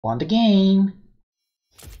Won the game.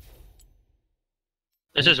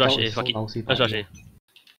 Let's just rush A, So fuck it. lousy, Let's rush A.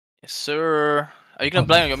 Yes, sir. Are you gonna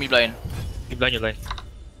blind or you want me blind? You blind, you blind.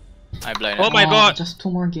 I blind. Oh my god! Just 2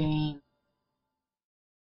 more games.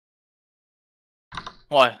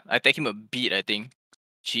 Wow, I take him a beat, I think.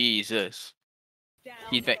 Jesus.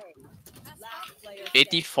 Feedback.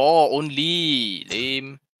 84 only.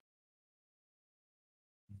 Lame.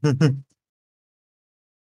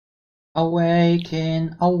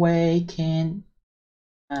 Awaken, awaken.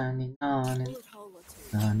 Na na na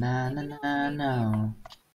na na na na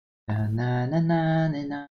na na na na na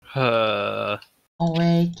na.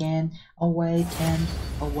 Awaken, awaken,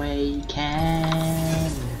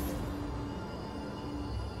 awaken.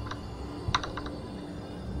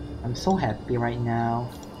 I'm so happy right now.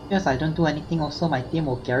 Because I don't do anything also my team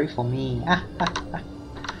will carry for me.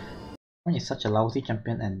 When you're such a lousy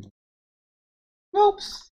champion and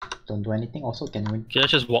oops, don't do anything also can win. Okay,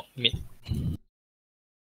 let's just walk mid.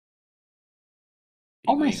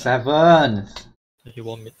 Oh my 7th! You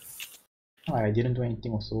want mid. Oh, I didn't do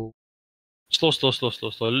anything also. Slow.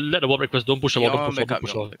 Let the wall break first. Don't push the wall, don't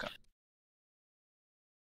push the wall.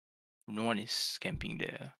 No one is camping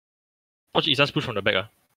there. Watch Isan's push from the back.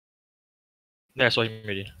 There I saw him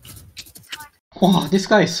already. Wow, this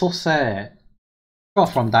guy is so sad. Got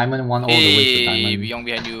from diamond 1 all the way to diamond. Young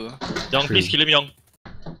behind you. Young, please kill him, Young.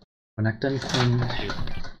 Connected Queen.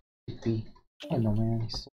 TP. Oh no man,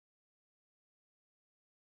 he's so...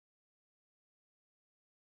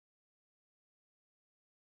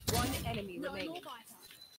 One enemy remaining.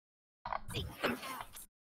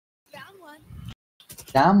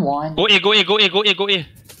 Damn one. Go A.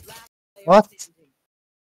 What?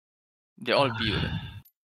 They're all B.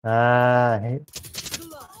 Hey.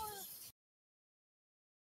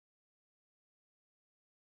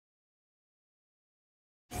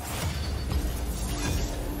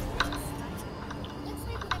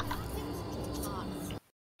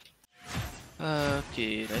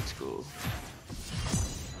 Okay, let's go.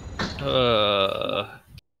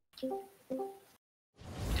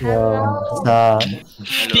 Yo,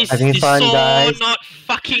 This having is fun, so guys. not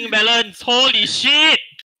fucking balanced. Holy shit!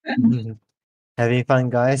 Having fun,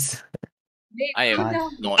 guys. I am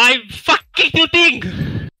not. I'm fucking tilting!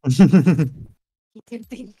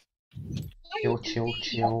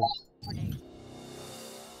 Chill.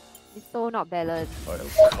 It's so not balanced.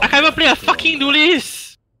 I can't even play a fucking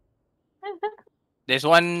duelist! There's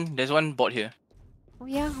one bot here. Oh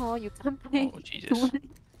yeah, you can't play. Oh Jesus.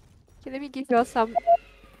 Okay, let me give you some.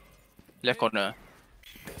 Left corner.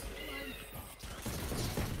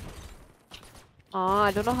 Oh,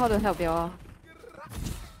 I don't know how to help y'all.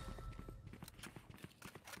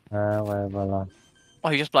 Whatever lah. Oh,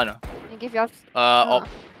 he just plant. I give y'all. Op.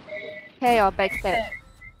 Okay, your backstab.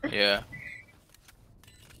 Yeah.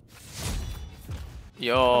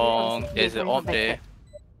 Young, there's an op there.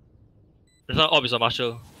 There's not op, it's a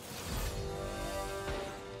marshal.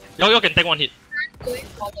 Y'all can take one hit.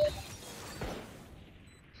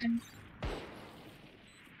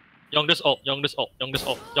 Young this ult. Young ult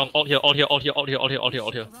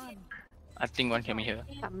here. I think one coming here.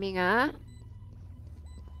 Coming ah.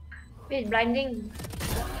 Wait, blinding.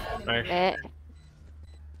 Nice. Eh.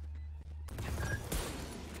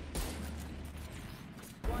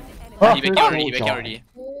 He back already.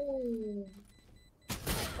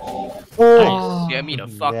 Oh, Get me the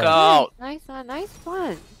fuck yeah. out. Nice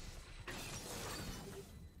one.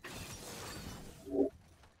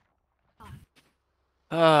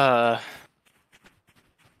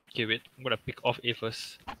 Okay, wait. I'm gonna pick off A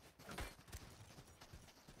first.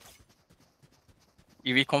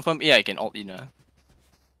 If we confirm A, I can ult in. Never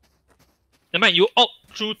mind, you ult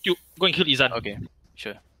through tube. Go and kill Izan. Okay,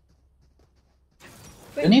 sure.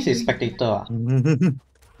 Denise is spectator.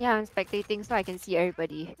 Yeah, I'm spectating so I can see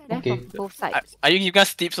everybody. Then Okay. from both sides. Are you giving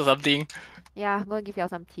us tips or something? Yeah, I'm gonna give y'all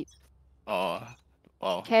some tips. Oh,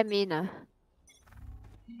 wow. Cam in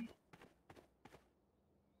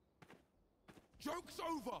Joke's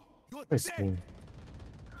over. You're Where's dead. Queen?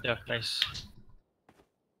 Yeah, nice.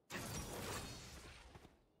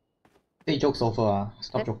 Hey, joke's over.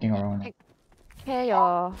 Stop Then- joking around. Okay,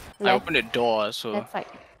 your I left, opened the door, so left side.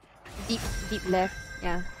 Deep left.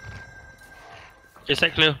 Yeah. Okay,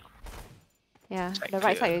 side clear. Yeah, Side the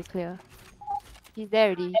right clear. side is clear. He's there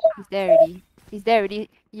already.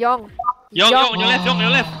 Young, Young, on your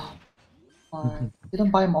left. Didn't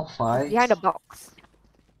buy more fight. behind the box.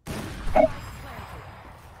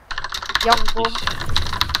 Young, go.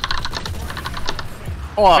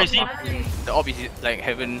 oh, Where is he? the op is like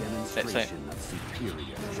heaven that side. You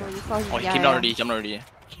saw him. Oh, he Yeah, came down yeah. already. Jumped already.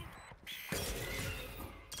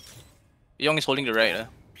 Young is holding the right.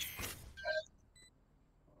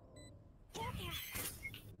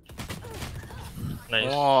 Nice.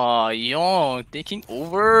 Wow, Young taking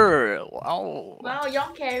over. Wow. Wow,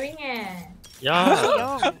 Young carrying eh. Yeah.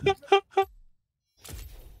 Young.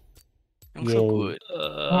 Young so Yay. good.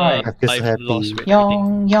 Alright. I feel so I've happy. lost weight.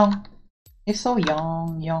 Young. It's so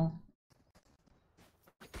young.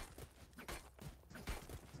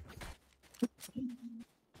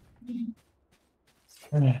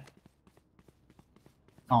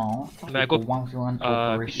 Oh, May I go, one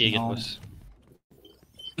PA again first.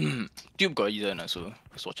 Tube got either now, so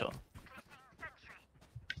let's watch out.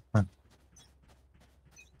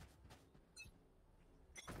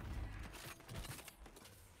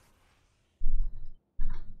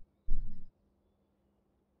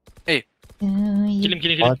 Hey, Kill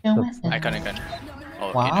him. What the I can't. Oh,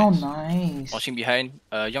 okay, Wow, nice. nice. Watching behind.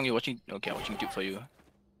 Young, you watching? Okay, I'm watching Tube for you.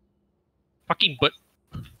 Fucking bird.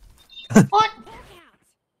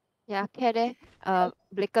 Yeah, care there.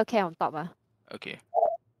 Blicker care on top. Okay.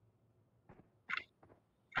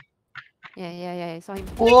 Yeah. Saw him.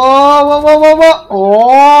 Whoa!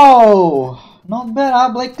 Oh, not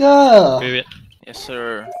bad, Blaker. Wait. Yes,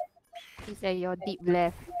 sir. He's at your deep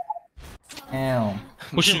left. Damn.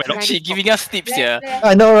 Pushing my dog. She giving us tips, yeah.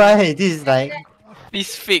 I know, right? This is like,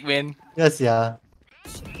 This fake, man. yes, yeah.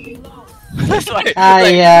 That's why.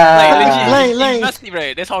 Yeah. Like, legit. Like- Giving us tip,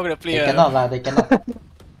 right? That's how I'm gonna play. They cannot lah. They cannot.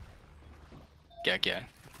 Okay.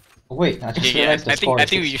 Oh, wait, I just Okay, realized the score. I is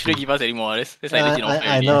think we 6-3. shouldn't give us anymore. That's like legit not fair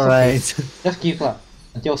I already. know, right? Just give lah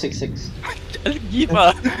until 6-6. Just give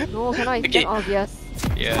up. No, cannot. It's Okay. damn obvious.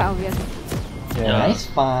 Quite Yeah. obvious. Yeah. Nice,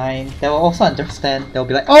 fine. They will also understand. They'll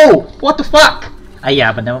be like, oh, what the fuck? Yeah,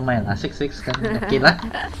 but never mind lah. 6-6 kan. Okay lah.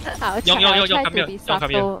 I'll Young, try come to here. be Young, come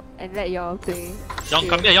here. subtle and let y'all play. Young,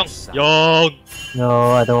 come here, Young. Young. No,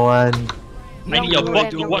 I don't want. I need your Young, bot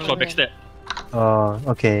to Young, watch for Young. backstab. Oh,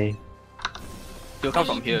 okay. He'll come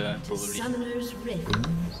from here, probably.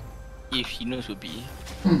 If he knows who be.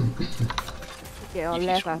 Okay, your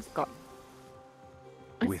left, Scott.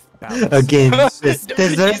 With balance. Again, that's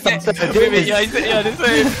very subtle. Wait, yeah, this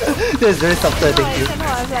way. That's very subtle, No, thank I you.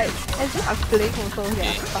 cannot. I'm like, as if I'm playing also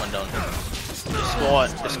Okay, here. one down.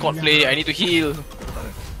 The squad play. I need to heal.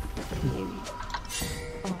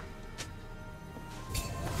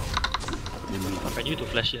 I need to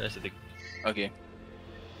flash it, that's the thing. Okay.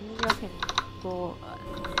 Maybe y'all can go.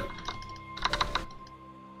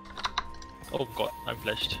 Oh god, I'm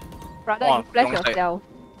flashed. Brother, Oh, you flash wrong side. yourself.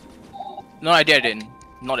 No, I didn't.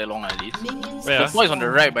 Not that long at least. Where? The boy is on the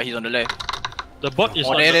right, but he's on the left. The bot is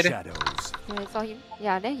Oh, on there, the... there. Shadows. Yeah, I saw him.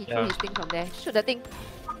 Yeah, then he threw Yeah. his thing from there. Shoot the thing.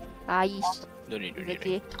 Aish. Don't need.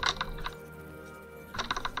 Okay.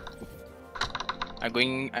 I'm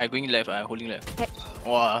going left. I'm holding left. Okay.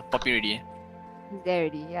 Wow, popping already. He's there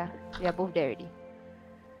already. Yeah, we are both there already.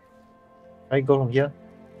 I go from here.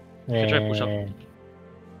 Can try push up.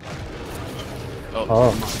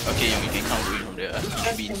 Oh, Okay, you can count from there. You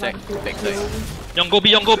should be inside, backside. Young, go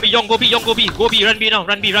B. Go B, run B now,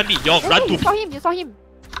 run B. Young, run You to... saw him. You saw him.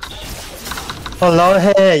 oh Lord,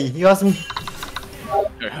 hey, you asked me.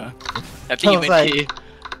 I think he Sounds went like-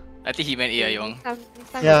 A. I think he went A, Young.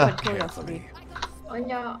 Next time Yeah. you control your screen. On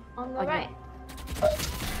the On right.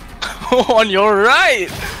 On your right!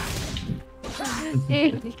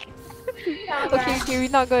 Eh. Okay, we're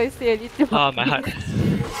not going to say anything. Ah, my heart.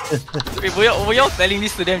 Wait, were y'all telling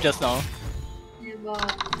this to them just now? Never.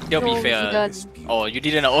 That'll No, be we fair. didn't. Oh, you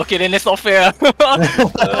didn't? Okay, then that's not fair.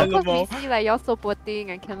 Because we see like you're so poor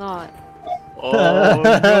thing and cannot. Oh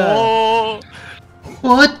no!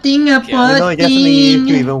 Poor thing, You know, it definitely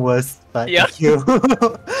feel even worse, but Yeah. thank you.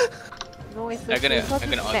 No, it's I'm gonna- because I'm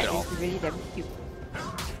this gonna map argue is really damn cute.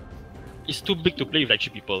 It's too big to play with like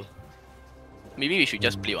 3 people. Maybe we should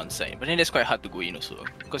just play on side, but then that's quite hard to go in also,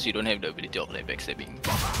 because you don't have the ability of like backstabbing.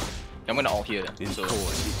 I'm gonna all here, so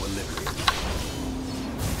Enforce equilibrium.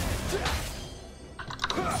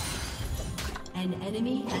 An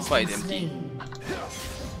enemy has Why been is empty? slain.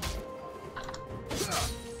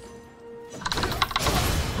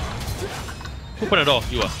 Who opened the door?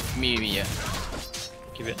 You are. me, yeah.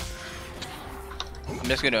 Keep it. I'm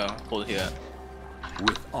just gonna hold here.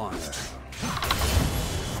 With honor.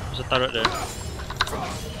 There's a turret there.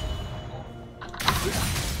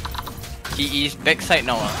 He is backside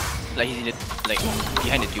now, like he's in the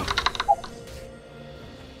behind the tube.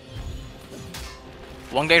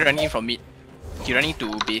 One guy running from mid. He running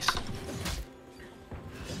to base.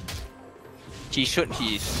 He shot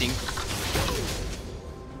his thing.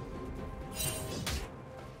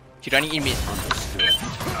 He running in mid.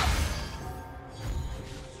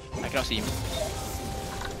 I cannot see him.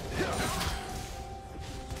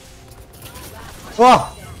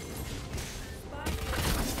 Wow!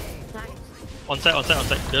 On side.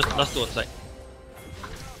 There's last 2 on side.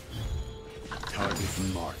 Target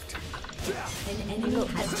marked. An enemy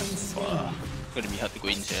has been slain. Gonna be hard to go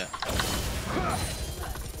in here.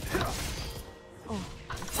 An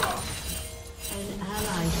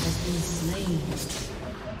ally has been slain.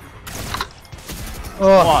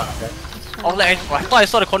 Oh, Wow. Oh, like, I thought I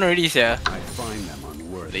saw the corner already here. I find them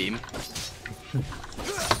unworthy. Lame.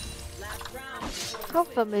 How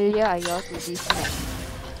familiar are y'all to this map?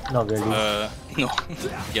 not really. No.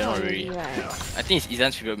 Yeah, not really. Right. I think it's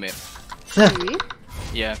Izan's favorite map. Really?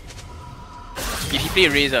 Yeah. If he play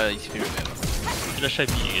Razor, his favorite map. Let's try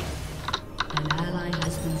B again. An ally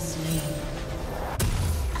has been slain.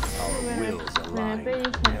 Our wills When I align. play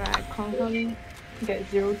this map, right, I confirm get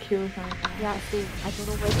 0 kills sometimes. Yeah, same. I don't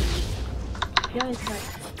know where to be. Yeah, it's like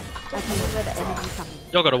I don't know where the enemy coming.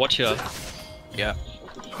 Y'all gotta watch here. Yeah.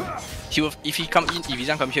 He will, if he come in, if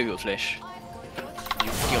Izan come here, he will flash.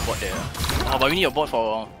 You put your bot there. Oh, but we need a bot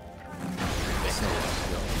for...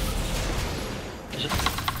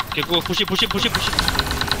 Okay, go push it, push it, push it, push it.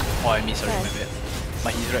 Oh, I missed, sorry, my bad.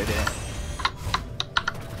 But he's right there.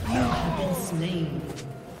 You have been slain.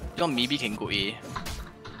 You know, maybe can go A.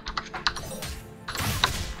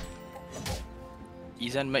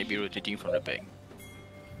 Izan might be rotating from the back.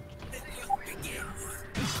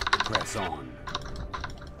 Press on.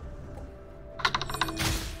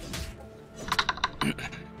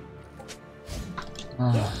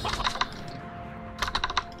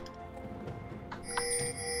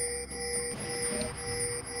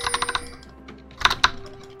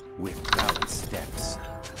 With balanced steps.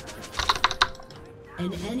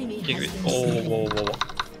 An enemy Okay, has wait. been Oh, slain. whoa, whoa, whoa.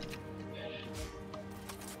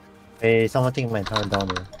 Hey, someone take my tower down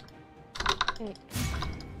there. Okay.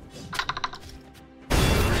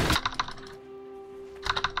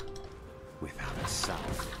 Without a sound.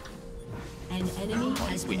 An enemy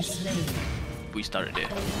has been slain. We started there.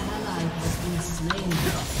 An ally has been slain.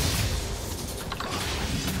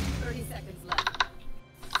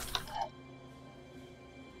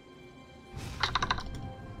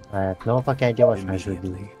 I have no fucking idea what I should do.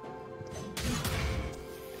 Immediately.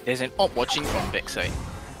 There's an op watching from backside.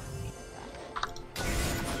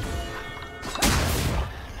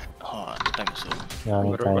 Oh, no time so. Yeah, I'm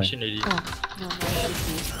no gonna time. rush in already. Oh, no, no,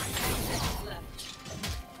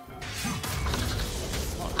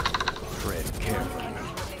 Tread carefully.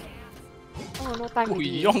 oh, no time Oh, already.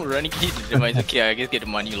 Yong running hit the demise. Okay, I guess get the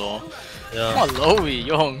money lor. Yeah. Hello,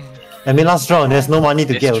 Yong. I mean, last round, there's no money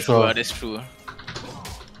to That's get true, also. that's true.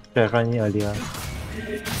 Should have run it earlier.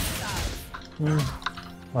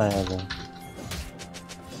 Whatever.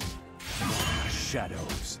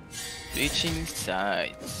 Shadows. Switching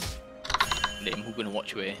sides. Damn, who gonna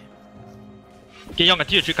watch where? Okay, Yong, I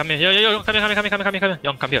think you should come here. Yeah, Yong, come here, come here, come here, come here, come here.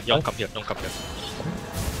 Yong, come here, Yong, come here, Yong, come here.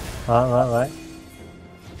 What?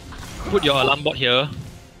 Put your alarm bot here.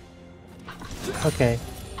 Okay. It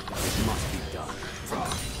must be done.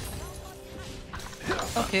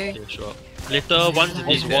 Okay. Okay, sure. Later, once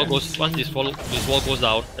this wall goes down.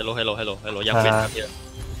 Hello, Young Man, come here.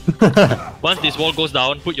 Once this wall goes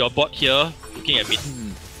down, put your bot here, looking at me.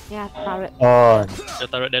 Yeah, turret. Oh, Your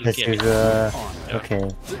turret there that's looking at me. usual. Yeah. Okay.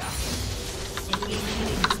 Enemy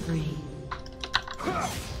killing spree.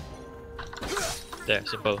 There,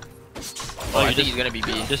 simple. Oh, Or I you think he's gonna be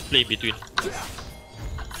B. just play between.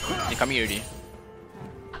 They're coming already.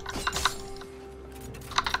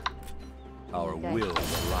 Our wills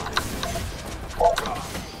align.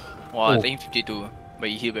 Wow, I think 52. But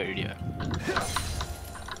he healed back already.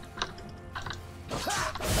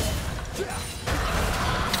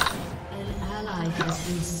 An ally has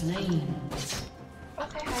been slain.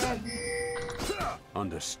 okay, higher.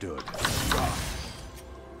 Understood.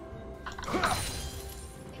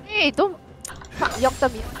 Hey, don't fuck Young to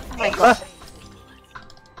me. Oh my god.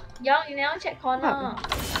 Young, you never check corner.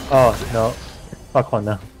 Oh, no. Fuck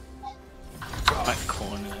corner. Back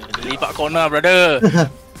corner. Lepak corner, brother.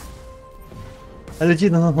 I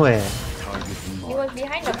legit don't know where. Target He marked. was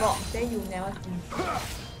behind the box, then you never see.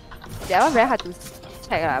 That one very hard to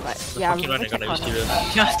check lah, but The yeah, we fucking run will and check gonna be corner.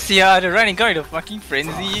 serious. Yes, yeah, the running guy, the fucking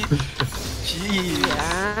frenzy. Jeez.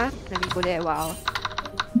 Yeah, let me go there a while.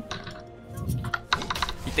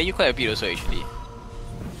 He take you quite a bit also actually.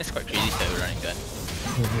 That's quite crazy style running gun.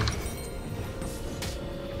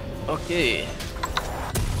 Okay.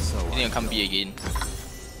 So He's gonna come B again.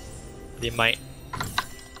 They might.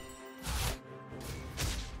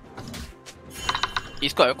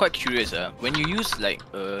 It's quite curious. When you use like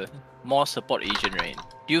a more support agent, right?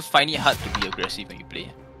 Do you find it hard to be aggressive when you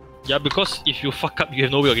play? Yeah, because if you fuck up, you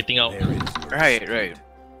have no way of getting out. there is your Right, right.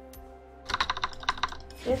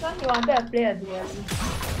 This one he wanted to play a duelist.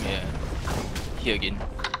 Yeah. Here again.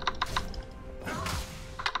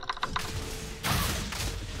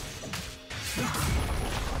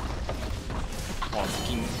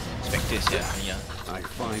 this, yeah. I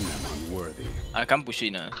find them unworthy. I can't push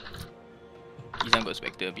in. Izan got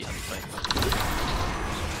Spectre behind the fight.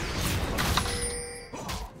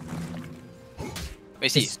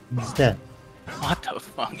 Wait, see. He's dead. What the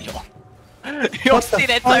fuck, Yong? Yong, stay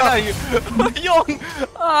that side, are you? Yong!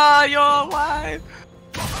 Yong, why?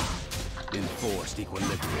 Enforced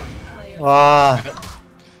equilibrium. Wow.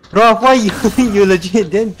 Bro, why you legit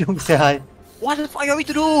didn't jump so high? What the fuck you want me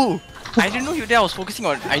to do? I didn't know you were there, I was focusing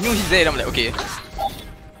on. I knew he's there, and I'm like, okay.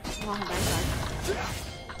 Wow, nice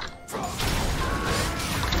one.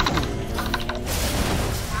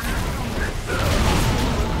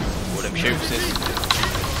 Oh, them sheriff sis.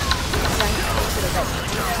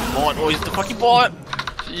 Bot, oh, it's the fucking bot!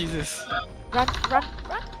 Jesus. Run, run,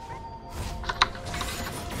 run!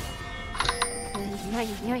 He's behind,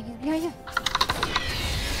 he's behind, he's behind you.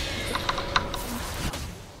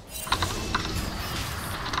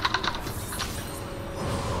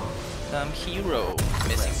 Some hero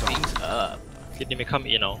messing things up. They may come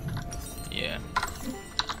in now. Yeah.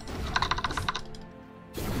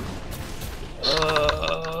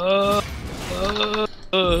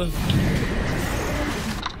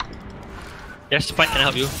 Yes, Spike can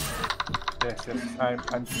help you. Yes,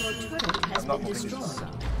 I'm not moving this.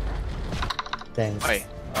 Thanks. Oi.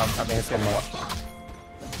 I'm Thanks so scared. much.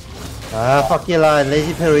 Ah, fuck it lah,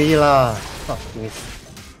 lazy parry lah. Fuck this.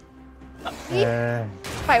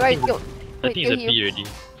 Fight right, go. I think it's a B already.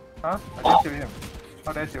 Huh? I didn't kill him.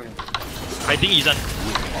 How did I kill him? I think Izan.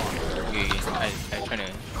 Okay, I trying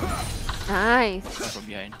to Nice. come from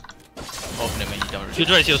behind. Oh, never mind, he's down already.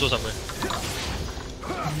 Hydra is here also somewhere.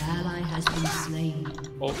 An ally has been slain.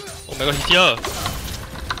 Oh my god, he's here.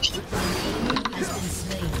 Has been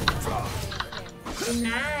slain.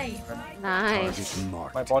 Nice. Target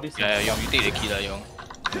marked. My body's Yeah, Yong, you take the key lah, Yong.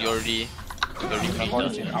 You already my cleaned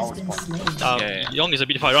body's up. in our Has been spot. slain. Yeah. Yong is a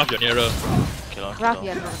bit far off, you're nearer. Okay, lor, Rough, okay,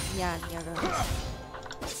 yeah, lor. no, yeah, nearer.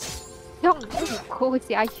 Young, this is cool,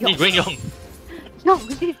 yeah, Hey, Young. going Yong. Young,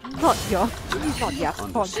 this is not your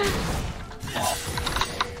fault.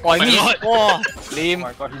 Oh, I my missed! god. Oh, Oh lame.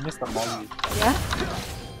 my god, he missed the molly. Yeah?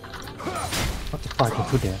 What the fuck, I can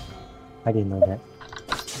do that? I didn't know that.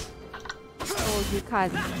 Oh, you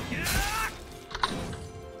can't. Yeah,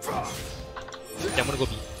 I'm gonna go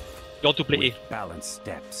B. Y'all to play A. With balanced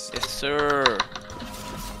steps. Yes, sir.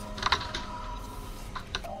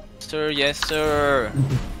 Sir, yes, sir.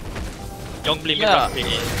 Yong play mid, Yeah. play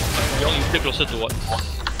A. Yong, you play closer to what?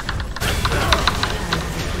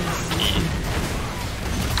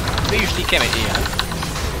 We usually camp at A, huh?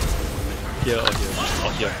 Here or here.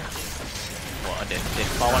 Or here. Oh, that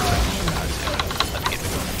far one. Let's get the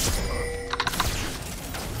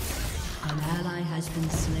An ally has been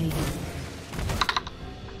slain.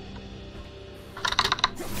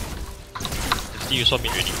 See, you saw me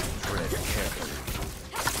already.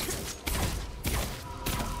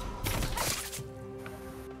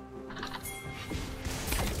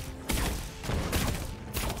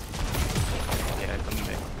 Yeah, coming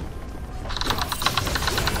back.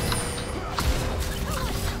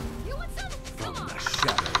 From the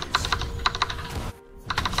shadows.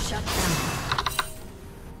 Shut down.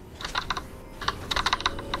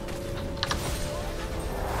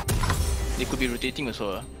 They could be rotating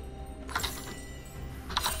also.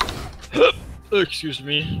 Excuse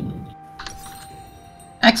me.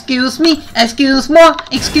 Excuse me, excuse more,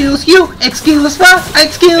 excuse you, excuse what,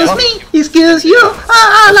 excuse me, excuse you.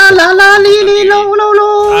 Ah la la la li li lo lo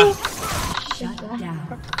lo. Shut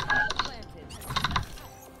down.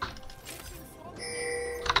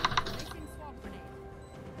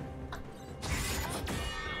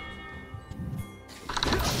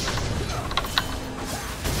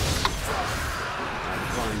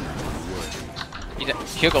 Find them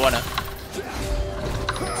unworthy. Here got one,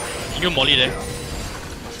 You molly there.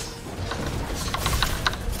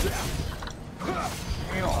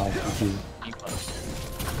 GG.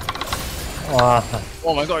 Wow.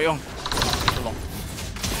 Oh my god, Yong. So long.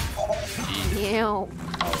 Ew.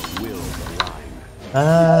 Our wills align.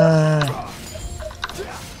 Ah,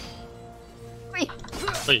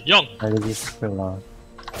 Hey, Yong. I really screwed on.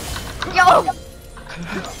 Yo!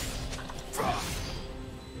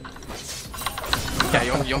 Yeah,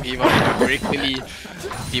 Yong gave up. Very clearly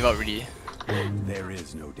gave up already. There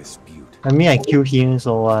is no dispute. I mean, I kill him,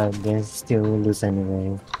 so what? Then still lose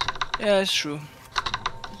anyway. Yeah, that's true.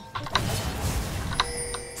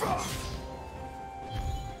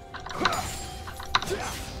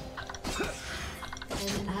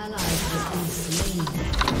 An ally has been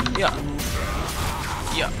slain. Yeah.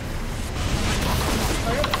 Yeah.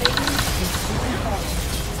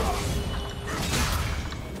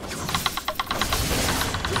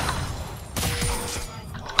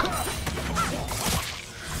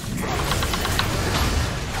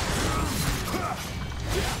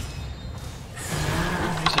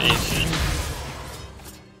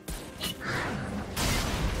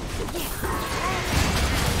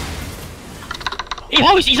 Hey,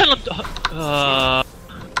 how is Isan not?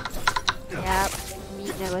 Yeah, me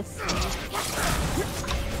never see.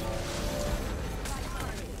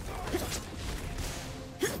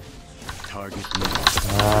 Target me.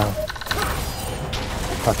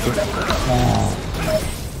 Fuck it.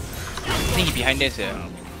 I think he behind there, sir.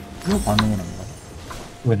 이거 반응이란다.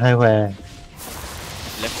 When highway.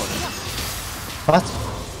 Left corner. What?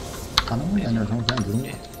 반응이 아니라 그냥 누른 거.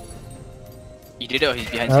 He did it or he's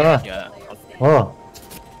behind, Ah. sir. Yeah. Oh.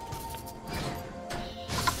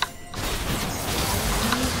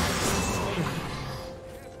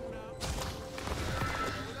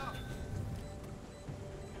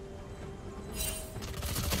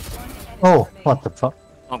 Oh, what the fuck?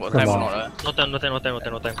 Oh, got Come time or on. not? No time, no time, no time, no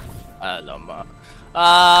time, no time. Alamak.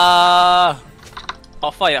 How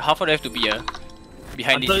far do I have to be?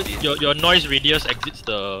 Behind Until this. your noise radius exits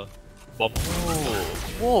the bomb.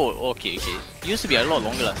 Oh, okay, okay. It used to be a lot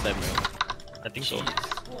longer last time. I think so.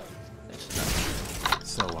 That's nice.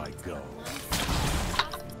 So I go.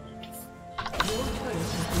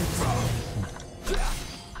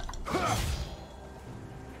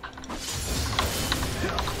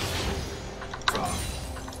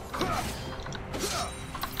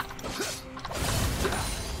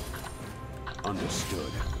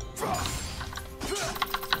 Understood.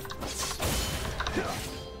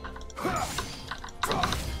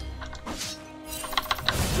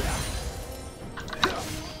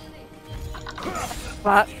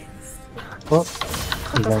 Fuck. Oh.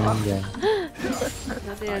 Ilan yan.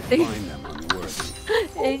 Nothing, I think. Find them unworthy.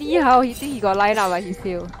 Anyhow, he think he got line up, but he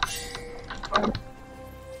failed.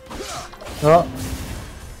 Oh.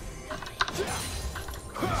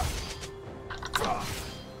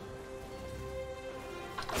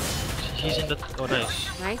 He's in the. Oh, nice.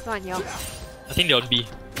 Nice one, yo. I think they're on B.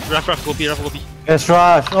 Raf, go B, go B. Let's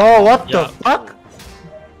rush. Oh, what Yeah. the fuck?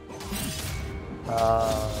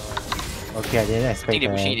 Okay, I didn't I expect think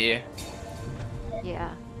they're pushing that. it here. Yeah.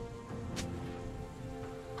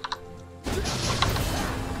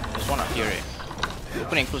 There's one up here, right?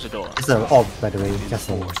 Open and close the door. It's an orb, by the way, just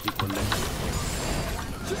saying. Enforced equilibrium.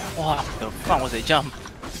 What the fuck was that jump?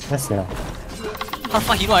 That's it. How the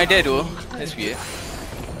fuck he know I there though? That's weird.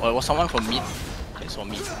 Or it was someone from mid. That saw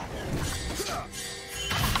mid.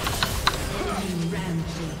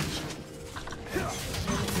 Rampage. An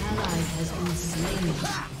ally has been slain.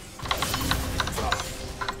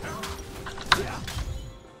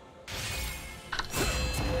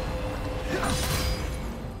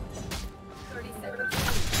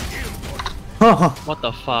 What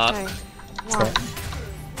the fuck? Okay. Wow.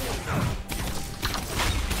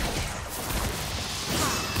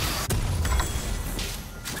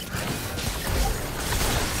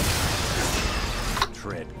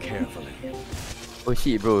 Tread carefully. Oh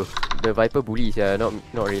shit, bro. The Viper bully, not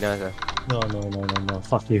Reyna. No.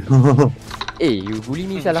 Fuck you. Hey, you bully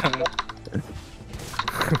me, salah.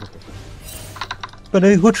 But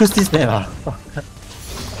who choose this map?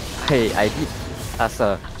 Hey, I did ask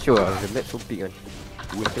sure, the map so big one.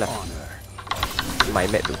 With lah. honor. My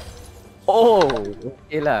map though. Oh,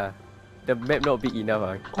 okay lah. The map not big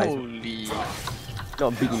enough. Holy.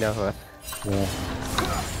 Not big enough. Yeah.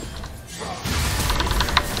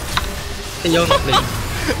 Hey, you're not playing.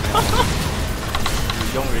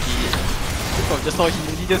 Young already. Just saw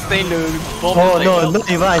he just stay in the bomb. Oh like, no, well, not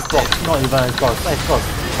even Icebox. Not even Icebox. Icebox.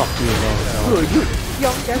 Fuck you, man. Bro, you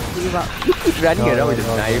Young just gave up. You keep running No, around with the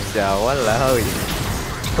no, no. knives, walao.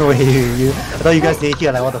 Wait, I thought you guys stay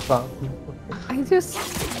here, like what the fuck? I just.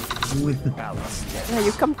 Yeah,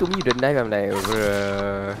 you come to me with the knife, I'm like,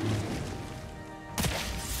 bruh.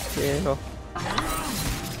 Okay, no.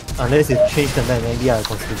 Unless you change the map, maybe I'll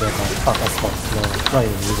consider that. Fuck Icebox. No, not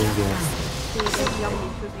in leading games. Young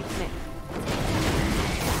choose this map.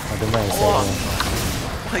 I don't know.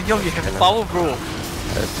 Like, yo, you have power, bro.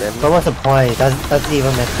 But what's the point? Doesn't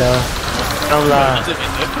even matter. Come lah. Doesn't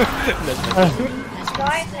matter.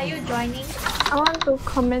 Join, are you joining? I want to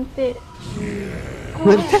commentate.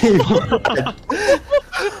 What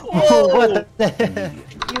the hell?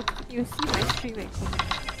 You see my stream and comment.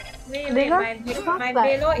 Wait, my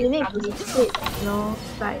Velo you is need up. to sit, you know,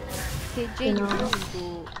 like, Okay, Jane, you You know. go into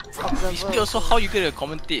It's observer. also how you gonna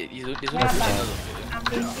commentate. There's only two channels. I'm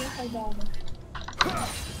waiting for them.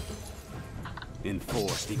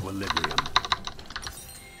 Enforced equilibrium.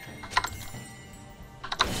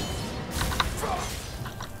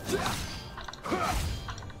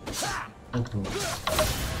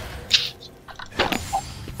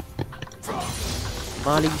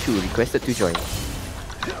 Marling Chu requested to join.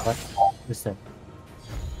 What? What's that?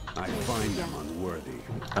 I find them unworthy.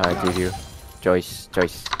 I give you. Choice.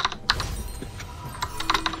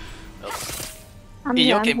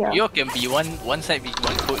 You can be one side be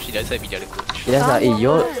one coach, the other side be the other coach. Yes,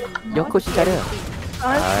 your coach each other.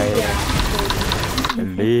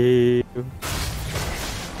 Leave.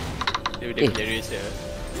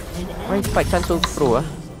 Why is Spike Chan so pro?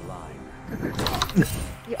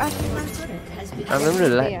 You ask me. I remember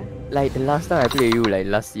like the last time I played you, like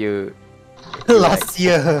last year. Last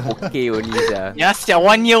year. Okay, only Yes, yeah,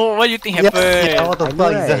 1 year. What do you think happened? Yeah, what the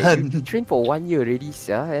fuck is that? You trained for 1 year already,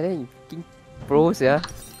 and then you fucking pro,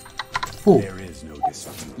 Who? There is no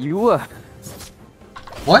dispute. You are.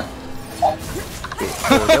 What? Oh,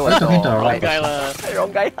 that was Talking to the all wrong right.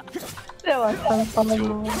 Wrong guy. That was some fun. I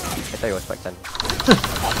thought it was Spike Chan.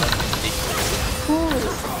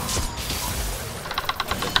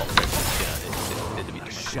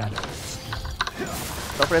 Shadow.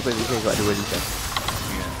 Top right position is what the world is.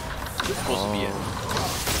 Supposed to be.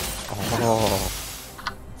 Oh.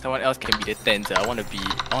 Someone else can be the 10s. I wanna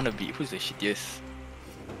be. Who's the shittiest?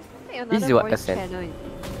 This is what percent. No.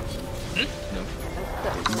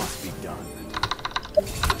 Must be done.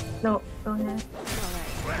 No, don't have.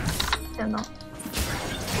 Yeah, no.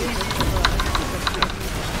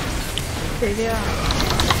 Failure.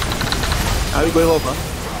 Are we going over?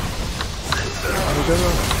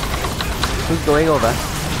 Who's going over?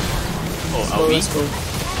 Oh, are we?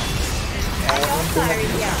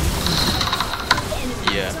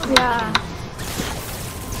 Yeah. Yeah.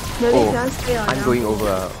 Maybe Oh, just stay on I'm now. going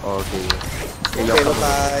over. Oh, okay. Okay,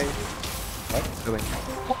 bye-bye. Go back.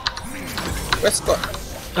 Where's Scott?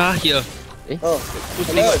 Ah, here. Oh,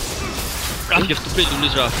 hello. You have to play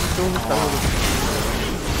Lulis, Raf.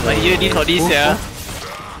 Like here, this or this, yeah.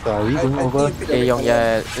 So are we going over? Hey, Yong,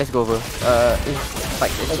 yeah, let's go over.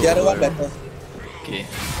 Spike, let's The go other over. one better. Okay.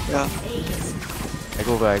 Yeah. I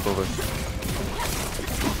go over. I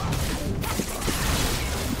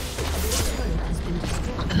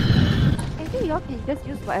think y'all can just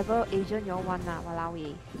use whatever Asian y'all want lah, walao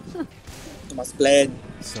eh. Must plan.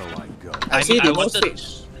 So I go. I see I they no wanted- switch.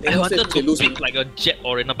 They I no wanted switch, they to lose. pick like a Jet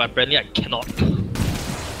Arena, but apparently I cannot.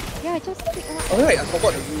 Yeah, just pick one. Alright, I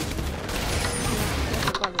forgot the rule.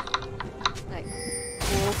 Like,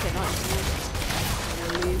 cannot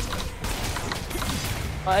use.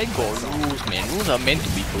 I got rules, man. Rules are meant to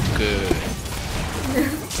be broken.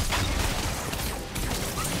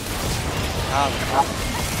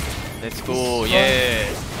 Let's go, yeah.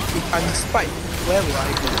 If I'm Spike, where will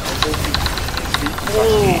I go? I'll go B.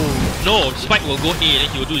 No, Spike will go A, then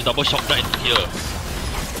he will do his double shot right into here.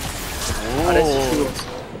 Oh, that's true.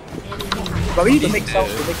 But we need to make sound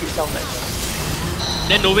to make it sound like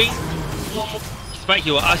Then knowing Spike,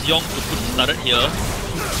 he will ask Yong to put his turret here.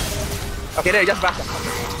 okay, then you just rush.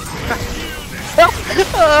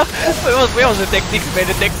 Where was the tactics, man?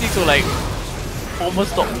 The tactics were like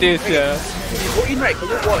almost stop this, yeah. If you go in right, can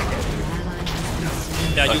you wall like that?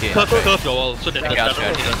 Yeah, you Okay, curve your wall so that the Gotcha,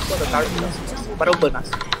 turret gotcha. So the turret does. But don't burn us.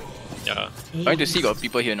 Yeah, I want to see got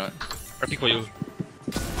people here not. I pick for you.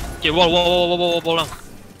 Okay, wall now.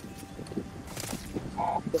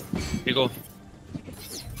 Here you go.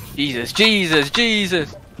 Jesus.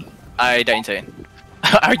 I died inside.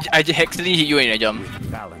 I actually hit you when I jump.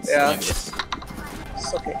 Balance. Yeah. Yes.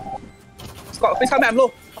 It's okay. Scott, please come back, I'm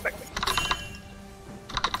low. Come back.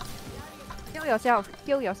 Kill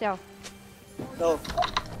yourself. No.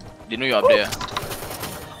 Didn't know you're up there.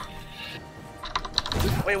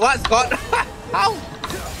 Wait, what, Scott? How?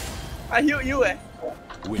 I healed you, eh?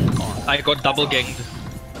 Win on. I got double ganged.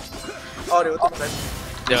 Oh, they were talking about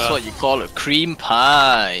That's what you call a cream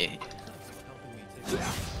pie.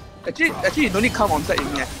 Actually, you don't need come on side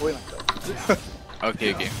with me, I can go in myself.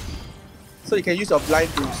 Okay. So you can use your blind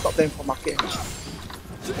to stop them from market.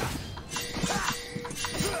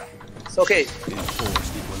 It's okay.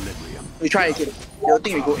 Enforced equilibrium. We try again. You don't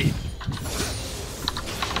think we go 8?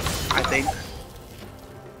 I think.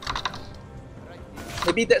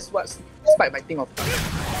 Maybe that's what Spike might think of.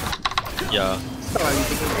 Yeah. Spike might be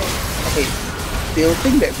thinking that, okay, they'll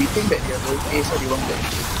think that we think that they're going A, so they won't go.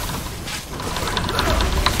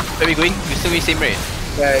 Where we going? We still same rate.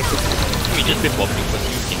 Yeah, it's just, We just play bombing first,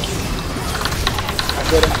 you think. I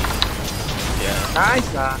go there. Yeah. Nice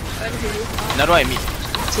lah. Another one I meet.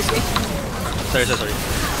 Sorry.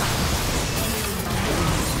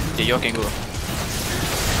 Yeah, you all can go.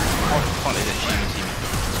 Oh, there's a see me.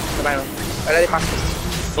 Bye bye. I let it pass.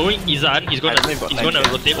 Going Izan, he's gonna I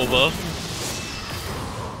got rotate over.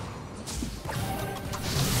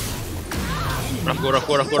 Raf go.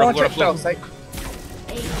 Someone check the outside.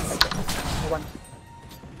 One.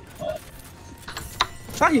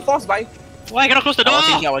 Huh, he forced by. Why I cannot close the door?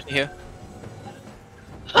 I watching here.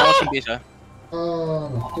 I watching base, Oh,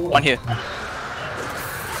 One here.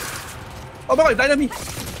 Oh my god, blinded me.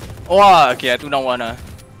 Oh, okay, I took down one.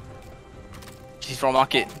 She's from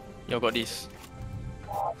market. You got this.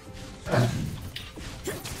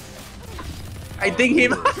 I ding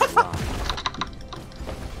him.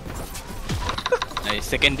 Nice,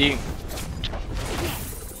 second ding.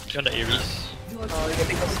 You want the Ares? Oh, you can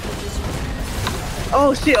take us.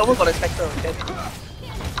 Oh shit, I almost got a Spectre. Damn it.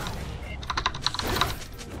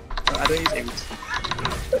 I don't use Ares.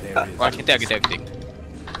 Oh, I can take.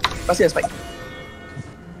 Let's see a spike.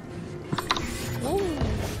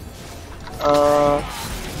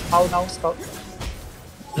 How now, Scout?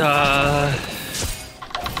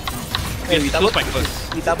 Okay, we double spike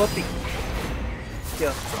first. We double pick.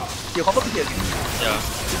 Here. You combo pick here again. Yeah.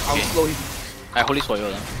 I'll Okay. slow him. I hold this for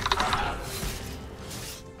you.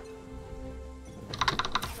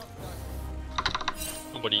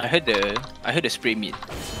 Nobody. I heard the spray mid.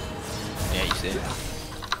 Yeah, he's there.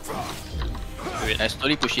 Wait. I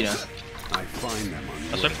slowly push it. I find them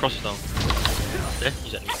I saw him cross down. There,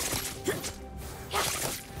 he's at me.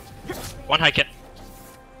 One high cap.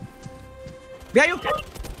 Behind you.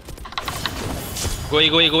 Go A.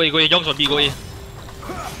 Young's on B, go A.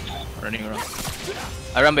 Running around.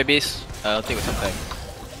 I run by base. I'll take some time.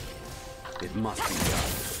 It must be done.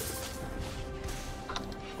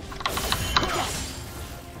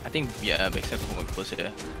 I think yeah, except for my closer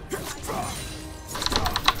there.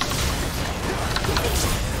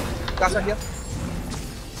 Last one here.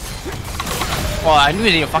 Oh, I knew it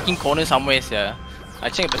was in a fucking corner somewhere, yeah. I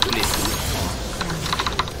checked but too late.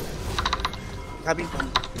 Coming.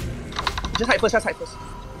 Just hide first,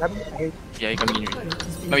 Coming. Okay. Yeah, he coming in.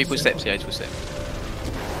 Maybe footsteps, yeah, it's footsteps.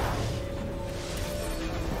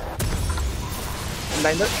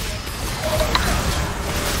 Blinded.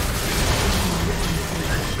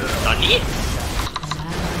 Nani?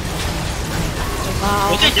 Wow.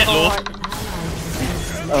 Was it that low?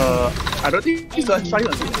 I don't think he's gonna try him.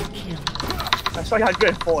 I saw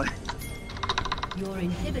 104. Your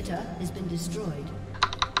inhibitor has been destroyed.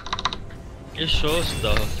 It shows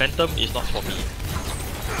the Phantom is not for me.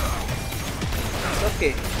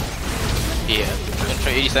 Okay. Yeah, you can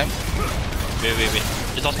try 80 time. Wait.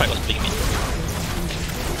 It's not spike was playing me.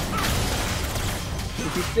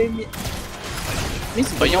 If he play mid,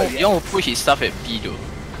 means But Young will push his stuff at B though.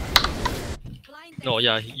 No,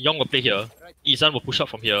 yeah, Young will play here. Izan will push up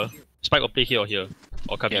from here. Spike will play here or here.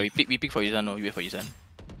 Or come Yeah, in. we pick for Izan, no, we wait for Izan.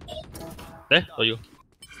 There? Or you?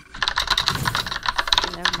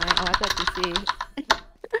 Never mind, I wanted to say.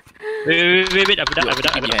 Wait, I've done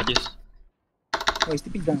behind. this. Oh, he's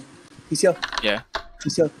tipping down. He's here. Yeah.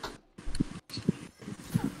 He's here.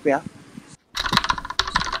 Where?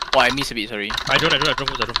 Oh, I missed a bit, sorry. I don't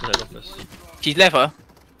first. He's left, huh?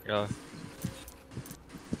 Yeah.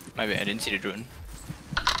 My bad, I didn't see the drone.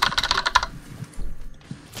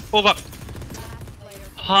 Oh fuck!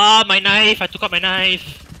 Ah, my knife! I took out my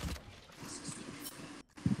knife!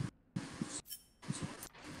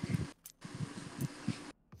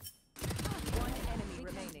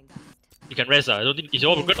 You can rest, I don't think he's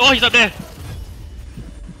all broken. Oh, he's up there!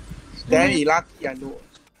 Then he luck, yeah, no.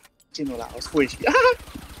 I was full HP.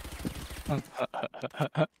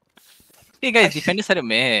 Hey guys, defender side of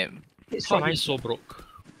map. How am I so broke?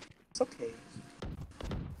 It's okay.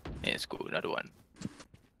 Yeah, it's cool, another one.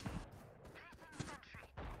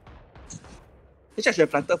 He should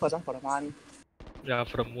have planted first for the money. Yeah,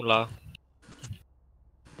 for the moolah.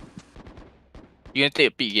 You gonna take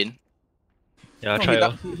a peek again? Yeah, No,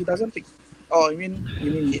 try he doesn't pick. Oh, you mean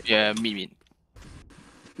mid. Yeah, mid.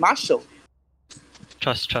 Marshall.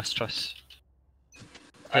 Trust.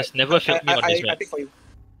 Has never failed me on this I map. pick for you.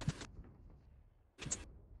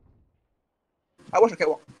 I watch the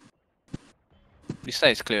catwalk. This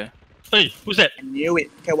side is clear. Hey, who's that? I knew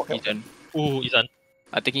it. Catwalk. Izan. Ooh, Izan.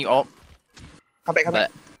 I'm taking ult. Come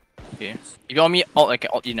back. Okay. If you want me ult, I can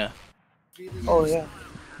ult in. Oh, yeah.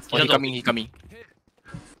 Oh, he coming.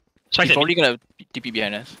 Strike He's at probably me. gonna TP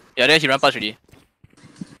behind us. Yeah, there he run past already.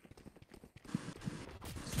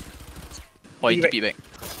 Oh, he TP back.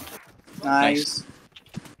 Nice.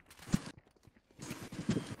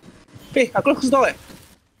 Hey, I close the door.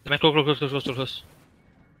 Man, close.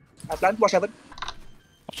 I plant, watch heaven.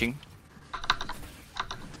 Watching.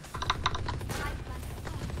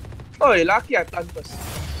 Oh, lucky I plant first.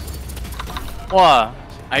 Wow,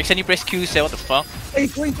 I accidentally pressed Q, say what the fuck? Hey,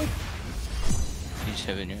 go. He's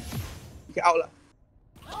 7, yeah. You get out lah.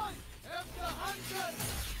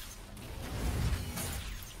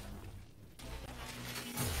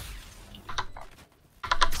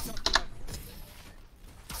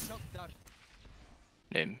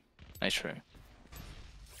 Damn, nice try.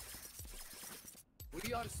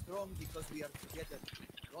 We are strong because we are together.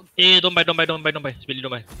 Don't buy. Really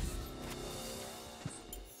don't buy.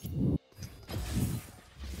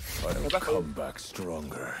 I'll come back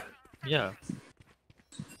stronger. Yeah.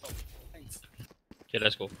 Okay,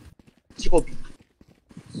 let's go. She go B.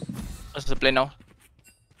 What's the plan now?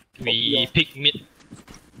 We pick mid.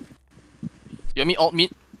 You want me alt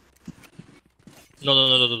mid?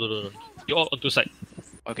 No. You all on two side.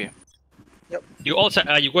 Okay. Yep. You all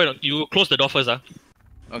side. You go. You close the door first.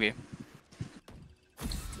 Okay.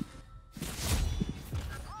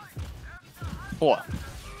 Oh.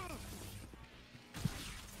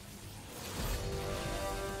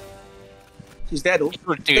 He's there though. He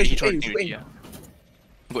throw the thing. Yeah.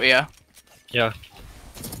 Go A. Yeah.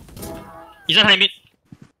 Is that high mid?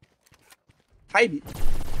 High mid.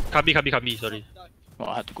 Kabi. Sorry. Oh,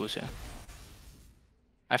 I had to go, sir.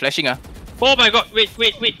 I'm flashing. Oh my god! Wait.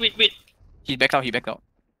 He backed out.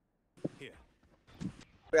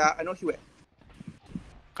 Yeah, I know he went.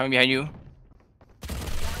 Coming behind you.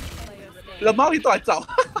 老猫你都来找。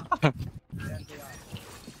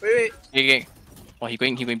wait. Okay. Oh, he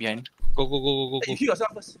going behind. Go. You heal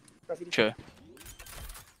yourself first. Sure.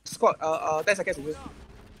 Scott, 10 seconds to heal.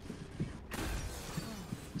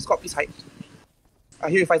 Scott, please hide. I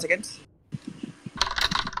heal you 5 seconds.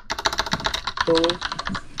 2,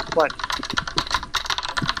 1.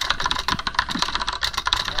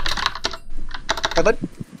 Heaven.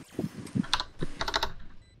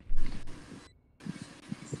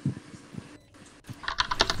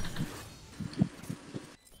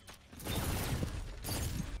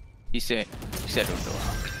 He said don't know.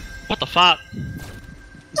 What the fuck?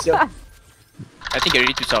 I think you're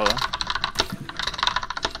ready to tower.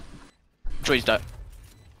 Throw his dart.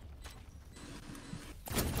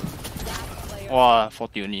 Wow,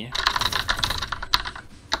 40 only.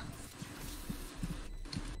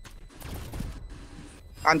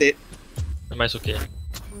 I'm dead. Am I okay? Oh,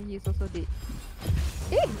 he's also dead.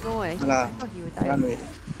 No I thought he would die. Run away.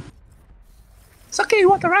 It's okay,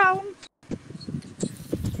 walk around.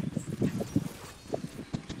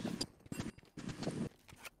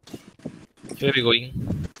 Where we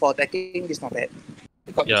going? For attacking, it's not bad.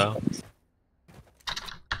 Yeah.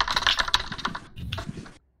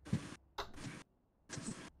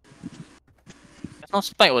 No,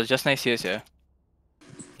 Spike was just nice here, sir.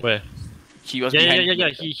 Where? He was Yeah.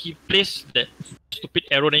 behind. He placed that stupid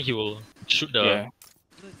arrow, then he will shoot the. Yeah.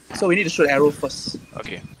 So we need to shoot arrow first.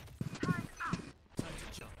 Okay.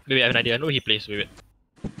 Wait, I have an idea. I know he plays. Wait.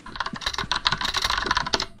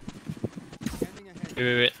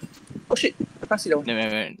 Oh shit, I can't see that one.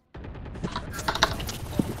 Wait.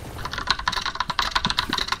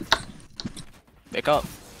 Back up.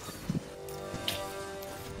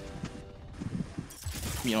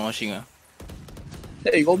 Me launching.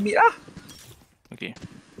 There you go, meet ah. Okay.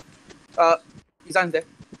 Izan's there.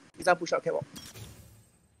 Izan push out catwalk.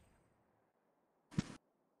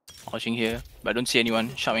 Launching here, but I don't see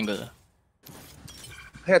anyone. Sharp angle.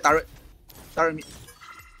 Here, turret. Turret mid.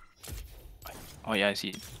 Oh yeah, I see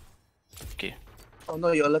it. Okay. Oh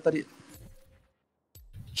no, you alerted it.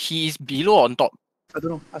 He's below or on top? I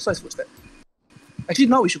don't know. I saw his footstep. Actually,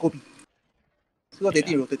 now we should go B. So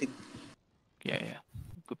rotating, rotating. Yeah.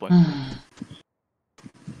 Good point.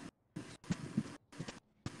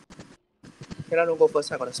 Can I don't go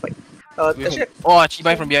first? I got a spike. Actually, oh, she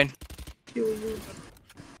buy from behind. you.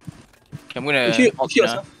 Okay, I'm gonna. You ult heal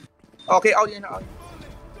now. yourself. Okay, out in, out.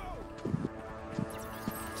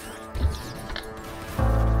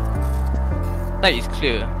 Side is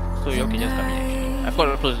clear, so you can just come in. Actually. I've got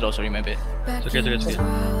to close the door. Sorry, my bad. It's okay.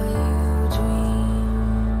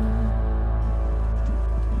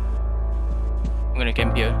 I'm gonna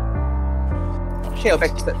camp here. Share your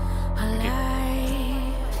backstab.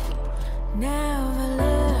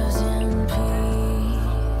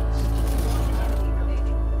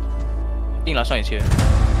 I think last one is here.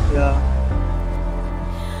 Yeah.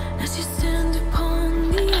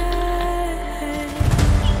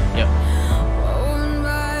 Yep.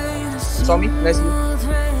 Saw me? Nice you.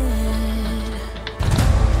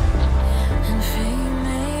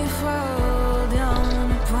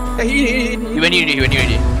 Yeah, he went in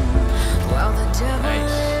already.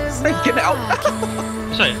 Nice. Hey, get out.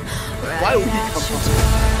 Sorry. Why would he come from?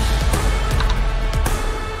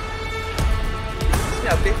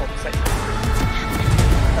 Yeah, play from side.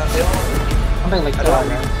 Something like that,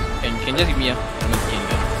 man. And you can just give me a game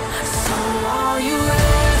gun.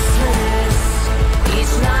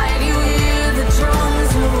 Each night you hear the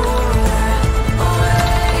drums roar.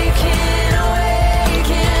 Awaken,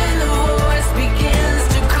 awaken, the voice begins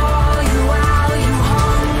to call you out. You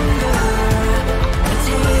hunger, a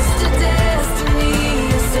taste of destiny,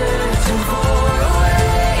 you're searching for.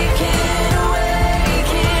 Awaken.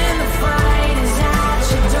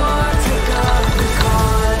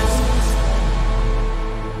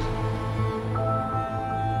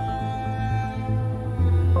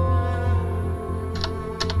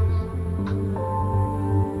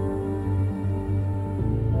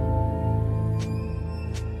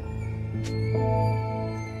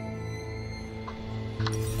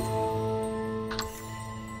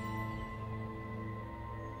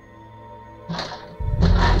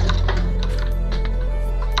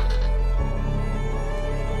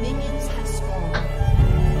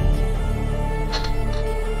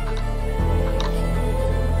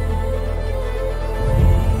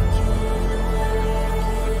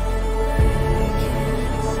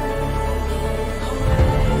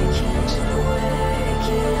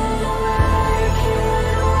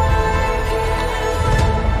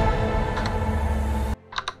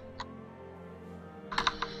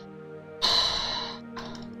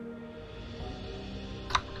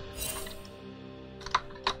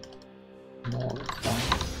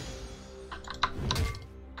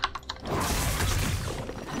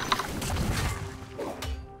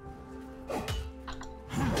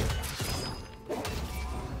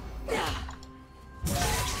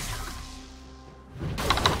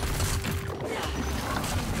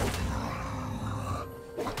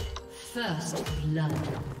 First blood.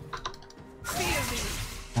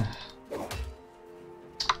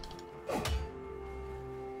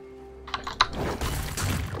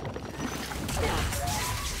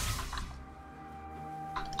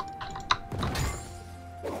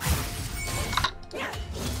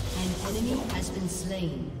 An enemy has been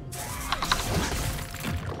slain.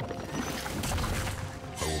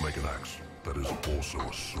 I will make an axe that is also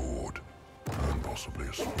a sword, and possibly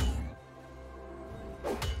a spoon.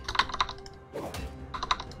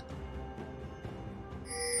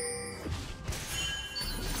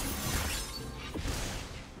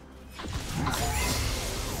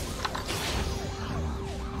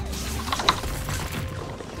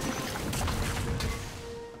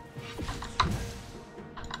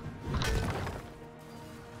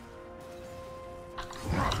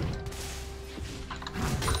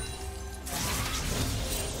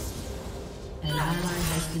 An ally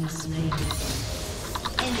has been slain.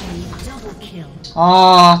 Enemy double kill.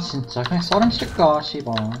 아 진짜 그냥 썰은 칠까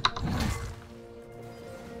씨발.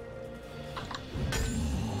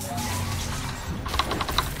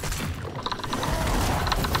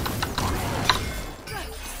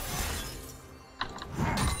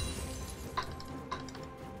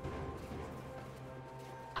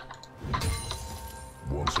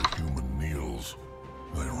 Once a human kneels,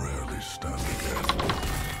 they rarely stand again.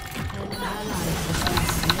 An ally has been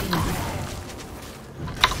slain.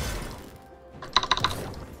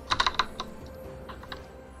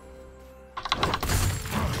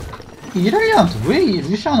 이렐리한테 왜 이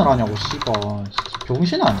루시안을 하냐고 씨발. 진짜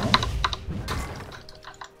병신 아니야?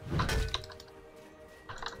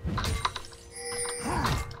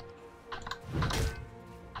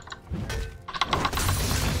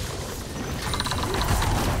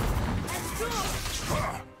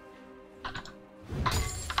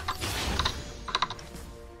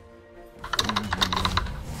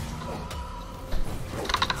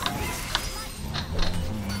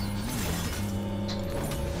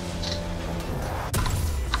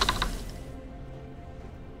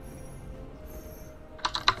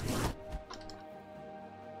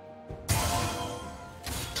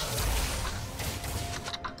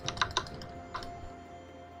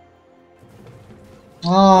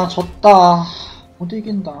 아 졌다. 못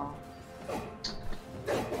이긴다.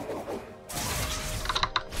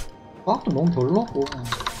 과학도 너무 별로고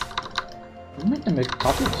눈밑 때문에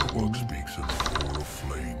답이 없어. Work speaks in the roar of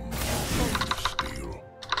flame, not of steel.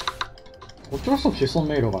 어쩔 수 없이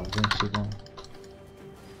썸메이로 가야 돼 지금.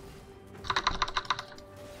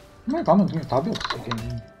 정말 가면 그냥 답이 없어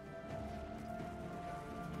게임.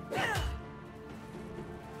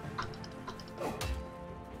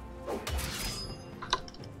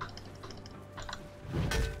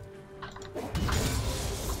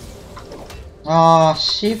 아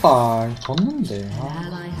씨발 졌는데. An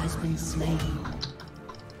ally has been slain.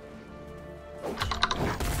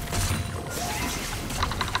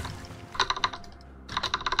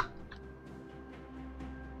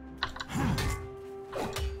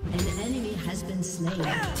 An enemy has been slain.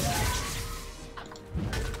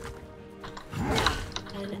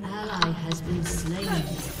 An ally has been slain.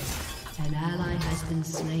 An ally has been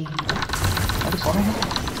slain. 아직 썰은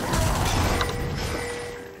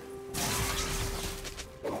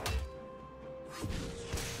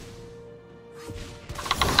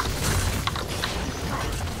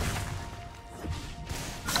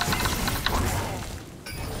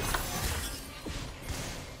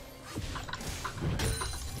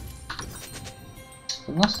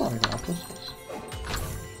끝났어. 이거 어쩔 수 없어.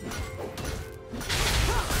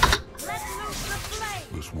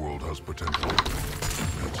 This world has potential.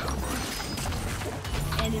 Let's hammer it.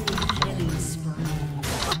 Enemy killing spree.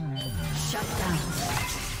 Shut down.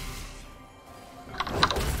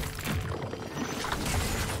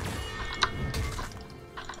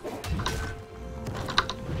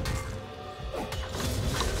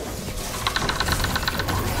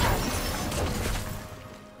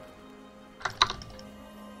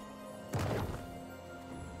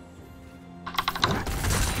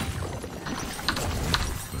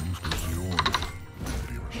 Thanks to Zion.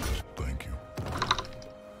 Dearest, thank you.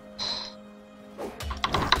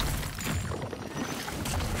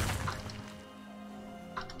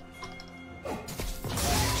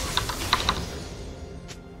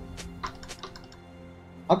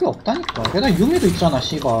 답이 없다니까. 게다가 유미도 있잖아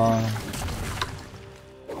씨발.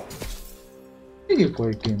 이길 거야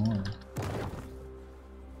이 게임은.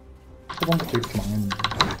 초반부터 이렇게 망했는데.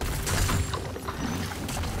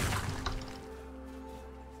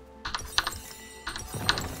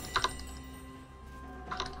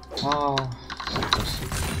 아 진짜 씨.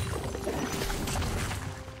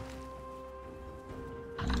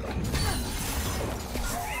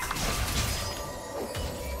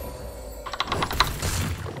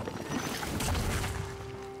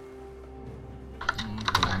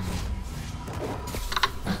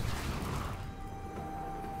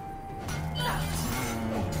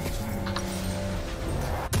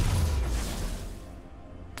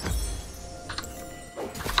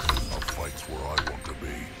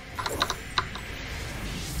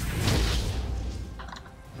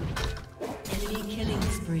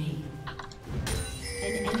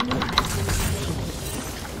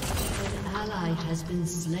 been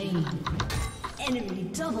slain. Enemy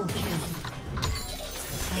double kill.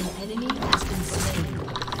 An enemy has been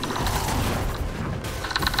slain.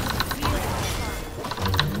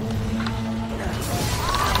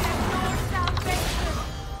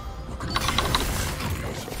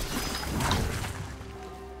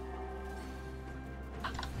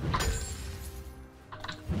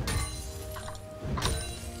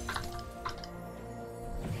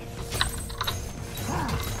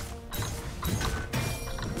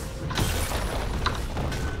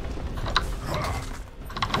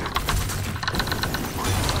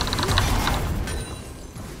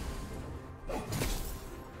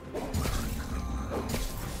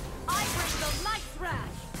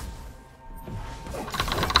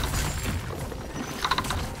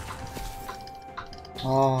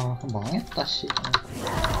 아, 망했다, 씨.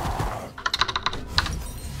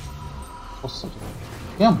 졌어, 저거.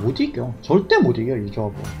 그냥 못 이겨. 절대 못 이겨, 이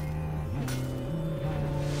조합은.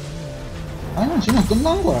 아니면 지금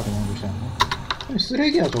끝난 거야, 그냥, 루시안.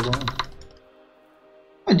 쓰레기야, 저거는.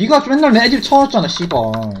 아니, 니가 맨날 내 애들 쳐놨잖아, 씨발.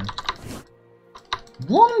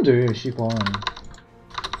 뭐 하는데, 씨발.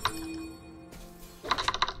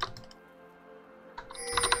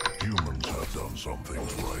 Humans have done some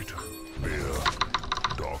things right. Beer,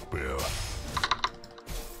 dark beer.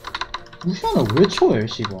 루시안을 왜 쳐해,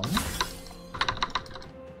 씨발.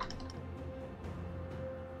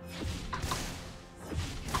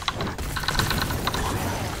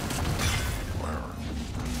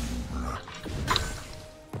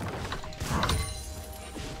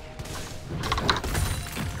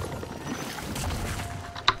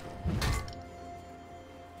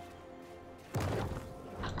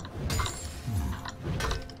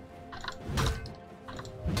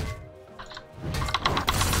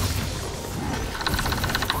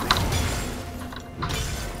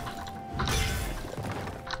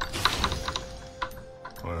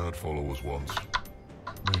 I had followers once.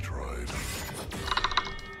 They tried.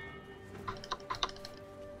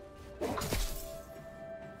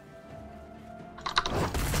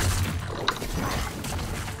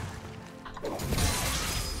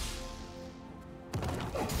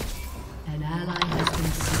 An ally has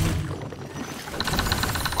been slain.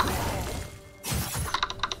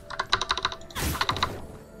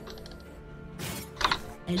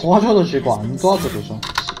 도와줘도 지고 안 도와줘도 져. 씨발,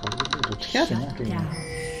 어떻게 해야 되냐, 게임.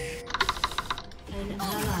 An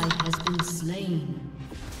ally has been slain.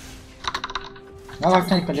 내가 갈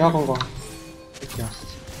테니까 내가 걸어. 이렇게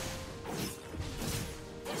왔어.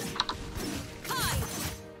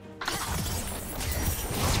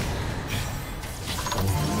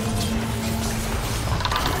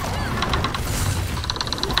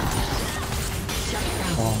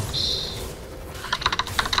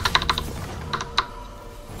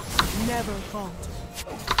 Never falter.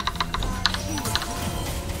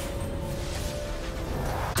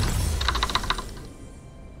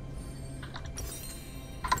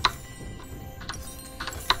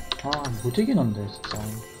 아, 못 이기는데, 진짜.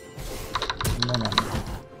 장난이 아니야.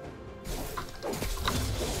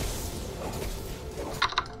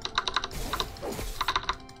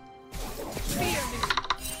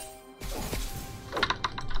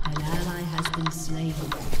 An ally has been slain.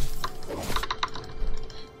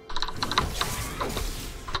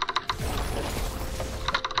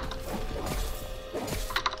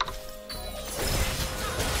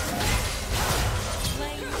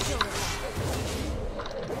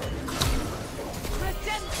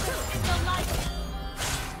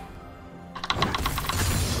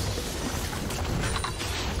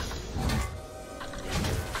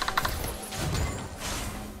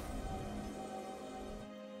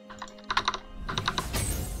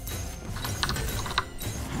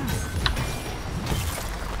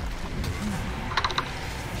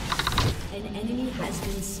 An enemy has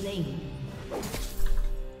been slain.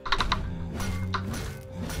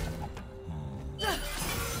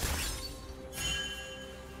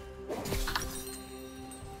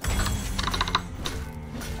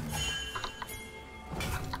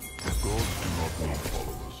 Gods do not need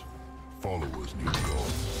followers. Followers need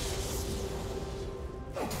gods.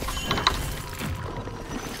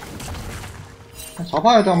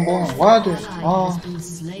 잡아야 돼, 한번. 와야 돼. 아. Has been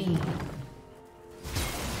slain.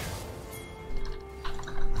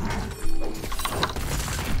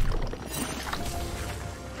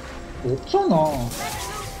 없잖아.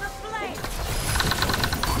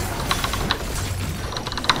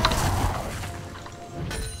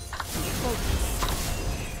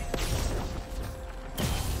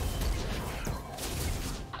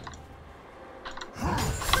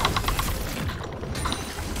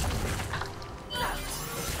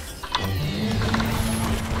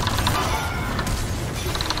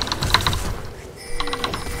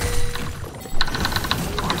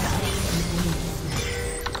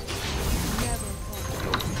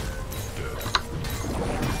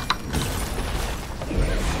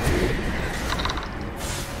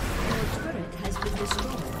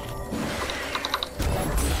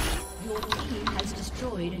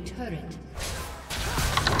 destroyed a turret.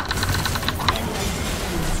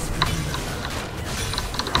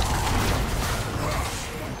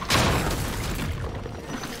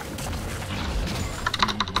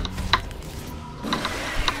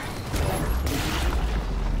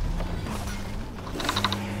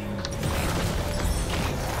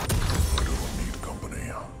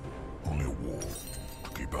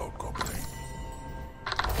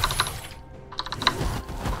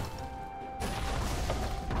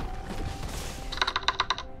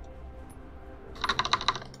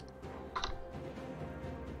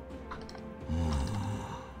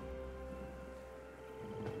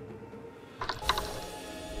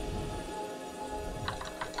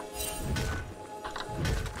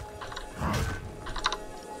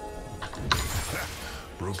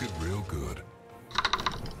 Broke it real good.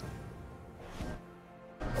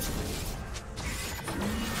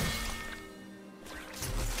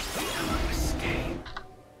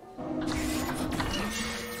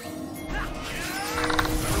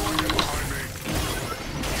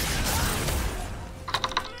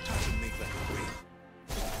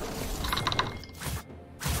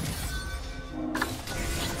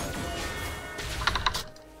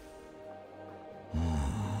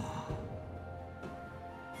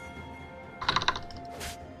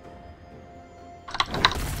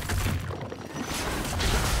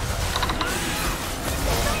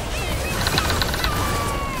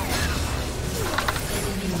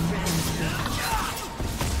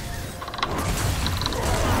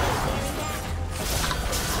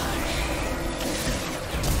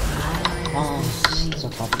 아 진짜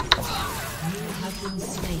가볍다. You have been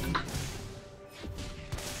slain.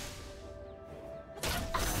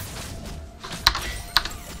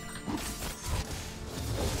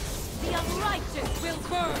 The unrighteous will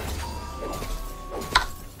burn.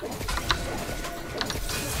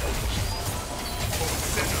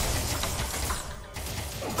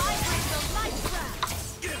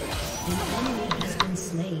 An enemy has been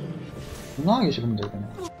slain. 누나하기 싫은데 그냥.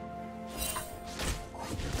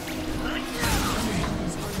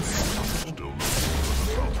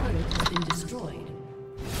 Your turret has been destroyed.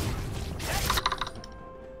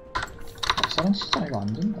 박사랑 진짜 이거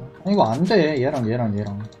안 된다. 아니, 이거 안 돼. 얘랑.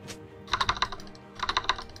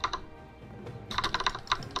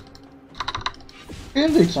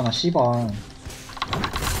 게임도 있잖아, 씨발.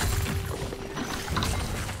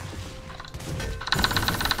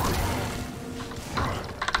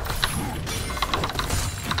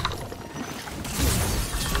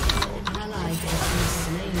 Ally has been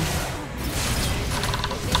slain.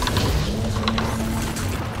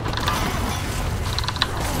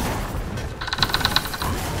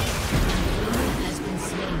 Enemy has been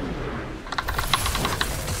slain.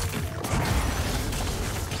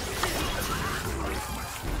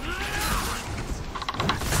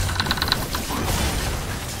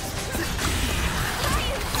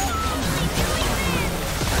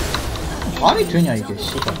 말이 되냐 이게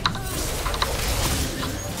씨발.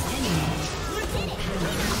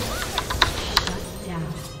 Down.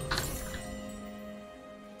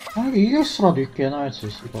 아 이게 이길 수라도 있게 해놔야지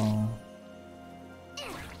씨발.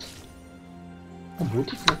 못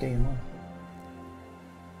이겨 게임은.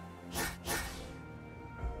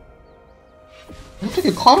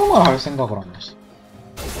 어떻게 카르마를 할 생각을 하냐 씨.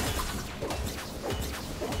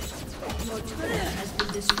 Your turret has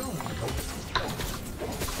been destroyed.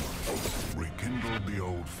 Rekindle the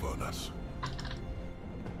old furnace.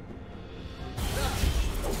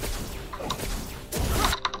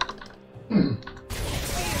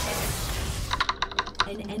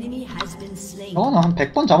 An enemy has been slain. 저거는 한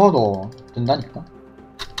 100번 잡아도 된다니까.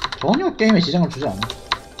 전혀 게임에 지장을 주지 않아.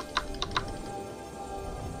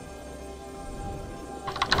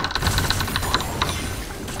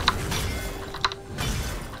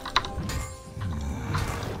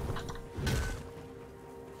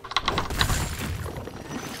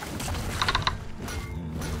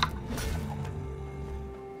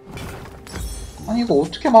 아니 이거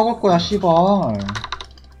어떻게 막을 거야 씨발.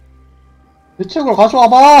 대책을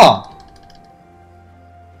가져와봐.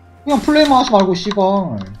 그냥 플레이만 하지 말고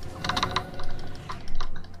씨발.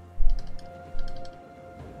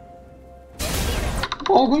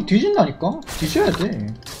 그냥 뒤진다니까? 뒤져야 돼.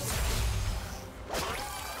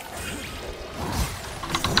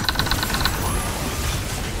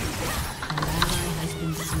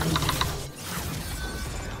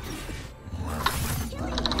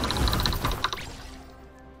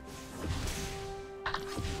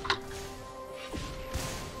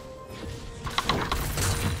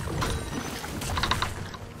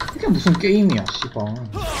 이게 무슨 게임이야 씨발.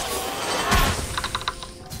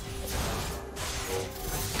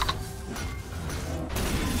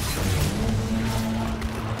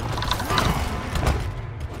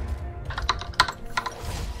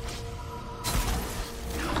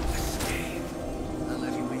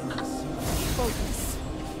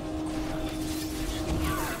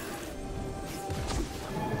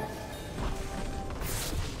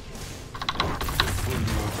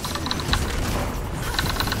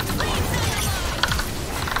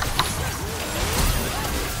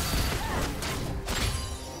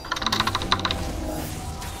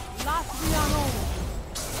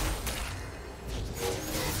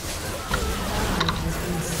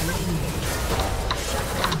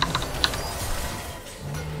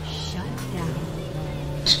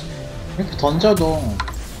 이렇게 던져도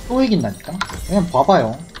또 이긴다니까? 그냥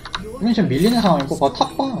봐봐요. 우린 지금 밀리는 상황이고,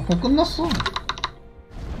 탑 봐. 그냥 끝났어.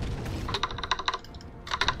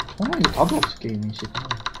 정말 이거 답이 없어, 게임이 지금.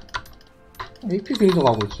 AP 빌드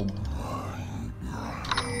가고 있잖아.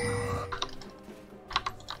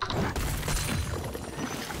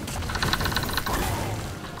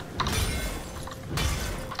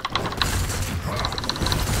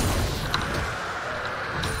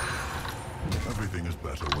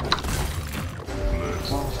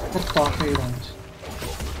 죽겠다, 페이런.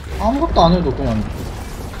 아무것도 안 해도 그냥.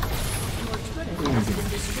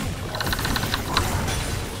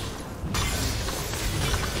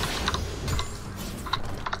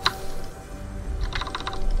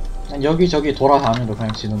 그냥 여기저기 돌아다녀도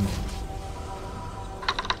그냥 지는 거.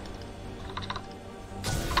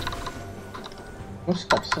 그럴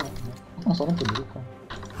수가 없어. 항상 서렌트 누를 거야.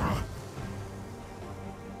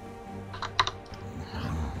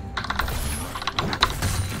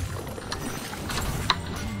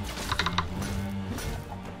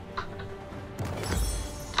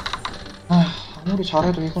 아무리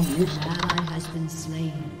잘해도 이건 이길 수가 없어.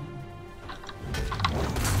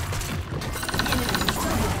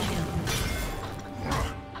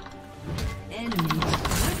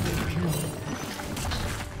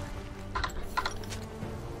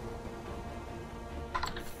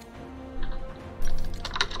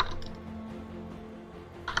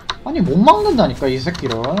 아니 못 막는다니까 이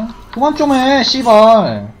새끼를. 그만 좀 해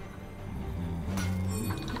씨발.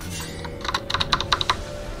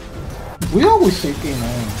 왜 하고 있어 이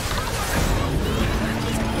게임은.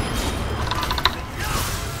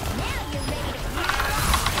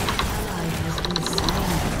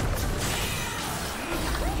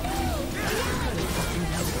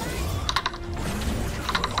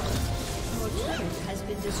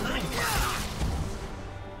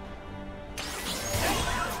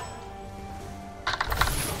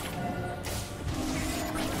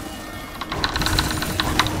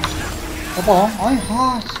 봐봐. 아니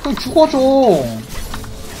그냥 죽어줘.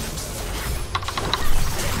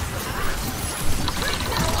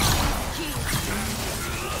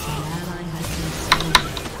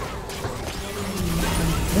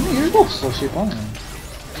 의미 1도 없어 씨발.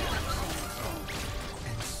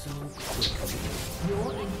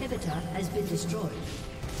 Your inhibitor has been destroyed.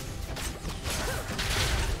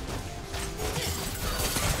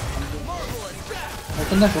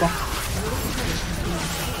 끝내주라.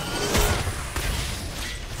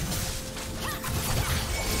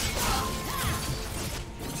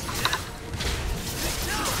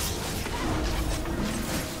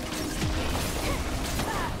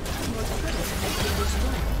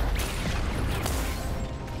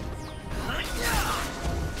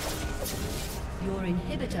 Your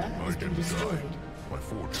inhibitor has been destroyed. My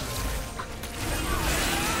fortune.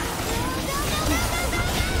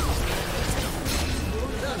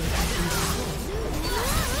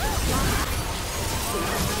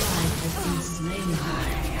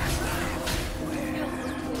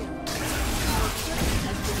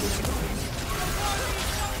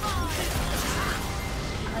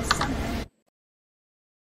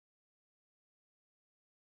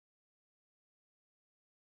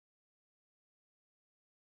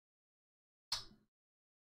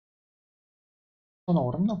 저는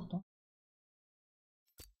어렵나 보다.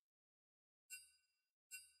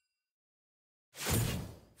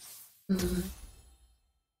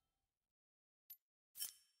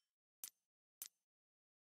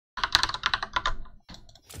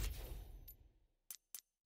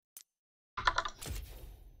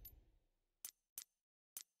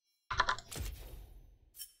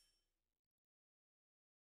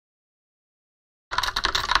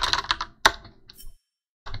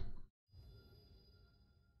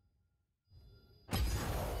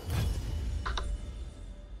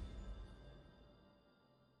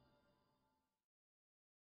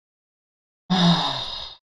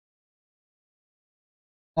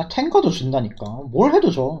 나 탱커도 준다니까. 뭘 해도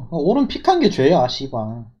줘. 오른 픽한 게 죄야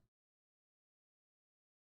씨발.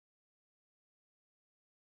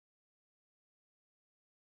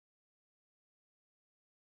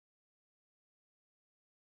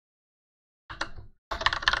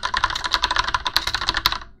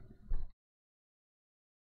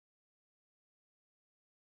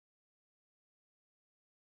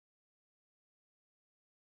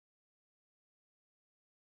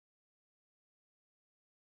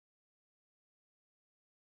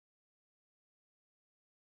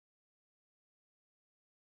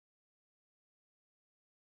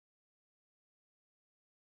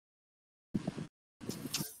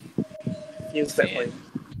 Feels that way.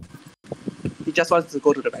 He just wants to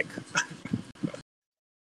go to the back.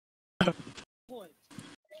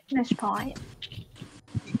 Nice point.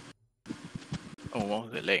 Oh, what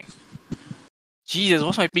was the leg? Jesus,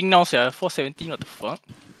 what's my ping now, sir? 417, what the fuck?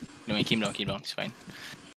 No, keep down, it's fine.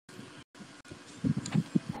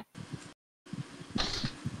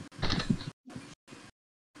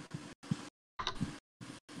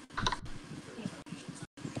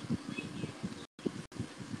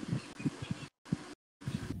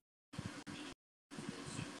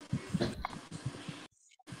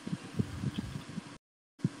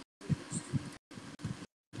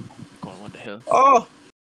 God, what the hell? Oh!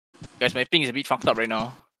 Guys, my ping is a bit fucked up right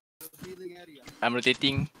now. I'm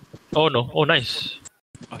rotating. Oh no, oh nice.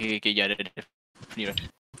 Okay, yeah, definitely right.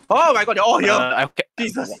 Oh my god, they're all here! Okay.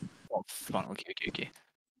 Jesus! Oh, fuck, okay.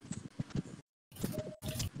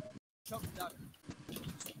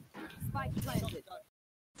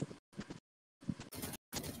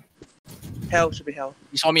 Hell, should be hell.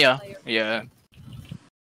 You saw me, yeah.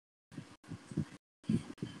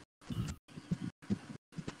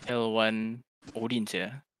 L1 Odin's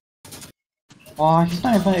here. Oh, he's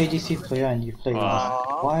not even an ADC player and you play.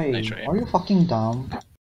 Why? Nice try. Are you fucking dumb?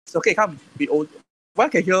 It's okay, come. Be old. Why I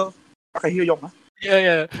can hear Yong, huh?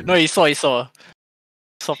 Yeah. No, he saw.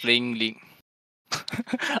 Saw playing League.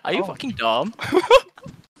 Are you fucking dumb?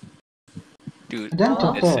 Dude, Damn that's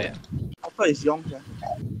Tucker. it. I thought it's Yong, yeah.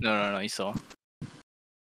 No, he saw.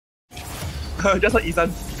 Just like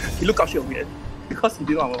Izan. He looked up shit weird. Because he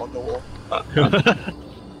didn't know I was on the wall.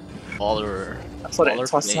 Baller. I saw that Baller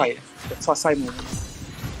Twa play. side moment.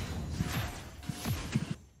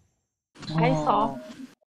 I saw.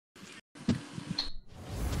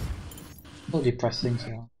 So depressing,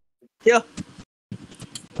 yeah. Here!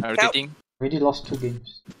 I'm rotating. Already lost 2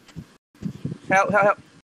 games. Help!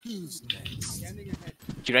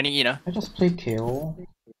 You running in, I just play KO.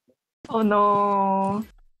 Oh no.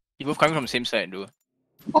 You both coming from the same side, dude.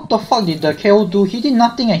 What the fuck did the KO do? He did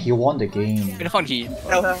nothing and he won the game. Where the fuck he?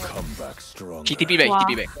 Help. Come back strong. He TP back. Wow.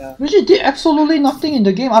 Yeah. Really did absolutely nothing in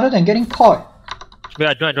the game other than getting caught. Wait,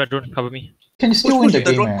 I don't cover me. Can still Push win the the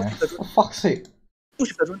game, drone, man. push the drone. For fuck's sake.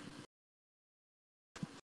 Push the drone.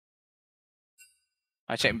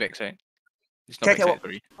 I check back side. It's not Okay, back side, walk.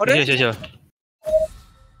 sorry. Oh, there? Here.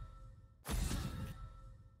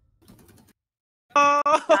 Oh,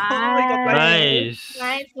 my god, Nice.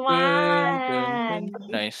 Nice one.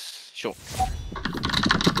 Nice. Sure.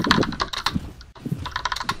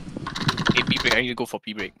 Okay, P break. I need to go for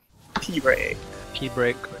P break. P-break. P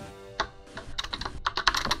break.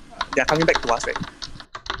 They're coming back to us, right?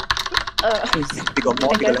 They got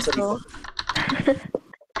more, I they got guess lesser so.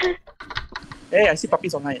 people. Hey, I see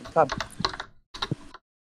puppies online. Come.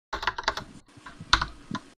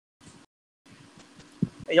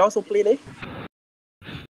 Hey, you also play,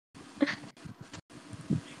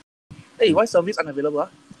 Hey, why service unavailable? What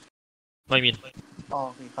do you mean? Oh,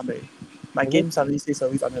 okay, come back. My game suddenly says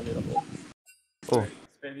service unavailable. Oh.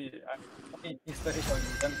 It's very instant hit on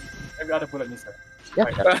them. Every other bullet misses.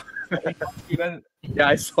 Yeah. Even Yeah,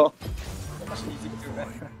 I saw. much easy to do, man.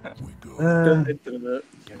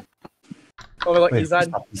 Oh my god, Wait,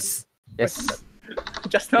 Izan. Yes.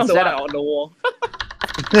 Just now Is the that one a- on the wall.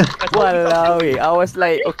 Walao, I was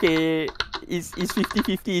like, okay, it's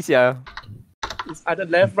 50-50, yeah. It's either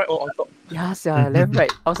left, right, or on top. Yeah, yeah, left,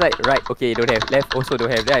 right. I was like, right, okay, don't have. Left also don't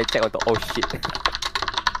have. Then I check on top. Oh shit.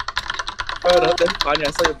 Oh, that's funny.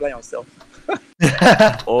 I saw you blind yourself.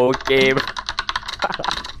 Okay.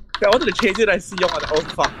 Yeah, I wanted to change it. I see you. I'm like, oh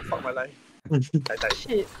fuck my life. I died.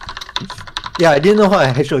 Shit. Yeah, I didn't know how I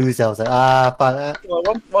headshot you, so I was like, but Well,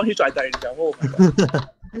 one hit, I died. Oh my god.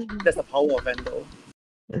 That's the power of Vandal.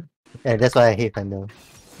 yeah, that's why I hate Vandal.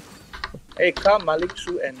 Hey, come, Malik,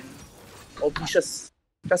 Shu, and Obicious.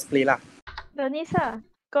 Just play lah. Donisa,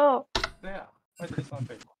 go. Yeah. Why did this one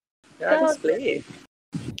fail? Yeah, just play.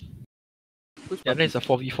 Yeah, then it's a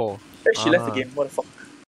 4v4. Hey, she left the game. What the fuck?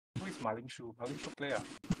 Who is Marling Shu? Marling Shu player.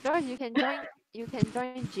 Joyce, you can join. You can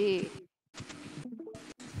join J.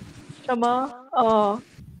 什么? Oh,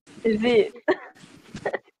 is it?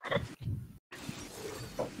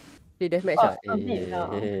 Hey, deathmatch Oh, ah. a bit now.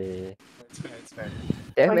 It's fair.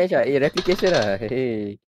 Deathmatch ah. Replication ah.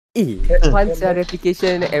 Hey. Once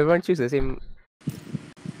replication, everyone choose the same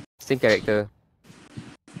character.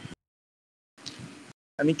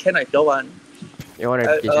 I mean, can I do one? You want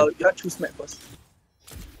replication? You have to choose map first.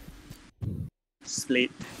 Split.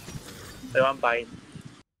 I want bind.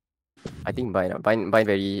 I think bind. Bind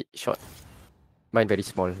very short. Bind very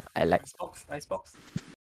small. I like. Icebox.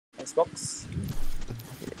 Xbox.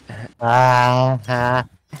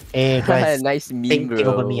 Hey, guys. Nice meme, Take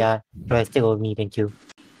over bro. me, Guys, take over me, thank you.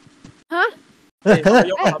 Huh?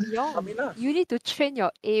 You need to train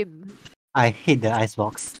your aim. I hate the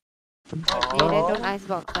icebox. Okay, then don't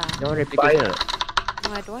icebox lah. No replication.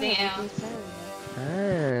 No, I don't want replication.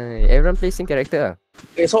 Everyone plays same character.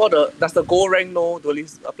 Okay, so does the gold rank no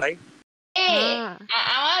duelist apply? Hey,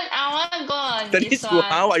 I want to go on That this is good.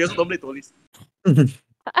 one. How I just don't play duelist.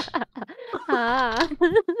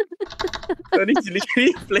 That is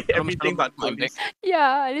literally play everything but duelist.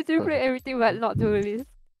 Yeah, I literally play everything but not duelist.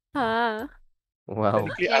 Huh? Wow.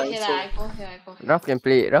 Okay, I go here. Ralph can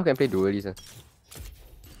play duelist.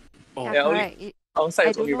 Yeah, correct. Outside I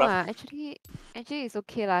it's don't only know rough. Actually, it's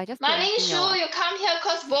okay lah. Just put Marlin everything Shu, out. you come here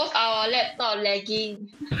cause both our laptop lagging.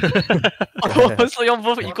 So you're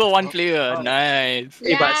both equal one player. Nice.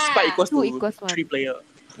 Hey, but Spike equals Two to equals one. 3 player.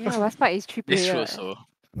 Yeah, but Spike is 3 It's player. true, so.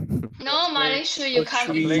 No, Marlin Shu, you come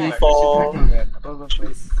 3, inside. 4,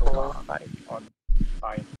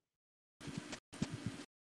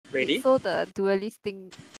 Ready? So the duelist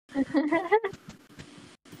thing.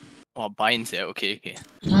 Oh, binds, yeah. Okay.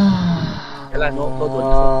 Yeah, like, no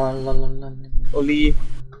duelist. Only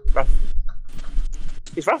rough.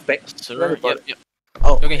 Is rough back? Sir, yep.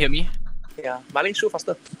 Oh, You can hear me? yeah. Marlin shoot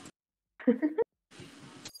faster. Wait,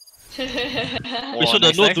 so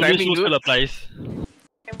the no nice duelist timing, rule dude. still applies?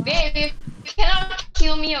 Wait, you cannot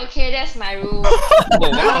kill me, okay? That's my rule.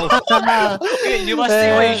 Wait, you must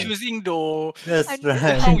say what you're choosing though. That's I-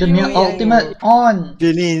 right. How The you new know? ultimate on.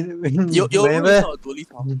 Really, Your rule is whenever not a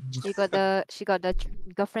duelist. Huh? She got the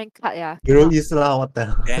girlfriend card, yeah. Guru is lah, what the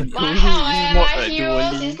hell? Damn. My help, not my a heroes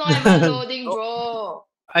duelist. is not even loading, bro.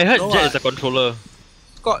 I heard No, Jet is a controller.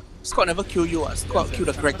 Scott never kill you. Scott kill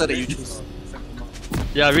the character that you choose.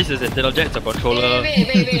 Yeah, Riz is Sentinel, Jet is a controller.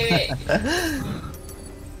 Wait.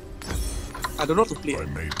 I don't know how to play. I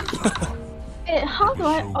made this happen. Wait, how do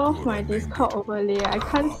I off my Discord overlay? I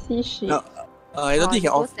can't see shit. No, I don't think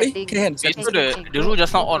you can off. Can. Wait, so the rule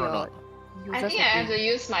just now on or not? I think I have to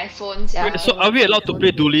use my phone. sia. Wait, so are we allowed to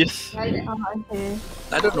play duelist? Okay.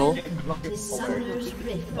 I don't know. The Summoner's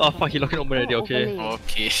Rift. Oh fuck, he locking open already, okay.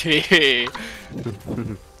 Okay.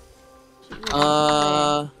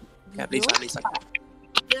 Yeah, please.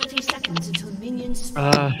 30 seconds until minions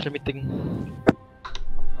spawn. Let me think.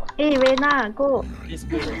 Hey, Rena, go.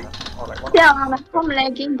 Yeah, I'm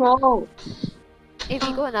lagging, bro. If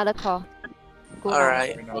we go another call. Go now.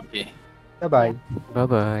 Alright. Okay. Bye-bye.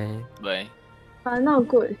 Bye. Not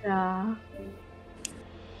good, yeah.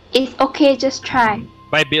 It's okay, just try.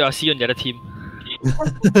 Bye, babe. I'll see you on the other team.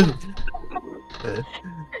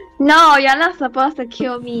 No, you're not supposed to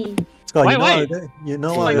kill me. Scott, Why? you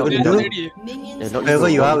know what we're gonna do? Minions Wherever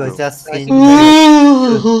you are, we'll just sing. Hey,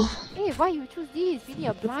 why you choose this? We need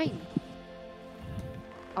a blind.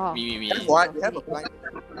 Oh. Me. What? You have a blind.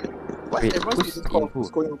 What? Wait, Everyone's who's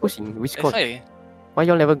going in who? Who's in which That's squad? why. Why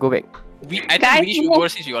y'all never go back? I think we should go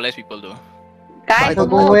since we got less people though. Guys, Go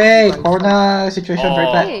away. Corona situation very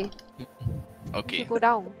bad. Hey, Okay. go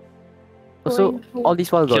down. Also, all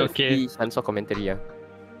this while got Okay. free Hanso commentary, yeah.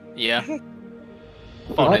 Yeah.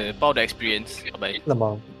 What? About the experience. Bye.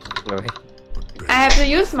 Lemang. Okay. I have to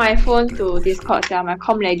use my phone to Discord, yeah. My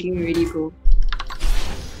com lagging already, bro.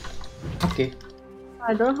 Okay.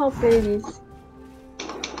 I don't know how to play this.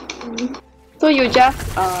 So you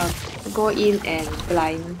just go in and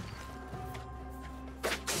blind.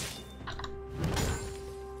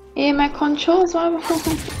 Hey, my controls. How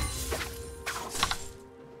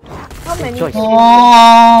many? Joyce.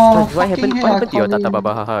 Oh, What happened fucking hell, to your I Tata can't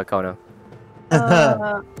Babahaha account now?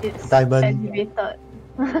 It's Diamond. activated.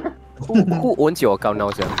 Who owns your account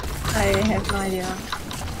now, sir? I have no idea.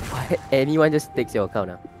 Anyone just takes your account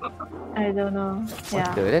now? I don't know.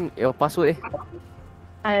 Yeah, Then your password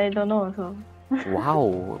I don't know also.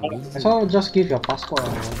 Wow, amazing. So just give your passport.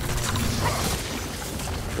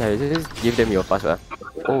 Yeah, just give them your password.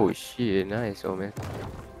 Oh shit, nice, oh man.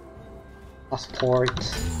 Passport.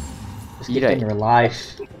 Just Be give them right. your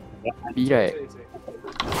life. Be right.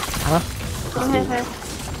 Huh? Don't have.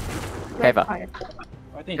 Have ah?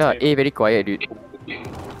 I think Yeah, it's very quiet, dude.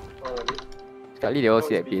 Sekali they all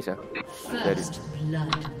sit at base ah. First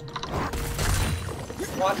blood.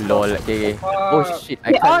 Lol, okay. Oh shit,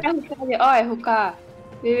 I They all can't. at hookah. They all at hookah.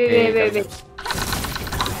 Wait.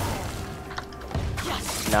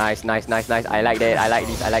 Nice. I like that. I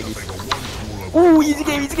like this. Ooh, easy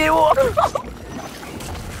game. Oh.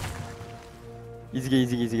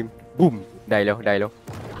 Easy game. Boom. Die low.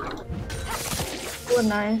 Oh,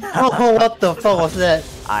 nice. Oh, what the fuck was that?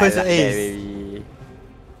 Where's the like that, ace? baby.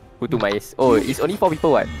 Who took my ace? Oh, it's only 4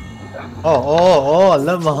 people, what? Oh,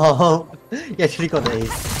 lemang. You actually got the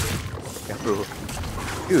ace. Yeah, bro.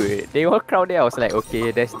 Dude, they all crowd there. I was like,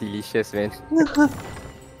 okay, that's delicious, man.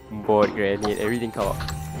 Board, grenade, everything come up.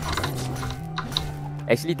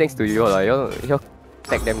 Actually, thanks to you all, you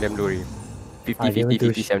tag them glory. 50, 50,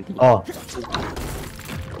 50, 70. Oh,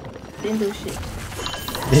 Didn't do shit.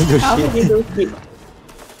 didn't do How shit. did you do shit?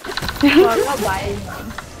 Well, I'm not buying.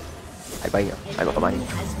 I buying, I'm not buying.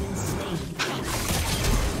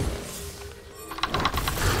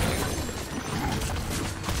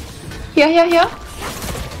 Here.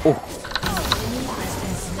 Oh,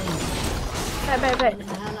 Back.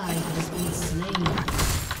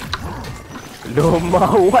 no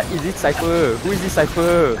ma, what is this cipher? Who is this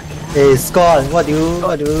cipher? Hey, Scott, what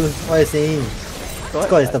are you saying?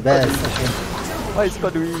 Scott is the best. Okay. What is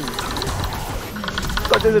Scott doing?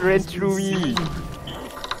 Scott just ran through me.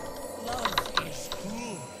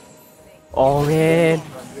 Oh man.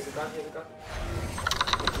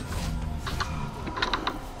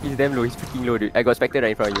 He's damn low, he's freaking low dude. I got Spectre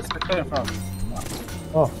right in front of you. Spectre in front.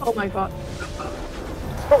 Oh my god.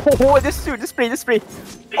 Oh, just shoot, just spray.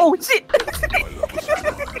 Oh shit! Nice.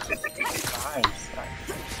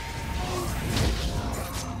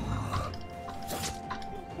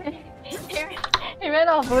 He ran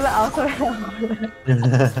off bullet, I also ran off bullet.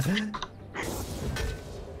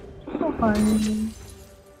 So funny.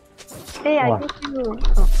 Hey, I Wow. give you.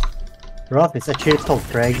 Rob is actually top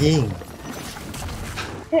dragging.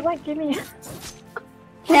 Hey, what? Give me.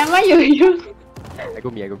 Never mind, you. I go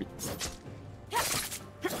B.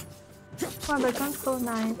 Wow, the gun's so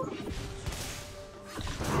nice.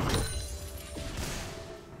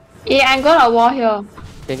 Yeah, I'm gonna wall here.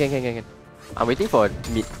 Can. I'm waiting for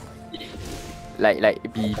mid. Like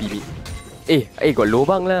B. Eh, got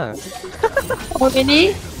lobang lah. Oh,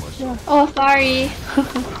 really? Oh, sorry.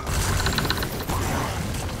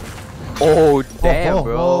 Oh, damn, Oh,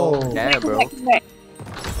 bro. oh. Damn, bro. Back.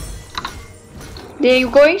 They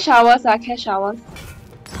going showers, catch showers.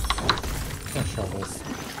 Not showers.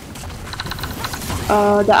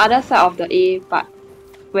 The other side of the A part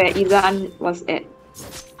where Izan was at.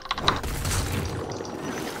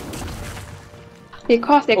 They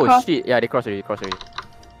cross. Oh shit, yeah, they cross already.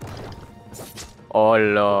 Oh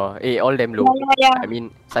lord. Eh, all them low. Yeah. I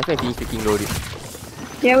mean, Cypher and Phoenix freaking low dude.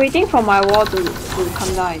 They're waiting for my wall to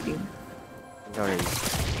come down, I think. Not really.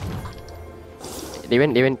 They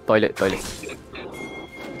went toilet.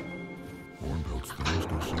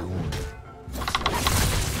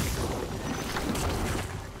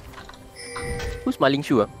 Who's smiling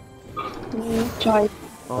shoe? Try.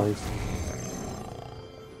 Oh.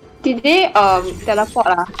 Did they teleport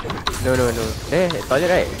lah? No. Toilet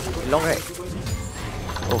right? Long right?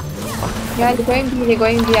 Oh. Yeah, they're going B. I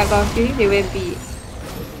got a feeling they went B.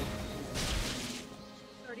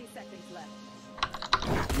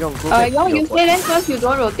 Young, go back. Young, you stay then first. You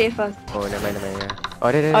don't rotate first. Oh, never mind. Yeah.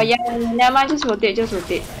 Oh, there. Oh yeah, never mind. Just rotate. Go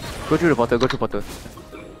through the portal.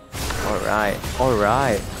 Alright.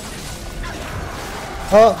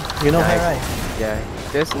 Oh, you know Nice. her, right? Yeah,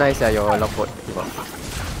 that's nice your long port.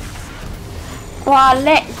 Wow,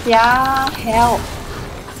 lag, yeah, help.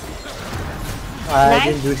 I Nice.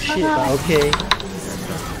 didn't do shit, but okay.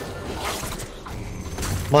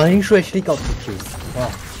 Marine Shoe actually got 2 kills.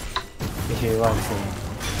 Wow. Okay, what I'm saying.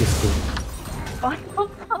 This good. Oh.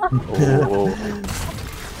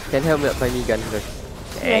 Can help me up find me gun first.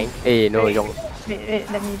 Hey, no, Young. Wait,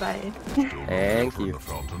 let me buy it. Thank you.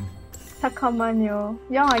 Come on, yo.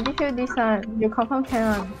 Young, I give you this one. You confirm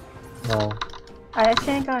can. No. I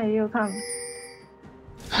exchange gun with you, come.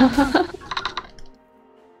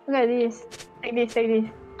 Look at this. Take this.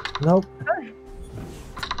 Nope.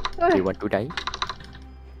 You want to die?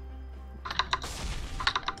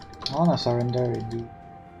 I wanna surrender already.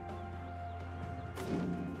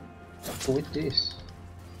 Who with this?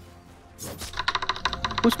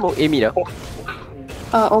 Who smoke Amy now?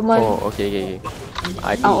 Omen. Oh, okay.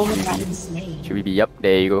 I think Omen. should we be up?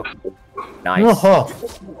 There you go. Nice. Oh,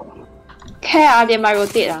 Care, they might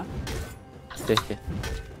rotate lah. Okay.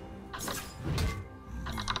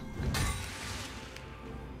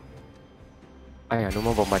 No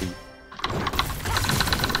more bomb buddy.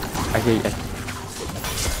 I hear it.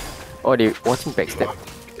 Oh, they watching backstep.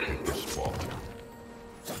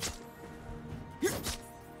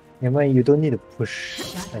 never mind, you don't need to push,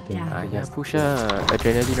 I think. Yeah, push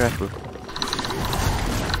adrenaline rush bro.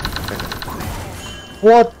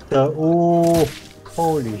 What the? Oh,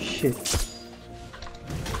 holy shit.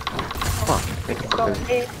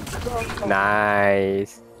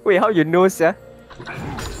 Nice. Wait, how you know, sir?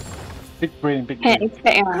 Big brain. Can't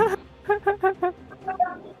expect lah.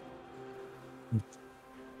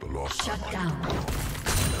 Shut down.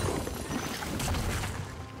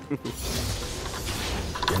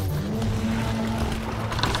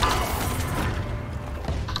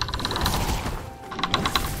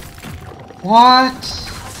 What?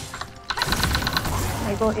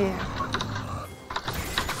 I go A.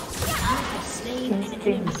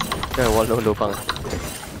 Instinct. Wall lubang.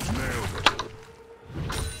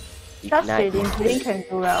 Just Jadin can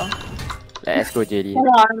do well. Let's go JD. Hold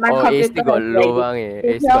on, my Oh, Ace computer got is lubang lagging.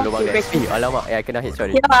 Ace got lubang there. Alamak, I kena hit,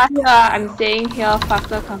 sorry. Here, I'm saying here,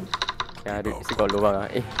 faster come. Yeah, dude, Ace got lubang.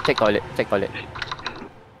 Check toilet, check toilet.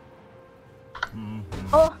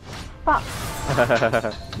 Oh, fuck.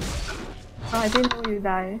 Oh, I didn't know you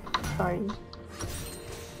die. Sorry.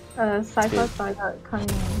 Cypher toilet coming.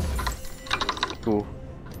 Ooh.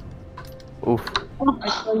 Oof. Oh, I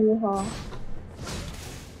saw you, huh?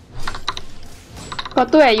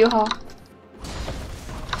 Got 2 at you, huh?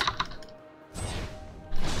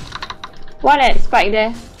 1 at Spike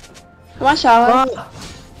there. 1 shower.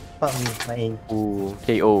 Fuck me, my aim. Ooh,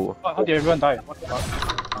 KO. How did everyone die?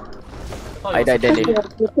 I died then. Into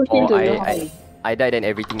I died then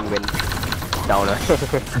everything went down.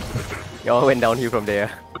 Y'all went downhill from there.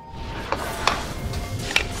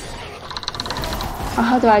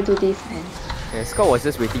 How do I do this, man? Yeah, Scott was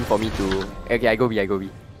just waiting for me to. Okay, I go B.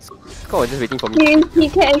 Scott was just waiting for me. He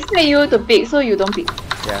can expect you to pick, so you don't pick.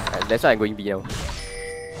 Yeah, that's why I'm going B now.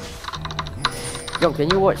 Young, can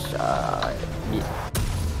you watch mid?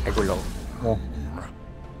 I go long. No.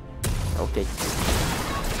 Okay.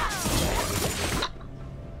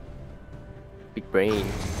 Big brain.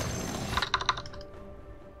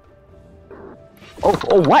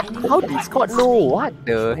 Oh, what? How did Scott know? What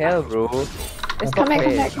the hell, bro? That's not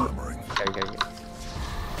fair. Okay.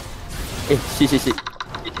 Hey, shit.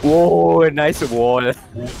 Whoa, nice wall. Damn,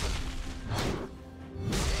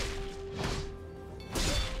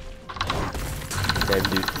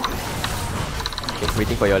 dude. Okay,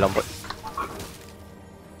 waiting for your Lombard.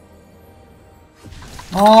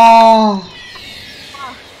 Oh.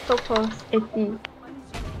 So close. 80.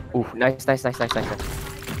 Ooh, nice.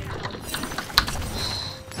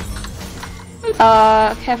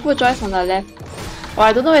 Careful, Joyce on the left. Oh,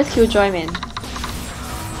 I don't know where's Killjoy, man.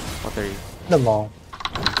 Pottery. The mall.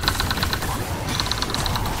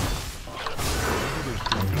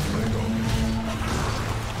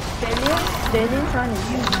 Jaden's one is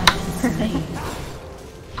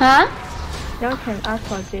Huh? Y'all can ask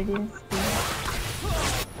for Jaden's skill.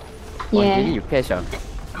 Yeah. Really, you cash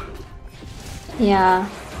Yeah.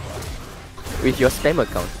 with your spam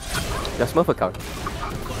account, your Smurf account.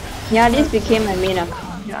 Yeah, this became my main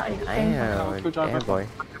account. Yeah, I think. Yeah, boy.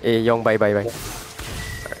 Hey, Yong, bye.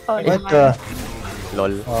 Oh, What the?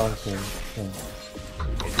 Lol. Oh, okay.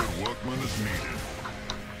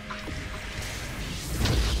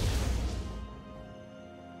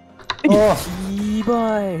 Oh,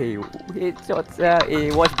 boy. Headshots.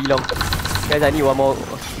 Hey, watch belong. Guys, I need one more.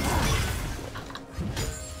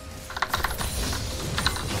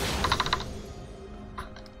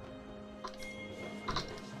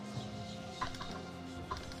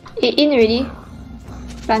 In already.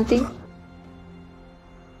 Planting.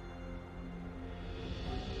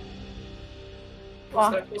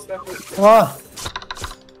 Wow. Wow.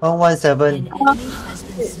 117.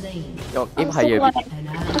 Yo, aim higher a bit.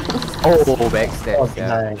 Oh, backstab. Oh,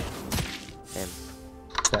 Yeah. nice.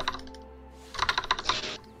 Damn.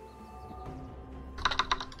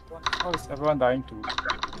 How is everyone dying to?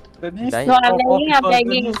 Denise? Dying? No, I'm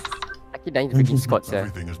lagging. I keep dying to freaking Scots,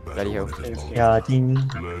 bloody hell. Yeah, I think.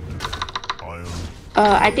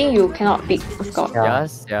 I think you cannot pick Scott. Yeah.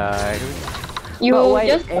 Yes, yeah. You But why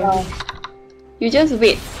just you just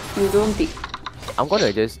wait. You don't pick. I'm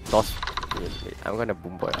gonna just toss. I'm gonna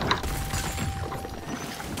boom boy.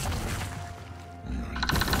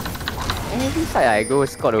 Every side I go,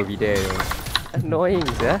 Scott will be there. Annoying,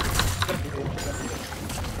 yeah.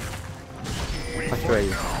 I'll show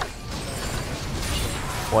you.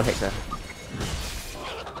 One hex,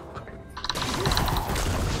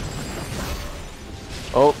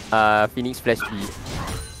 Oh, Phoenix flash B.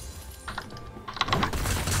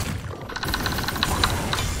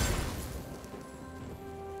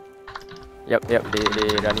 Yep, they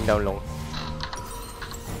running down long.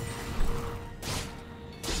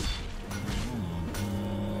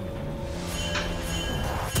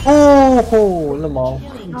 Oh, lemao.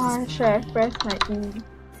 Oh, should I press my E?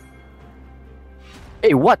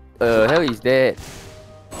 Hey, what the hell is that?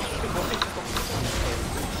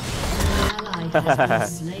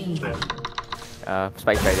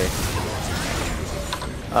 Spike right there.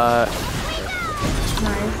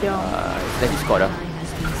 Nice, yo. Let me score.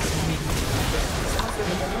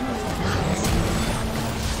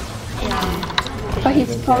 But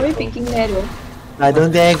he's probably picking there though. I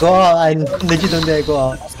don't dare go out. I legit don't dare go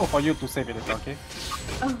out. Ask for you to save it, okay?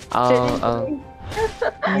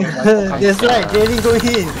 That's right, Jenny go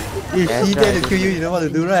in. If she dare to kill you, you know what to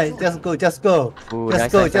do, right? Just go. Ooh,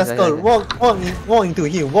 Just nice, go. nice. Walk into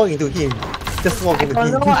him. Just walk into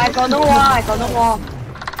him. I got no wall.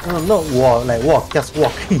 No, not walk, like walk, just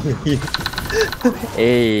walk into him.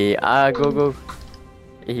 Hey, go.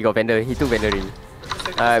 Hey, he got vendor. He took vendor already.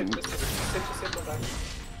 Why?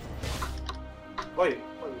 Why you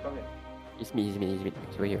come here? It's me. He's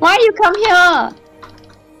over here. Why you come here?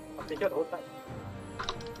 I've been here the whole time.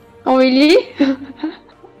 Oh really?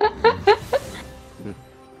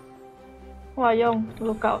 Wow, Yong,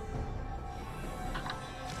 look out.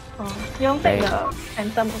 Oh, Yong take the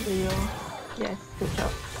phantom of the Yong. Yes, good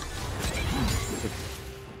job.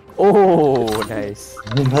 Oh, nice.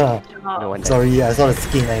 No wonder. Sorry, I saw the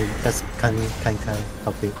skin. I just can't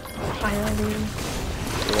help it. Finally.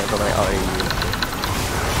 Yeah, I got my out already.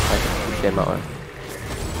 I can push them out.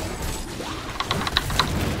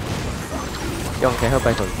 Young, can I help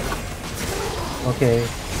by phone? Okay,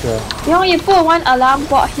 sure. You put one alarm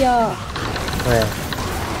bot here. Where?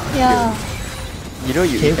 Yeah. You know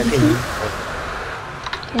you Can can you see.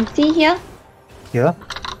 Can see here? Here?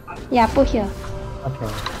 Yeah, put here. Okay.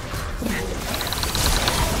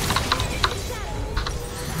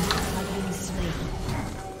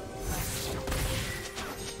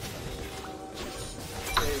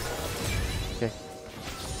 Okay.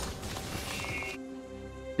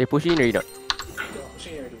 They pushing already not?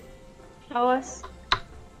 Pushing already. Ours.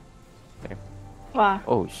 Okay. Wow.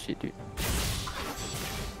 Oh shit, dude.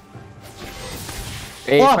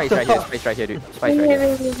 Hey, What Spice the right here, fuck? Spice right here, dude. Spice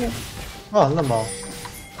right here. Oh, 那么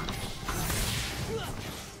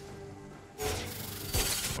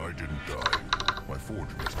I didn't die. My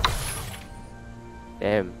forge missed.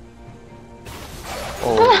 Damn.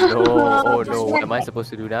 Oh no, what am I supposed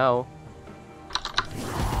to do now?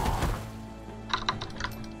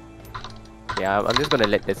 Yeah, I'm just gonna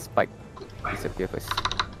let that spike disappear first.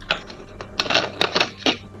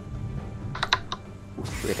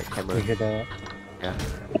 Ooh, look at that camera. Look at that. Yeah.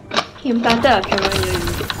 He planted a camera near you.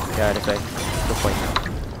 Yeah, that's right. No point.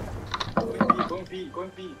 Go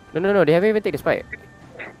and pee. No, they haven't even taken the spike.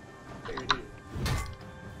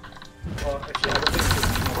 Oh, actually, I don't think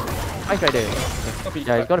Spike's right there.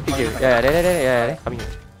 Yeah, he's gonna pick you. Yeah, there, coming here.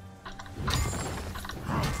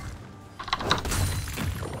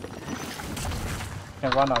 you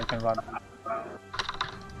can run now, you can run.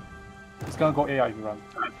 It's gonna go AI if you run.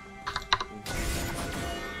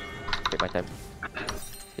 Take my time.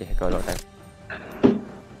 Yeah, got a lot of time.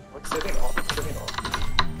 What's setting off?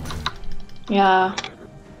 Yeah.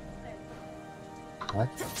 What?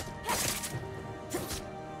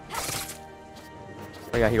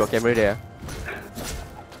 Oh yeah, he got camera there.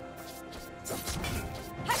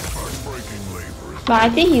 But I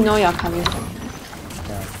think he know you're coming.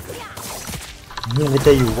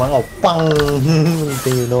 Later you want oh bang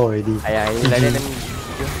then you know already. Yeah, like that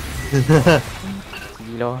then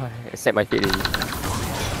you know, accept my fate already.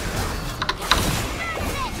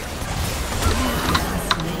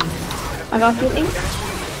 I got feeling.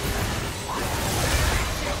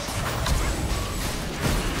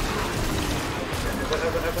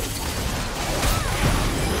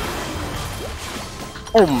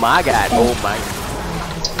 Oh my god, oh my.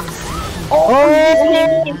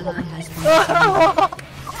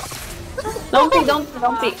 Don't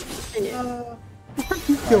pick.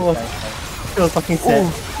 It was fucking sad.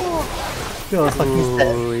 It was fucking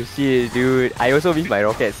sad. Oh shit, dude. I also miss my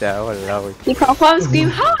rockets, walao. He confirm scream,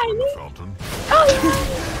 how I need?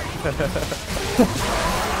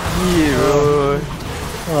 Yeah, bro.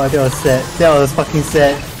 Oh, that was sad. That was fucking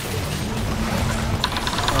sad.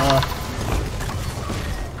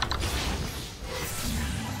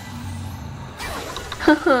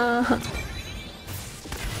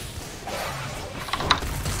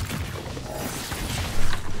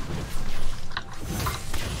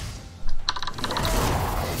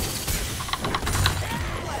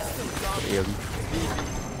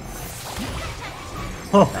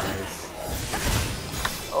 Oh.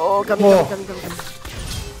 Oh, come.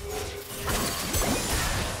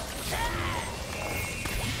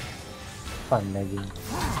 Fun lagging.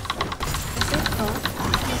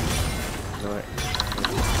 Alright.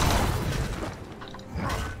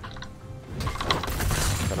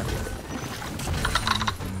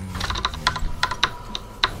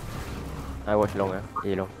 I watch long,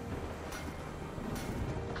 long.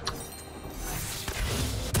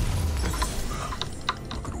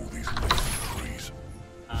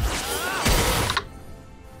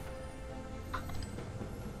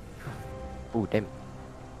 Oh damn.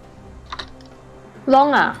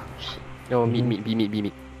 Long ah? No, mid.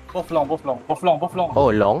 Both long. Oh,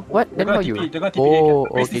 long? What? They're Then how gonna you? TP, they're gonna TP Oh,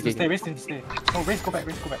 again. okay, okay. Race needs to stay. No, Race, go back.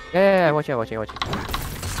 Yeah, watch it.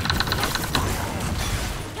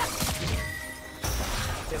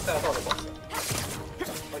 Yes, stand on top of the box.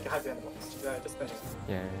 Like, hide behind the box. Yeah, just stand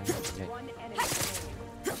there. Yeah.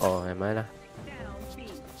 Oh, am I lah?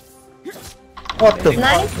 What the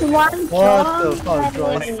Nice fuck? one, What the John. fuck,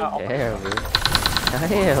 Joyce? Damn, bro.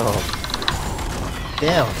 Damn.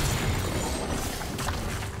 Damn.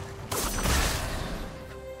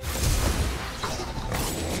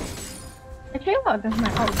 Actually, what does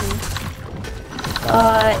my ult do?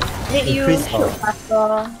 Let you Increase shoot our-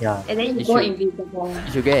 faster, Yeah. and then you You go should- invisible.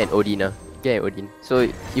 You should get an Odin. Get an Odin. So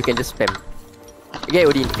you can just spam. Get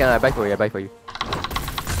Odin. Can I buy for you? I buy for you.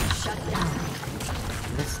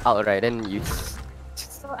 That's out, right? Then you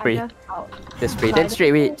So spray. I just out. Just spray. Then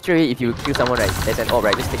straight away, if you kill someone, right, there's an orb,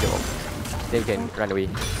 right? Just take the orb. Then you can run away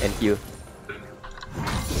and heal.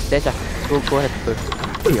 Dash ah. Go hunt people.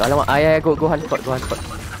 Oi, alamak. Yeah, go hunt spot.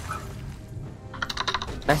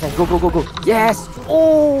 Nice. Go. Yes!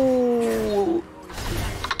 Oh!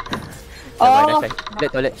 Nice.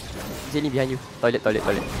 Toilet. Jenny behind you. Toilet.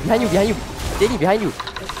 Behind you. Jenny behind you.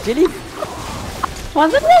 Jenny!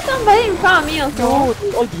 Wasn't there somebody in front of me also? No,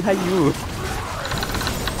 they're all behind you.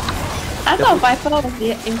 I thought Viper was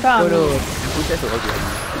in front of No. me. Pushers were all behind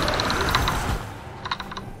you.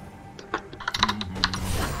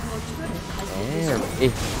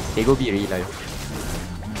 Damn. They go B already now.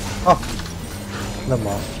 Oh.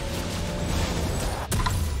 Lemah.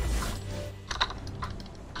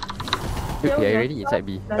 Dude, they're already inside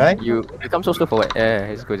B. Right? You come so slow for what? Yeah,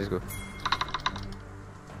 let's go. Is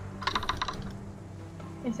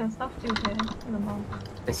your stuff still there? Lemah.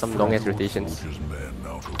 There's some long ass rotations.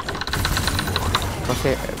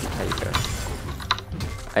 Okay,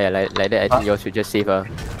 yeah, like that. I think yours should just save.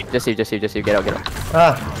 Just save. Get out.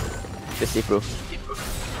 Ah. Just save, bro.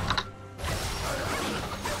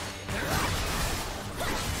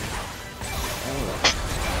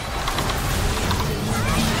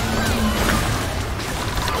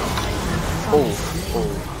 Oh.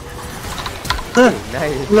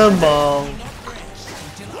 Nice. Lemah.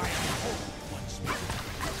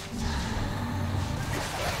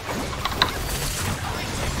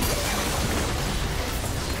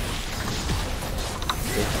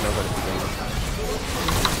 Okay, now got to pick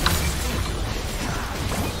anyone.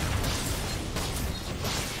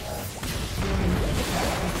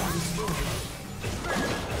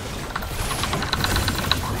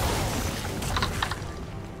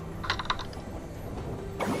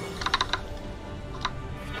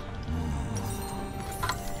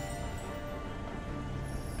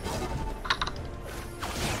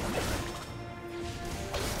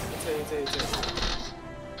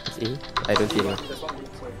 See? I don't see anyone.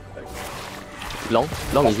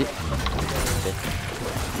 Long is it? Okay.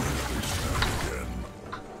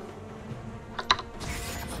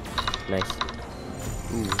 Nice.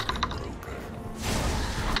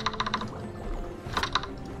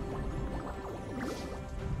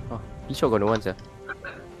 Oh, B-shot got no one, sir.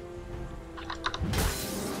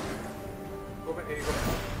 Go back.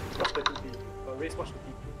 Watch the TP. Race, watch the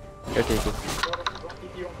TP. Okay. Wrong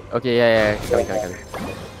TP. Okay, yeah. Coming.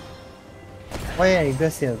 Why are you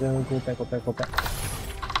guys here? Go back.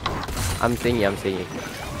 I'm saying it.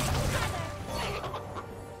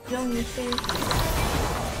 John, you say.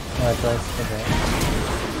 Joyce, okay.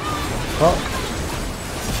 Oh.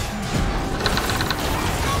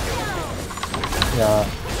 Yeah.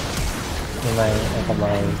 I got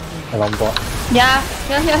my alarm bot. Yeah,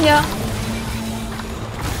 here.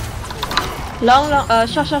 Long,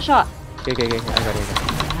 short. Okay, I got it.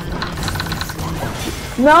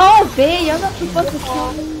 No, babe, you're not supposed to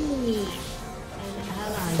kill me.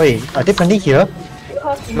 Wait, are they planting here?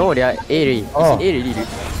 No, they are A already. Oh. It's A already, dude.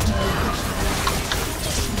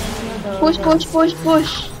 Push.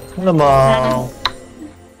 Lemah.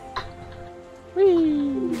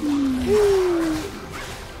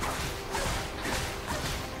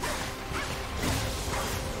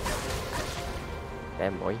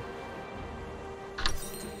 Damn, boy.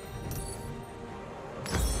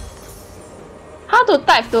 How to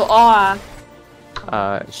type to all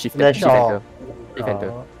Shift Dash enter. all. Shift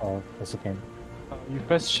enter. Oh, that's okay. You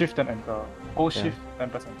press shift and enter. Hold shift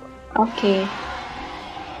and press enter. Okay.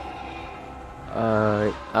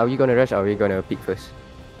 Are we gonna rush or are we gonna pick first?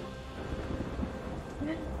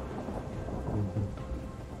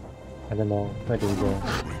 I don't know. Where do we go?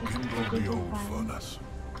 Rekindle the old furnace.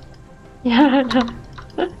 Yeah.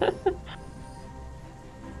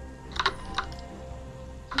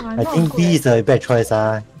 I think B is a bad choice,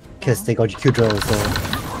 because they got Q draw also.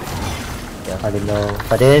 I don't know.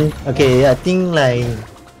 But then, okay, I think like,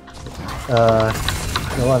 you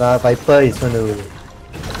know what, Viper is going to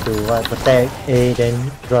what, protect A, then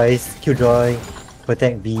Droids, Killjoy,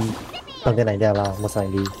 protect B, something like that lah, most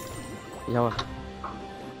likely. Yeah.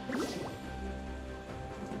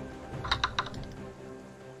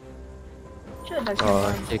 Shoot the Oh,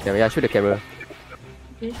 camera. shoot the camera. Yeah, shoot the camera.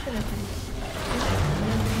 Okay, shoot the camera.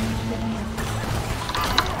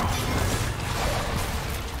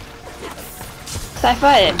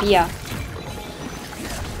 Cypher at B ah.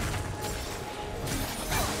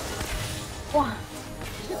 Wow.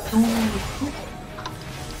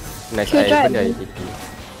 Nice. Killjoy I at open the AT.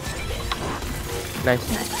 Nice.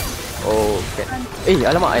 Oh, okay. Eh,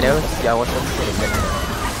 alamak, I never see. I was on the back.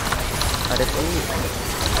 Ah, there's only.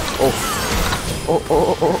 Oh.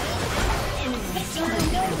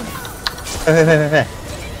 Hey.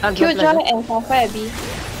 Killjoy and Cypher at B.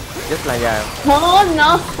 Just like yeah. Oh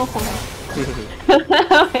no!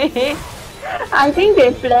 I think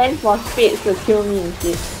they planned for Spades to kill me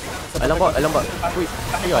instead. Alam bot. Wait,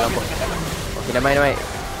 alam bot. Okay, never mind.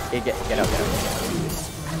 Okay, get out.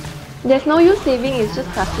 There's no use saving, it's just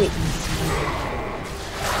classic.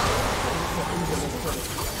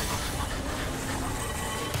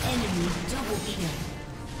 Enemy double kill.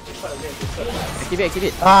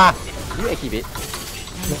 Activate. Ah! You activate.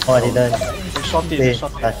 Oh, I didn't. They shot it. They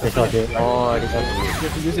shot it. Oh, this one. You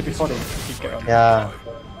have to use it before they kick it. Yeah,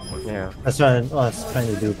 Yeah. that's what I was trying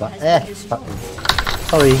to do, but fuck me.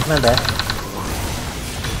 Sorry, my bad.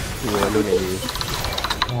 You were alone anyway.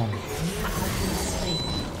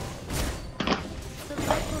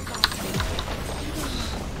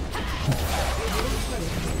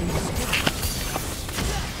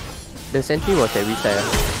 The sentry was at which side?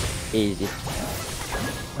 A, is it?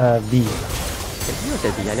 B. Sentry was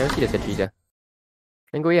at B. I never see the sentry there.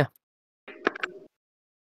 Then go here.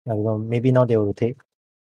 I don't know, maybe now they will take.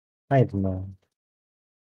 I don't know.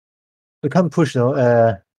 We can't push though.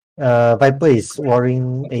 Viper is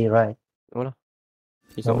warring A, right? No lah.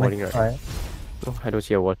 He's not warring, right? Alright. Oh, I don't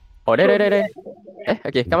see a wall. Oh, there.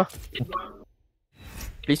 Okay, come on.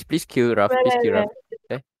 Please kill Raf. Please kill Raf.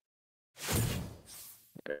 Okay.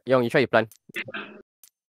 Young, you try to plant.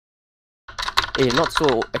 Eh, not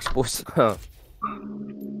so exposed. Go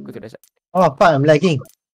to that side. Oh, fuck, I'm lagging.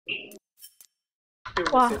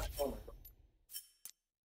 Wow.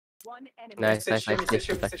 Nice. Yes, plant.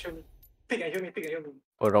 Pick and heal me.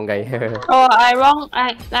 Oh, wrong guy. Oh,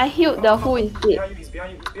 I healed the who instead. He's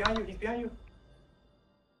behind you.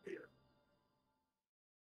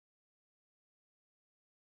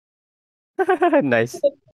 Nice.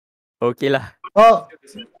 Okay lah. Oh,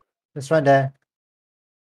 it's right there.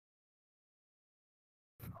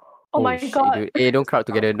 Oh my shit, god. dude. Eh, don't crowd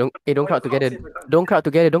together. Don't crowd together. Don't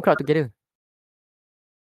crowd together.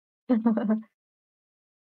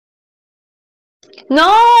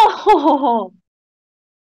 No!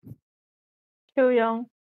 Too young.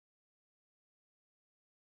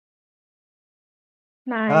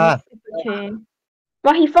 Nice. Ah. Okay.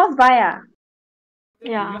 But he forced by ah.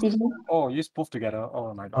 Yeah. Did he? Oh, use both together.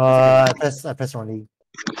 Oh my god. I pressed wrongly.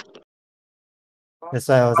 That's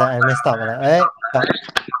why I was like, I messed up. Like,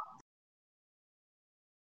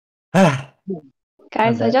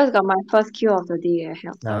 Guys, Okay. I just got my first kill of the day.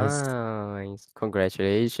 Nice. Nice.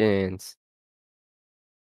 Congratulations.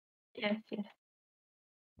 Yes.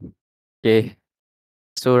 Okay.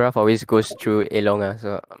 So Raf always goes through A long,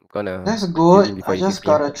 so I'm gonna. That's use him good. before I he just gives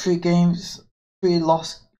me. got a 3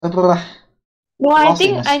 loss. No, I Lost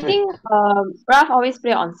in think a streak. Ralph always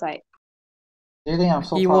play on site. Do you think I'm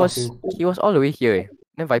so He proud was of you? he was all the way here.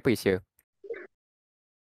 Then Viper is here.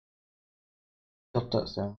 Tilted,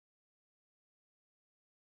 so.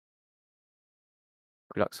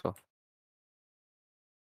 Good luck, so.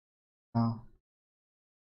 Oh.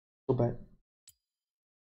 Too bad.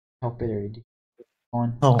 Help it already.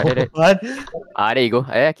 On. Oh, there. what? There you go.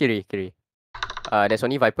 Kiri. There's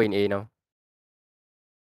only Viper in A now.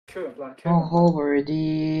 Kill him, Blanc. Oh, hope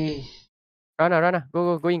already. Run. Go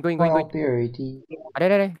in. Help it already.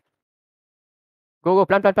 There. Go.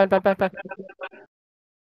 Plan.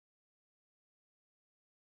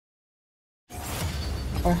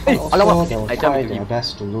 I heard also alamak. they will I try jumped their him.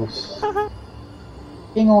 best to lose.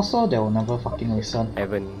 Think also they will never fucking listen.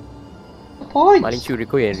 Evan. The points! Maling curi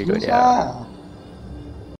ko yang record Lose dia. lah.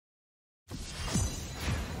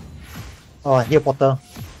 Oh, here, Potter.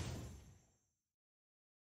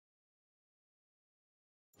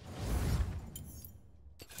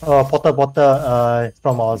 Oh, Potter,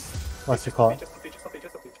 from Oz. What's it called?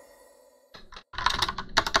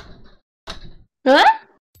 Huh?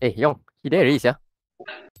 Eh, Yong, he there already, yeah.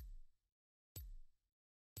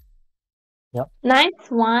 Nice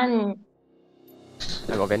one.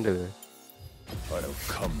 I got vendor. I'll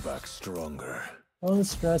come back stronger. Don't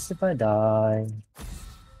stress if I die.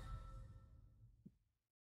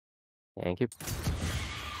 Thank you.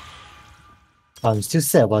 I'm still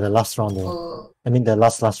sad about the last round though. I mean the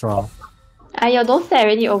last round. Your don't say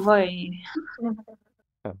already over already.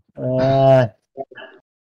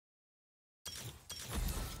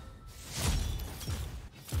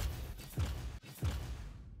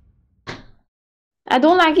 I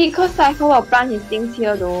don't like it because Cypher will plant his things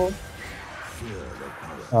here though.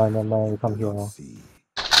 Never mind, come here now.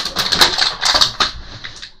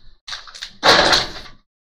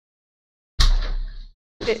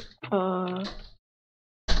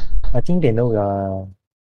 I think they know we are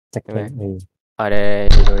second. They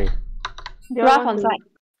know it. Rough on side.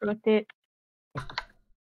 Rotate.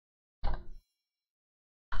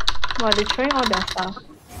 Wow, they're throwing all their stuff.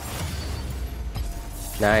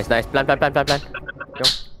 Nice. Plan. Go.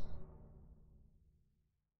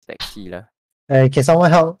 Sexy lah. Can someone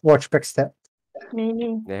help watch backstep?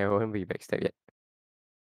 Maybe. There won't be backstab yet.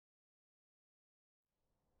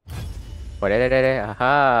 Oh, there.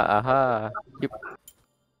 Aha. Yep.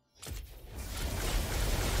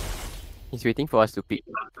 He's waiting for us to pick.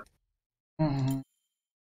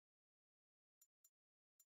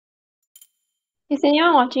 Is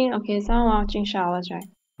anyone watching? Okay, someone watching showers, right?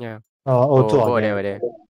 Yeah. Over there.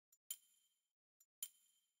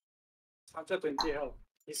 120 health.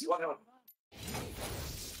 He's 1 health.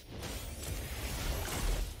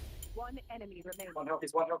 One enemy remaining. 1 health.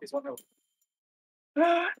 He's 1 health. He's 1 health.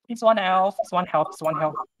 He's 1 health. He's 1 health. He's 1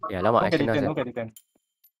 health. Yeah, lama Don't get action it then. dah. Don't get it then.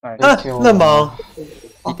 Alright. Lemang.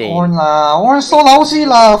 Fuck Orn lah. Orn so lousy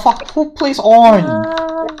lah. Fuck, who plays Orn?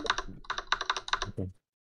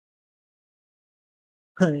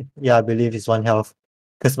 Yeah, I believe it's 1 health.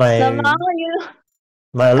 Cause my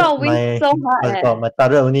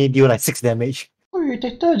turret only deal like 6 damage. Oh,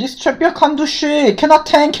 irritated. This champion can't do shit. Cannot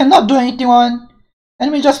tank, cannot do anything one.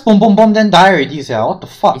 Enemy just boom then die already, yeah. What the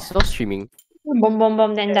fuck? He's not streaming.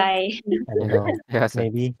 Boom, then die. I don't know.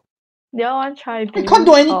 Maybe. The other one try. He can't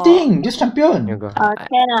do anything. This champion.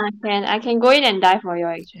 Can. I can go in and die for you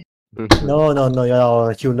actually. No, you're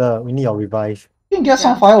our healer. We need your revive. You can get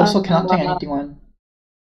some fire also cannot tank anything one.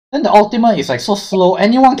 Then the ultimate is like so slow.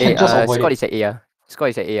 Anyone can just avoid Scott it. is at A. Scott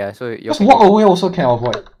is at A. So you Just walk away also can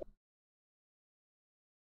avoid.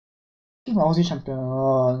 Lousy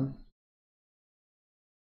champion.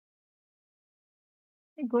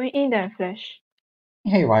 Going in then flash.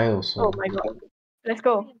 Hey, Riot also. Oh my god. Let's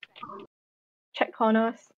go. Check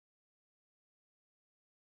corners.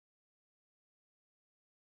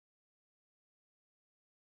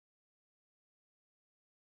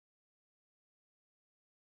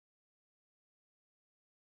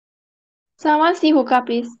 Someone see hookah,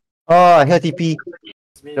 please. Oh, I hear TP.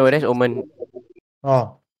 No, that's Omen.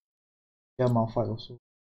 Oh. Yeah, Malphite also.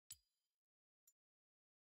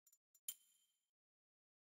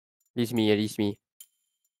 This me.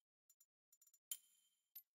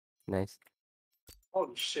 Nice.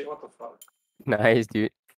 Holy shit, what the fuck? Nice, dude.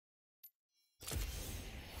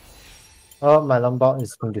 Oh, my Lombard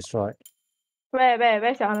is being destroyed.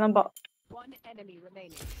 Where's your unlock? One enemy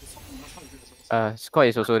remaining. Scott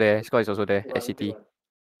is also there. SCT. You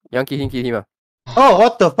want kill him ah? Oh,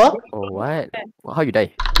 what the fuck? Oh, what? How you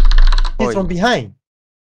die? He's from behind.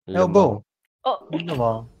 Elbow. Oh. Come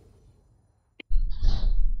on.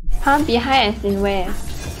 Huh? Behind as in where?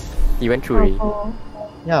 He went through already.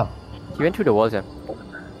 Yeah. He went through the walls,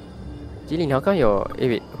 Jilin, how come your...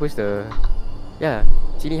 wait, who's the... Yeah,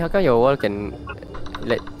 Jilin, how come your wall can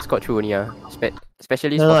let Scott through only,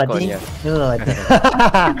 Specialist for Scott only, No, I think...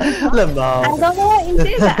 Lemang. I don't know what it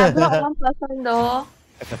is that I blocked one person though.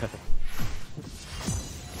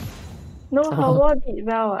 No, her wall did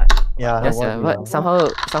well what? Yeah, yes, but somehow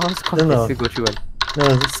Scott can still go through one.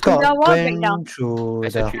 No, Scott The wall went breakdown. through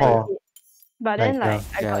That's the true. hall. But then Like,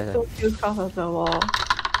 I got 2 kills because of the wall.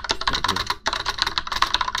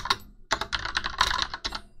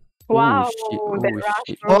 Wow, that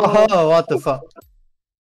rush bro. Oh, what the fuck?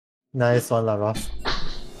 Nice one, lah, Ross.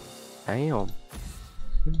 Damn.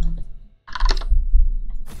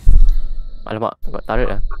 Alamak, got turret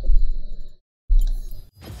lah.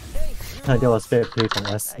 That was fair play from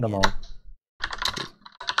us. No more.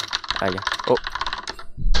 Yeah. Oh.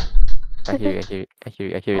 I hear it.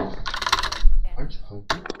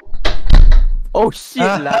 Oh shit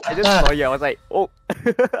lah! I just saw you. I was like, oh.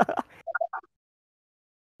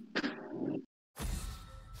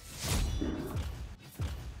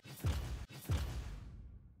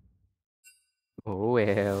 Oh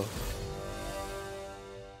well.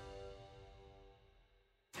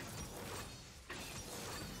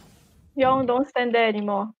 Young, don't stand there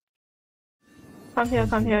anymore. Come here,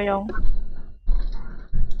 Young.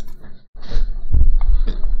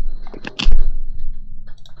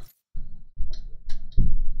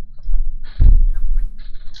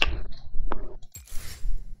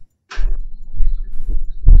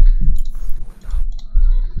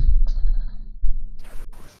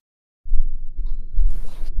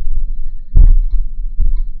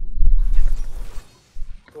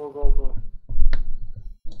 Go.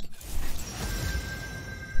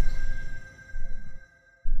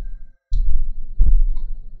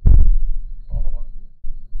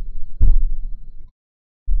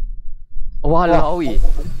 Walao eh.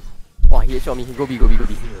 Wah, he shot me. Go B. Go B.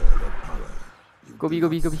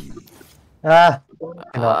 Ah!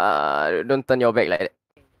 Don't turn your back like that.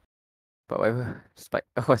 But whatever. Spike.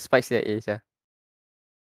 Oh, Spike's there is. I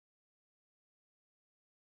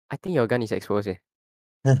think your gun is exposed.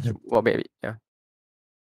 Walk back a bit. Yeah.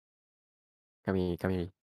 Come here.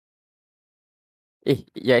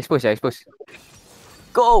 Yeah, exposed.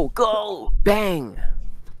 Go! Bang!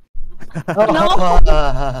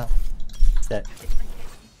 Sad.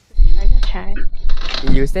 I can try.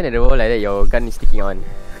 You stand at the wall like that, your gun is sticking on.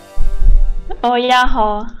 Oh yeah,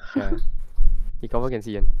 ho. Yeah. He confirm can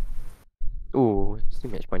see one. Ooh,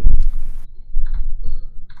 still match point.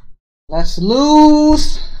 Let's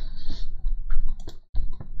lose.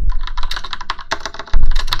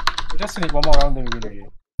 We just need one more round then we win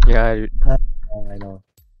again. Yeah, dude. I know.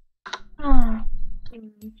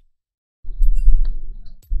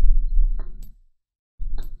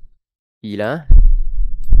 Gila.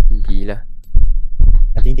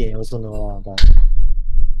 I think they also know but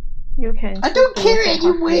You can. I don't care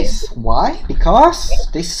anyways. Why? Because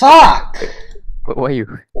they suck. Why you?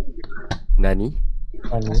 Nani?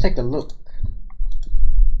 Let's take a look.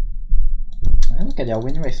 Look at their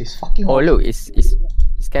win rate. It's fucking. Oh look, it's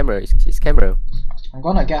camera. It's camera. I'm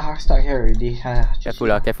gonna get hard stuck here already. Careful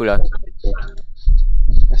lah.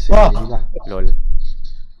 Let's see. Lol.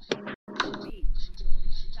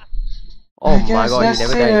 Oh my god, he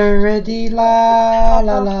never died. Already la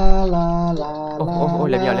la la la la. Oh,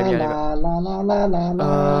 let me out.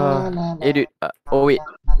 Hey dude. Oh wait.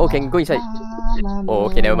 Oh, can go inside. Oh,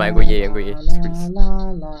 okay, never mind. I'm going A. Screw this.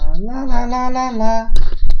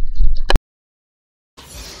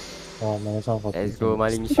 oh, minus 1 for Let's go,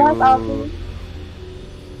 Maling Shu.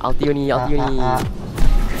 Ulti only.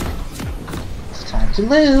 It's time to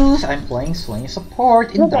lose. I'm playing swing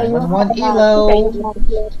support in Diamond 1 Elo.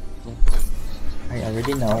 I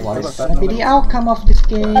already know what is gonna be the outcome of this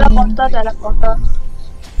game. Teleporter.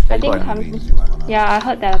 I think coming. Yeah, I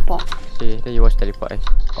heard teleport. Okay, then you watch teleport.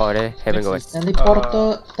 Oh, there haven't got one.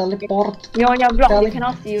 Teleport. You're on your block, we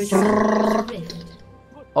cannot see you.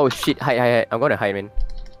 Oh shit, hide. I'm gonna hide, man.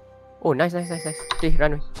 Oh, nice. Okay,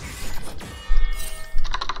 run away.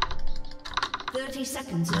 30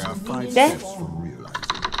 seconds until minions There.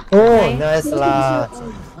 Oh, nice lah.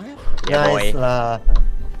 Yeah, Nice boy. lah.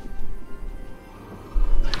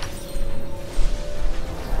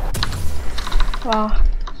 Wow.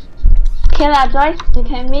 Okay lah, Joyce, you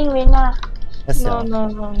can win lah. Yes, No.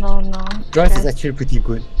 Joyce is actually pretty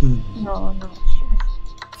good. No.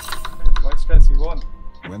 White stress we won.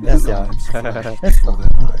 Yes, yeah.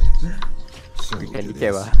 We can be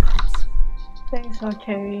careful. Thanks for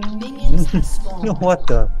carrying. minions have spawned. What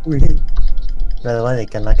the? The one that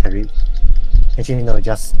cannot carry. Actually, no,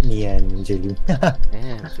 just me and Jelly.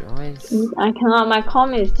 Damn, Joyce. I cannot, my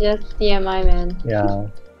comm is just TMI, man. Yeah.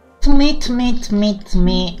 Meet.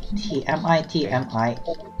 TMI.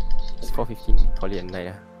 It's 4:15. Call it a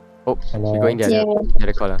night. Oh, Hello. we're going the Yeah.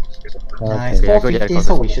 other caller. Nice. Okay, I go the other 4:50,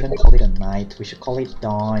 so call we first. shouldn't call it a night. We should call it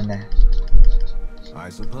dawn. I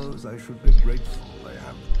suppose I should be grateful they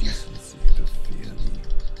have the decency to fear me.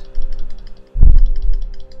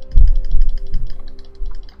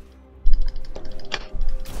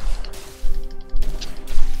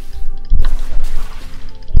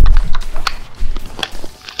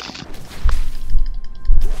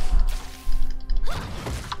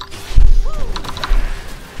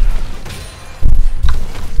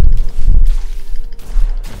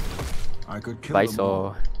 I could kill Bye, them so.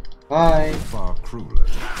 all. Bye. Far crueler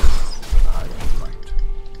than I am right.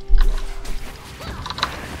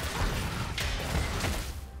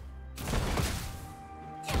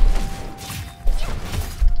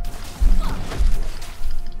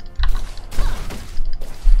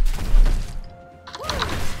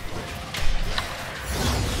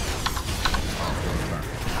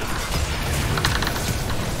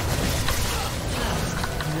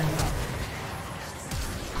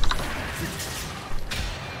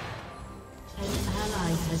 An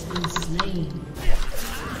ally has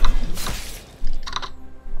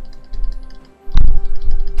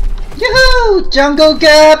Jungle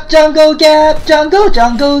gap, jungle gap,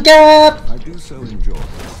 jungle gap. I do so enjoy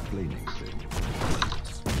explaining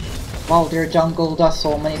things. While their jungle does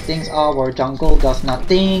so many things, our jungle does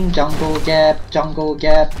nothing. Jungle gap,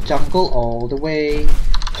 jungle all the way.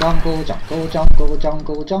 Jungle, jungle, jungle,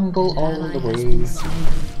 jungle, jungle all the way.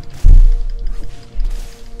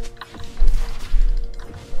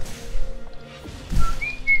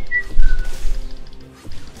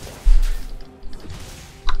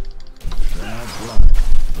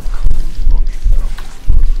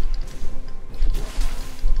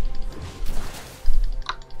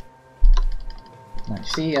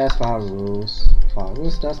 CS Varus.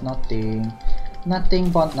 Varus does nothing. Nothing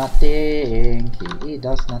but nothing. He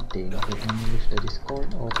does nothing. Let me use the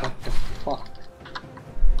Discord. Oh, what the fuck?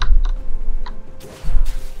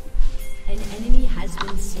 An enemy has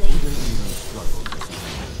been slain.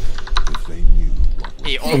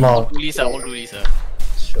 Hey, all do Lisa, all do Lisa.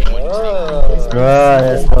 Sure, let's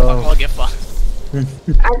go. I'll get fast. I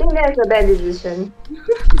think that's a bad decision.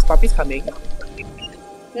 Is Puppy's coming?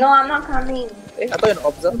 No, I'm not coming. I thought you're an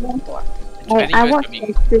observer. I was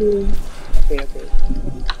actually. Okay.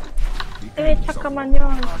 Wait, 잠깐만요,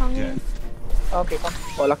 I'm coming. Okay, come.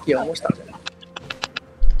 Oh, lucky, I almost started.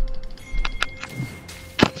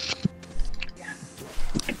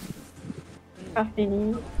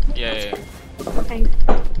 Really? Yeah. Thanks.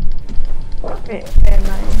 Wait, where am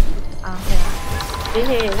I? Ah, here.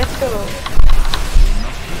 Hey, let's go.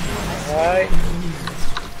 Alright.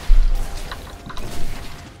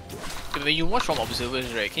 When you watch from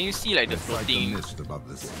observers, right, can you see like the floating,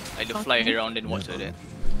 like the fly around and watch like that?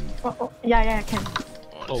 Oh, yeah, I can.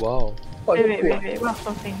 Oh wow. Wait, what's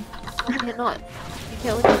something? You cannot. You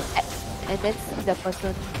can only act and then see the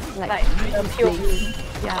person like the POV.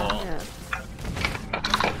 Yeah.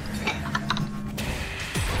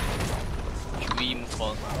 Should we move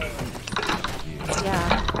on?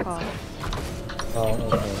 Yeah, of course.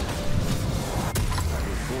 Oh, okay.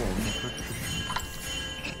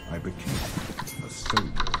 I became a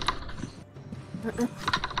soldier.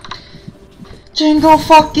 Jingle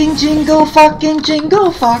fucking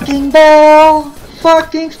bell.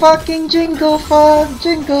 Fucking jingle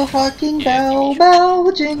fucking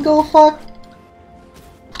bell, jingle fuck.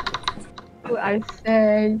 I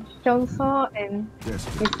said Jongso and his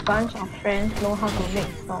bunch of friends know how to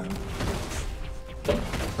make songs.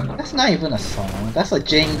 That's not even a song, that's a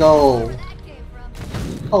jingle.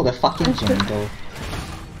 Oh, the fucking jingle.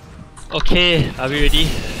 Okay, are we ready?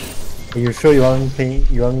 Are you sure you want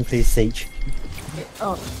to play Sage?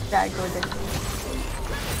 Oh, yeah, I go there.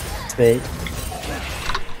 Spade.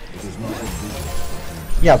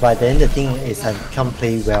 Yeah, but then the thing is I can't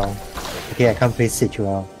play well. Okay, I can't play Sage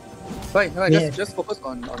well. Right, just focus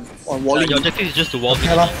on walling. Your objective is just to wall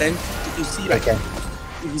Then if you see like,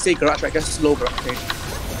 if you say garage, right, just slow garage, okay?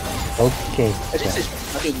 Okay. Actually, Sage,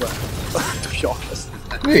 nothing well. To be honest.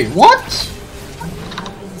 Wait, what?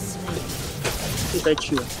 It's very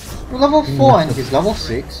chill. You're level 4 and he's level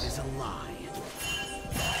 6.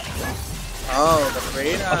 Oh, the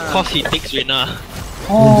Reyna. Of course he takes Reyna.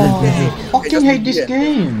 Oh, fucking hate this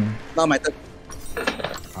game. Now my turn.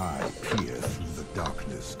 I peer through the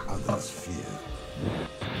darkness others fear.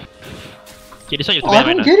 Okay, this one you have to Oh, I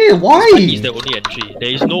ban don't right get now. it, why? Spike is the only entry. There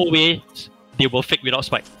is no way they will fake without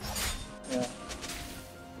Spike.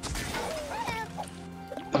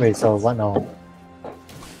 Wait, so what now?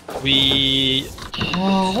 We...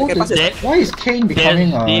 Oh, why is Kane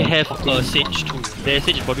becoming a... They have a Sage too. Their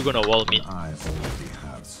Sage is probably gonna wall mid.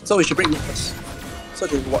 So we should break mid first. So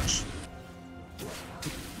they watch.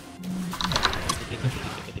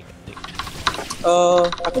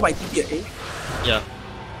 I put my TP at A. Yeah.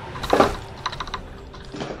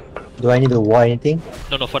 Do I need to wall anything?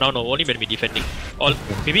 No, for now no. Only when we defending. Or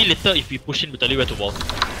maybe later if we push in, we'll tell you where to wall.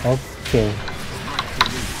 Okay.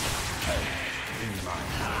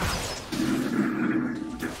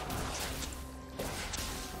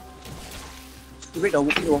 Break the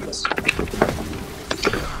wall first. An enemy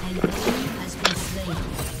has been slain.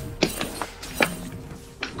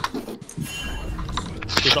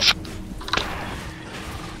 Okay, stop.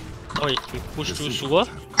 Oh, wait, we push through sewer?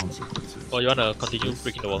 Or you wanna continue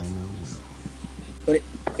breaking the wall? Got it.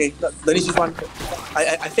 Okay, the next one.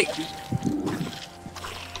 I faked you.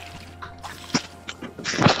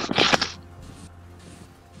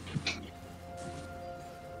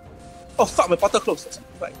 Oh fuck, my portal closed.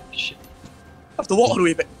 Right. Shit. I have to walk all the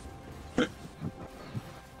way back.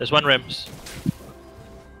 There's one ramps.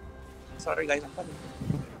 Sorry guys, I'm coming.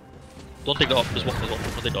 Don't take the op, just walk, don't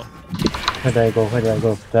take the op. Where do I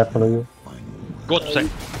go? Do I follow you? Go to side.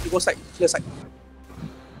 You go side, clear side.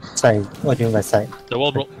 Side. What do you mean by side? The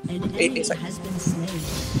wall broke. A side.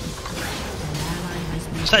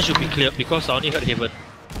 Side should be clear because I only heard Heaven.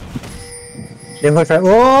 Then first try.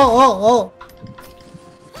 Oh!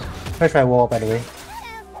 First try wall, by the way.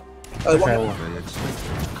 First try wall.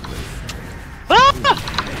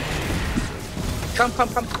 Come.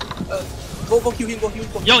 Go kill him.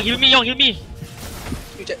 Young, heal me.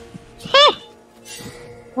 You check.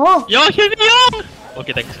 Oh! Young, heal me, Young!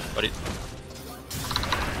 Okay, thanks. Got it.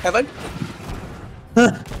 Heaven.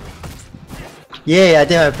 Yeah, I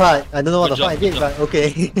did my part. I don't know what Good the fuck I did, job. but okay.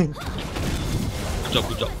 Good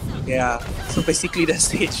job. Yeah. So basically the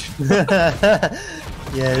stage.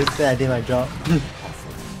 Yeah, I did my job.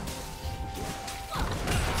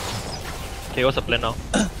 Okay, what's the plan now?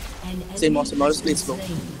 Same, just play slow.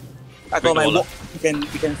 I got my walk. You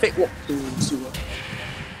can fake walk to silver.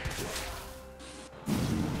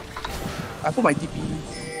 I put my TP.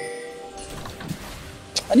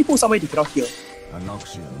 I need to put somewhere they cannot hear.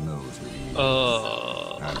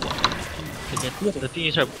 The thing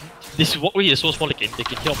is, right, this walkway is so small they can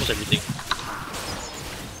hear almost everything.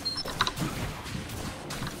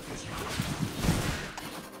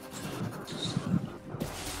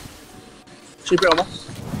 Should we break more?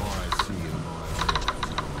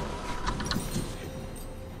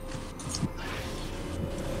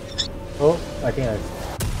 Oh, I think I.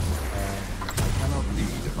 Cannot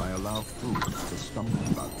lead if I allow fools to stumble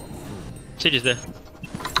about. Sage is there.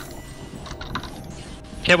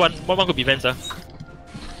 Okay, one could be Vance,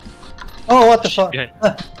 Oh, what the fuck? Behind.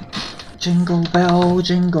 Jingle bell,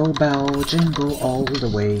 jingle all the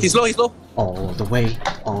way. He's low. All the way,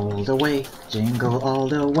 jingle all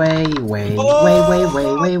the way, way.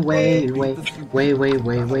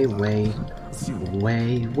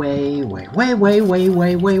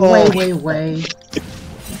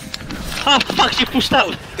 Ah, fuck, she pushed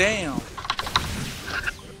out! Damn.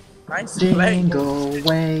 Nice. Jingle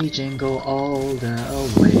way, jingle all the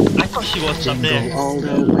way. I thought she was up there. Jingle all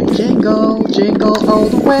the way, jingle all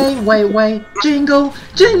the way,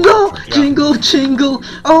 jingle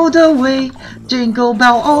all the way, jingle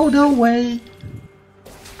bell all the way.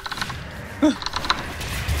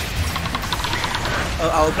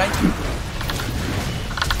 Our blind.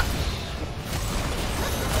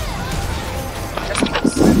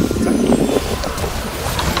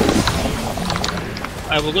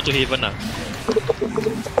 I will go to Haven now.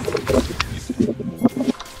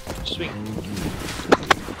 Swing.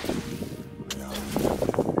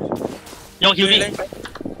 Young, heal me.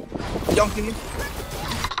 Young, heal him.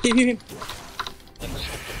 Heal him.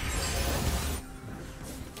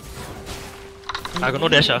 I got no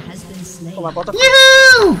dash. Oh, my bottom.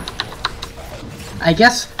 Yoo! I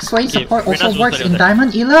guess Sway Okay, support also Rena's works also in there.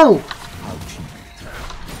 Diamond Elo.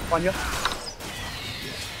 One here.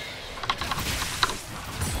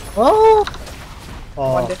 Oh!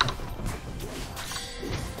 One there.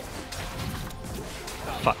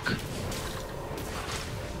 Fuck.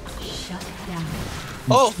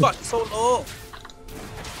 Oh, fuck. So low.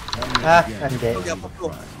 Ah, I'm dead. Oh, yeah,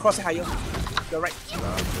 go. Cross it higher. You're right.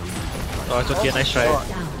 Oh, it's okay, nice try.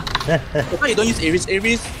 That's why you don't use Ares.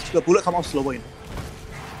 Ares, the bullet come out slower. Okay,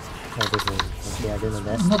 I didn't know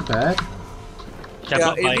that. Not bad. Okay, I'm Yeah,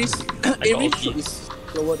 not buying. Ares, I got Ares ulti. is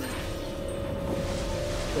slower than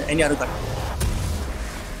any other gun.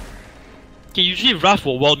 Okay, usually Raph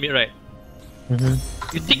will wall mid, right? Mm-hmm.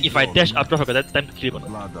 You think if I dash up, Raph, I got that time to kill him or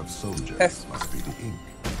not? Blood of soldiers Yes. must be the ink.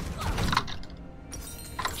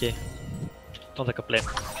 Okay. Sounds like a plan.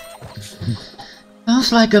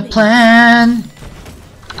 Sounds like a plan.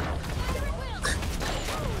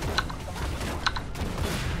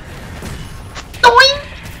 Doing.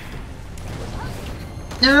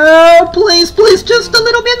 No, please, just a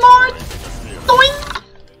little bit more. Doing.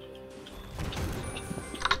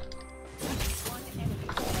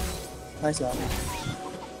 Nice lah.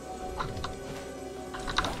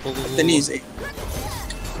 Go. The knee is 8.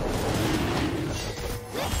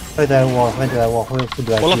 Where do I walk? Who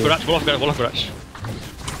do I Wall of kill? garage, wall of garage.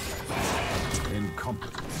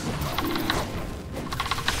 Incompetence.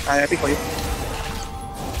 I pick for you.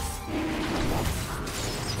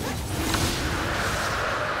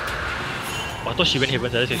 Oh, I thought she went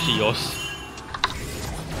Haven, that's actually yours.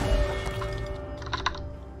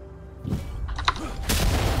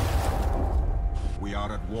 We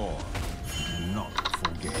are at war. Do not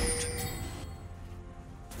forget it.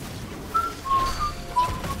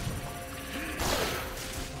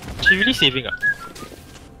 She really saving ah?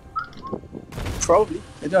 Probably.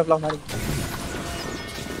 They don't have a lot of money.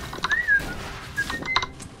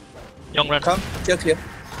 Young run. Come, clear.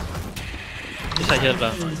 This side here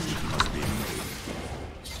lah.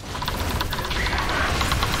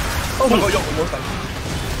 Oh my god, you're almost like.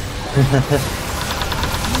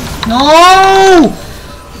 No!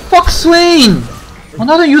 Fuck Swain!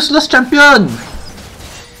 Another useless champion!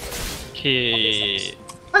 Okay.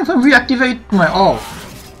 I can reactivate my ult.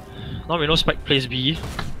 Now we know Spike plays B.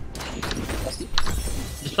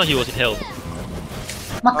 Just now he was in hell.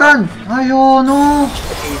 Makan! Ayo, no!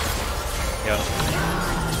 Yeah.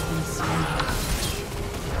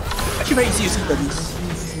 Actually, very easy to see the list.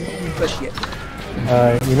 Flash yet.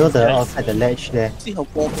 You know the outside the ledge there. See how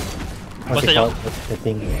poor. What's it called? The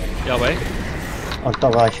thing. Yeah, why? On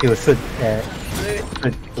top, she will shoot.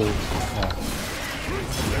 Shoot to.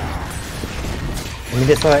 I mean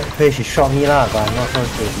that's why she shot me lah, but I'm not sure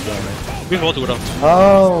she was down. With all to go down.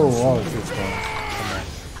 Oh, she's gone.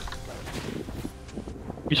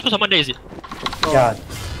 You saw someone there, is it? Yeah.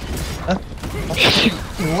 Huh?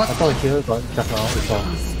 What? I thought here got just now before.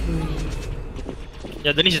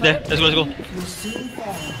 Yeah, Denise is there. Let's go, let's go.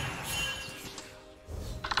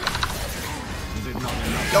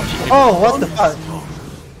 Oh, what the fuck?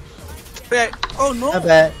 Oh no! My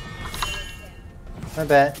bad. My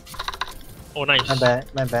bad. Oh, nice. My bad.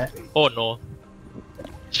 My bad. Oh no.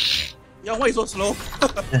 Young, why is so slow?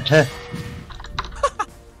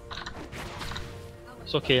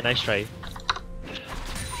 It's okay, nice try.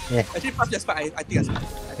 Yeah. Actually, past just fight, I think I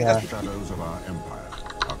Yeah. that's Shadows of our empire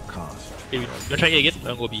are cast. Okay, you wanna try A again? I'm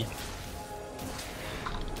gonna go B.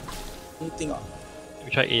 anything.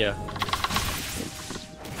 We try A, yeah.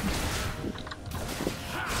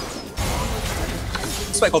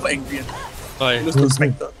 Spike over angry. Why? Lose to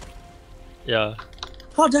Spectre. Yeah.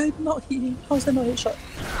 How did I not hit him? How is that not a headshot?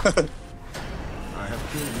 I have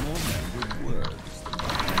killed more men with words than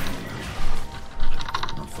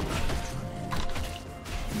not for that.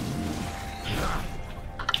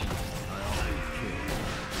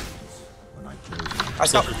 I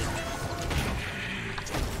stop.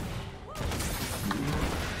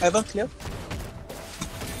 Ever clear?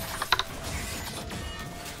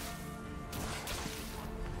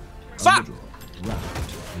 Fuck!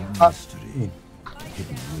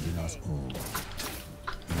 Hidden within us all.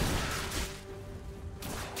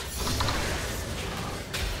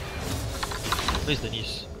 Where's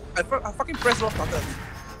Denise? I fucking pressed wrong button.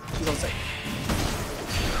 She's on side.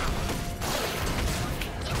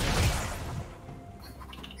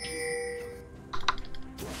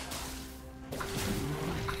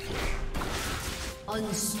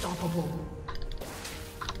 Unstoppable.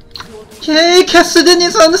 Okay, Kassadin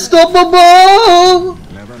is unstoppable!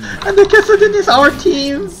 And the Kassadin is our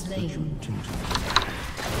team!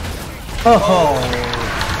 Oh!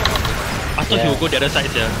 I thought he would go the other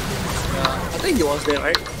side, yeah. I think he was there,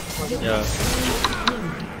 right? Yeah.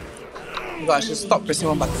 Oh God, I should stop pressing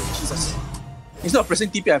one button. Jesus. Instead of pressing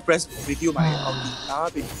TP, I press review my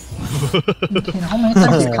ulti. Baby. Okay, how many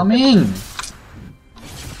times is coming?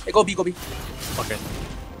 Hey, go B, go B. Okay.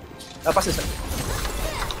 Pass this side.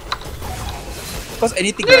 Because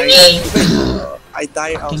anything, right? I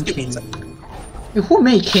die, I'll still be inside. Hey, who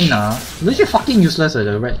made King Legit fucking useless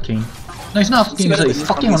the Red King. No, it's not fucking useless, it's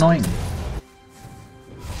fucking annoying.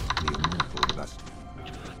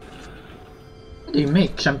 How do you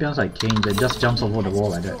make champions like Kane that just jumps over the wall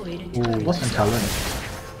like that? Ooh, what's the talent?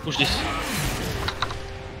 Push this.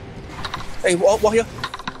 Hey, wall here.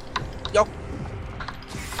 Yo.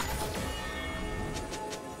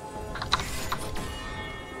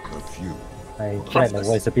 I tried the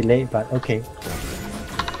voice a bit late, but okay.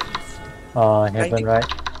 Heaven, right?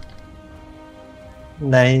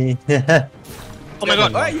 Nice. Oh my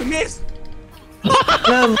god! Alright, you missed!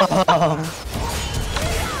 Come on!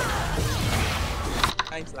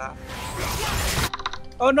 Nice lah.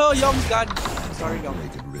 Oh no, Yong's gone. Sorry, Yong.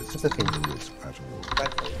 It's okay.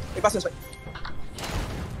 Hey, pass this way.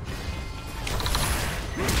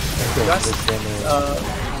 Just,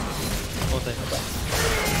 One thing.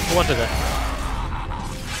 Who wants that?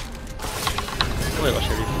 Oh my gosh,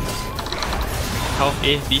 Sherry. How?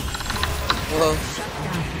 A, B.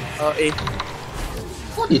 A.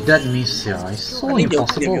 What did that miss here? It's so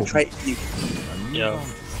impossible. Try it. Yeah.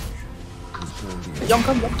 Yong,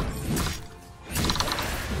 come, Yong.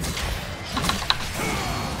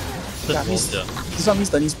 Yeah, this one means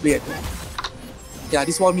Denise play. Yeah,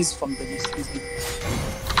 this one means from Denise.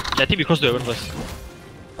 Yeah, I think because the first.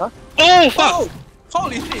 Huh? Oh fuck! Oh!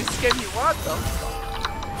 Holy shit, it scared me. What the fuck?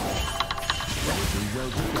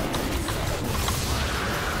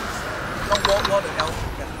 Don't wall the hell.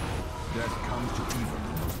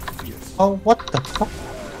 oh, what the fuck?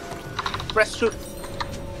 Press shoot.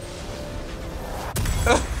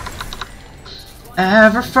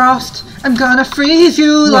 Everfrost, I'm gonna freeze you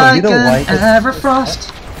No, like you know why? an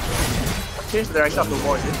Everfrost. Change the direction of the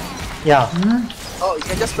wall, is it? Yeah. Oh, you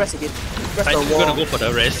can just press again. Press I'm the wall. gonna go for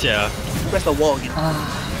the rest, yeah. Press the wall again.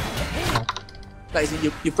 Like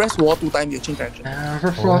you press wall 2 times, you change direction.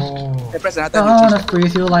 Everfrost. Then press another time, you Gonna change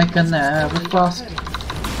freeze you like an Everfrost.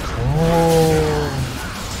 Oh.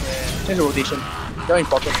 change the rotation. Very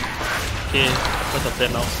important. Okay, what's the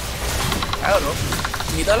plan now? I don't know.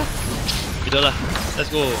 Middle lah. Middle lah. Let's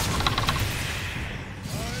go.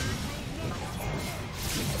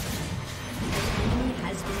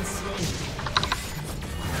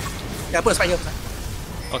 Yeah, put a spike here.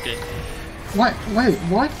 Okay. What? Wait,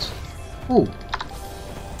 what? Oh.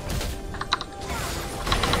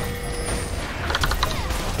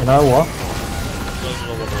 Another wall.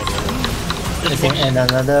 Just Okay, and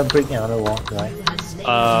another break another wall, right?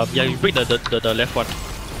 yeah, you break the left one.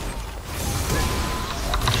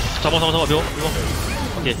 Some more, below.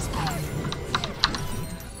 Okay.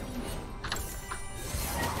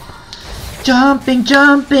 Jumping,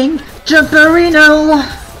 jumperino!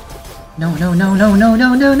 No.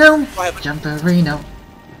 Jumperino.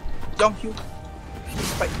 Young Hugh.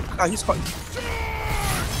 Spike. Ah, he's caught.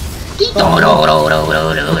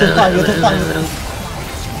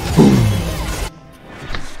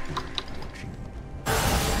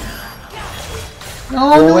 No!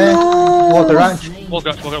 Walk around. Walk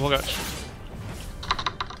out.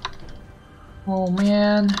 Oh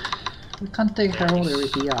man. We can't take Herald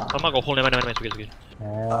already, yeah. I'm not gonna hold, never mind, it's okay.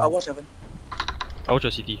 I watch Heaven. I watch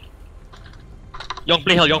your CT. Young,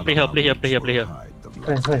 play here.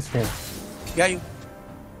 Where's there? Behind you.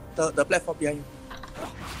 The platform behind you.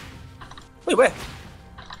 Wait, where?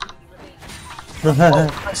 Oh,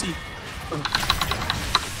 I see.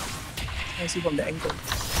 I see from the angle.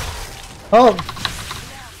 Oh!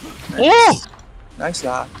 Nice. Nice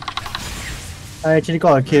lah. I actually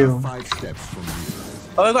got a kill. 5 steps from you.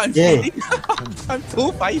 Oh my god, I'm Yay. cheating. I'm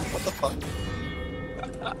 2-5. What the fuck?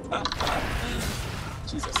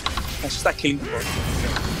 Jesus. I should start killing people.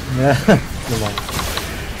 Yeah. Come on.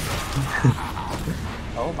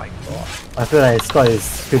 Oh my god. I feel like Scott is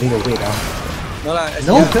feeling the weight now. No lah.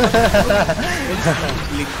 No.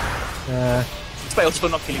 Killing. Spike also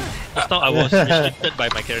not killing. Just now I was restricted by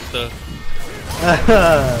my character.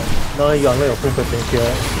 No, you unlock your full potential.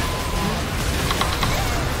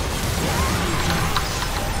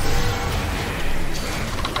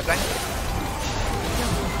 I blind.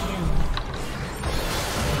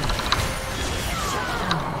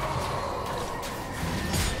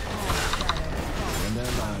 When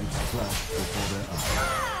their lives flash before their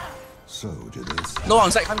eyes, so do this. No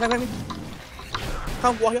on side. Come.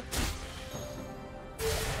 Come, walk here.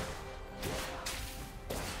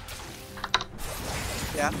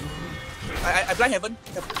 Yeah. I blind Heaven.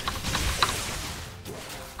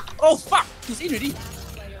 Oh fuck! He's in already.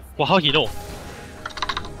 Wow, how he know?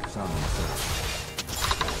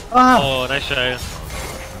 Ah! Oh, nice try.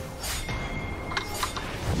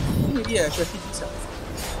 Maybe I should hit himself.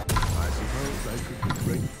 I suppose they could be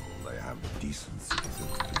grateful they have decency to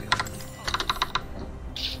be honest.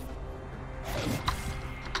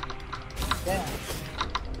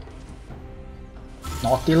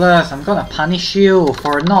 Nautilus, I'm gonna punish you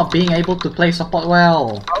for not being able to play support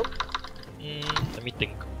well. Let me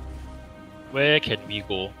think. Where can we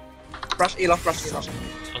go? Rush A love, rush A.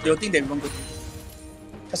 They'll think that we won't go.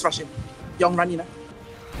 Just rush in. Young run in.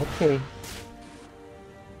 Okay.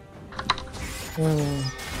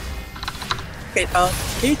 Okay, can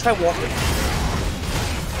you try walking?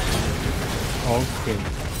 Okay.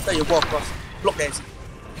 Then you walk across. Block there.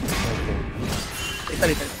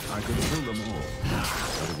 Later. I could kill them all,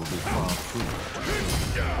 but it would be far too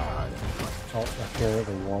Oh, I clear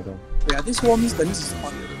the wall though. Yeah, this wall means the next is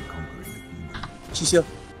on. She's here.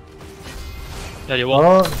 Yeah, they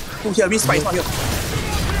walk. Oh, here, means spike is not here.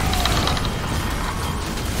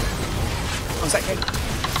 On side, okay.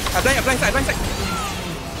 I blind side.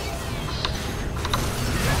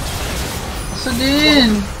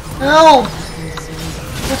 Sedin! Help!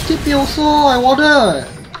 FTP also, I ordered!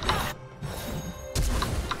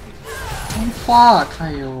 Oh fuck,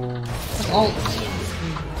 ayo. That's all.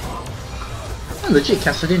 Legit,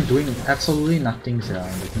 Cassadin doing absolutely nothing here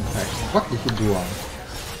in the team fight. What did he do?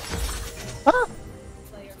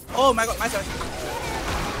 Oh my god, my side.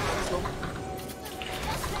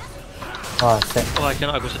 Ah, set. Oh, I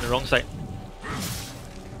cannot, I was in the wrong side.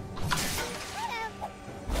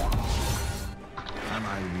 Am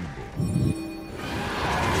I reborn?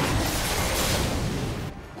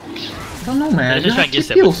 I don't know, man. Let's You just try have and get TP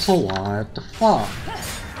 7. also, what the fuck?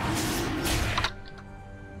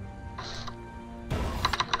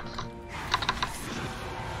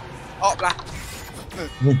 Oh, lah.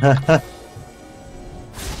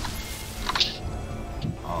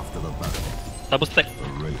 After the Double stack.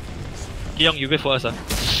 Young, you wait for us.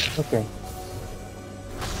 Okay.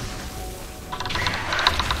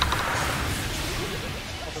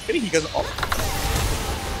 I think he goes off.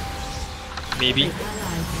 Maybe.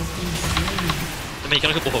 I mean, you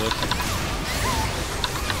can go forward.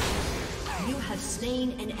 You have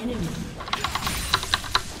slain an enemy.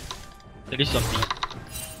 At least on me.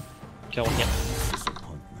 Okay, one here.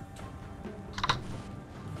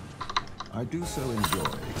 I do so enjoy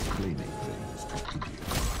explaining things to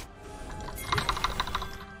idiots.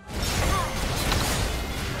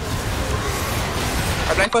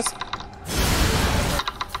 I blind first.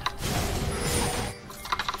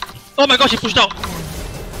 Oh my gosh, he pushed out!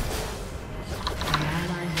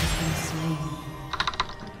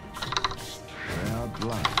 They are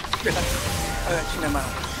blind. Actually, never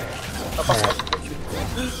mind.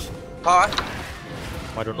 How?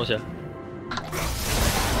 I don't know, sir.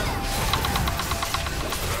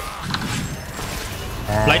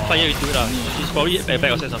 Blind fire into it. She's probably at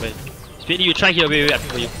back outside somewhere. Speedy, you try here. Wait, I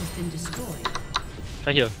think for you.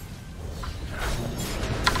 Try here.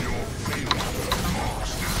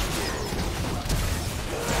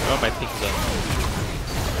 Oh, my things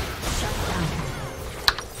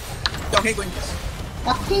are. Okay, going.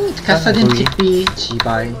 Fucking Kassadin TP,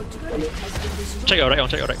 Chibai. Check your right,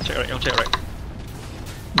 check your right, check your right, check your right.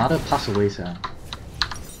 Mother pass away, sir.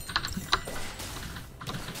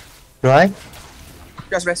 Right?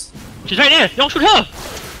 Rest. She's right there! Don't shoot her!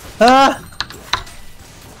 Ah!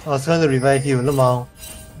 I was going to revive you, Lamau.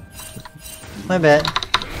 My bad.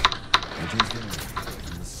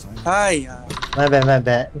 Hi. My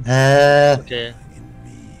bad. Okay.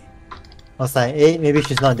 I was like, hey, maybe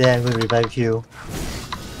she's not there, I'm going to revive you.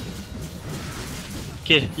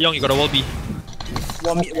 Okay, Young, you got a wall B.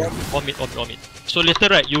 One meat. So later,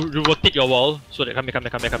 right, you rotate your wall so that come here.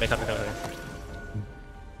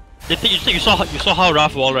 You saw how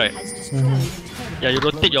rough wall, right? Yeah, you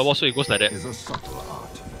rotate your wall so it goes like that.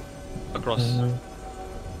 Across.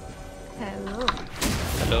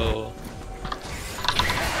 Hello.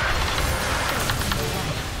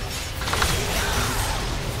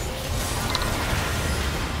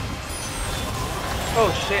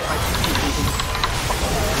 Oh shit, I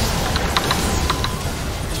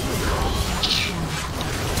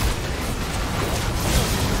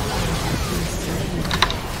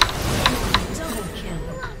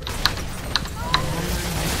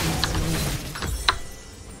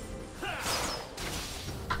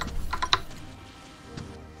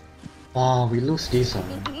Wow, we lose this.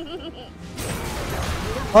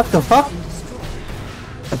 What the fuck?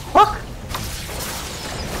 The fuck?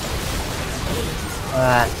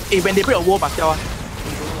 Hey, when they break a wall, must tell.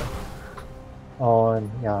 Oh,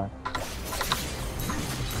 yeah.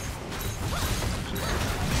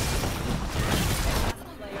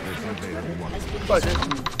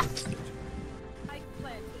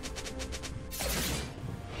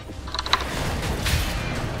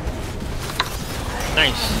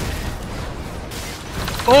 Nice.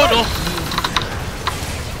 Oh no!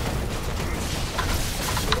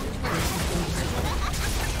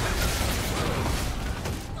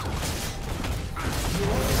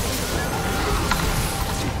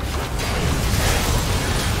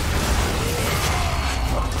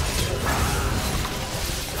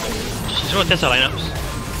 She's gonna test our lineups.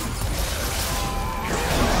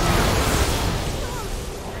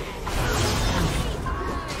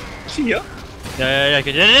 She here? Yeah,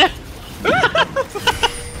 okay, yeah.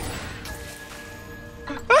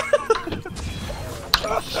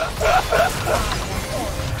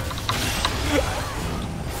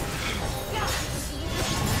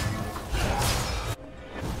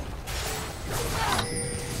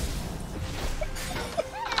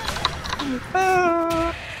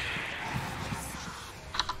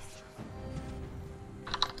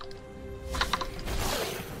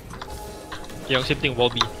 Yeah, same thing, wall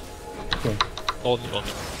B. Okay. All me,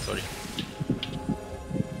 sorry.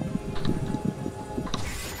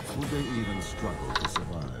 Would they even struggle to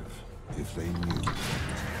survive if they knew?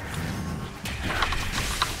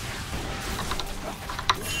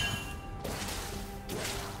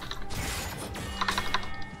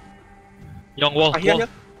 Young wall, I hear wall. you.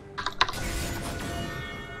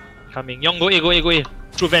 Coming. Young, go A.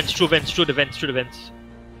 Through the vents.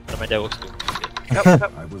 Never mind, that works too.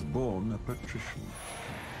 I was born a patrician.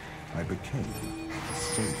 I became a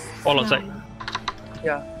savior. All on side.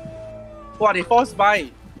 Yeah. Wow, they forced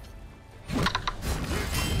by.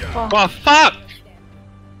 Wow, fuck!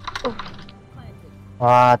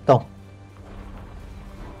 Ah, to.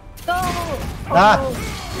 Go! Ah!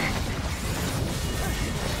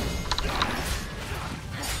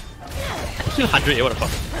 100, what the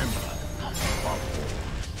fuck?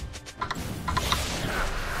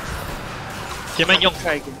 Okay, man, Young.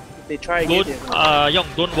 Try again. If they try again, Don't, Young,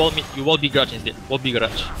 don't wall mid. You wall big garage instead. Wall big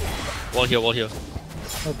garage. Wall here, wall here.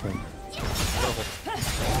 Okay.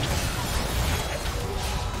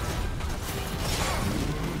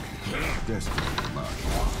 Destiny,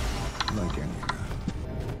 like any man.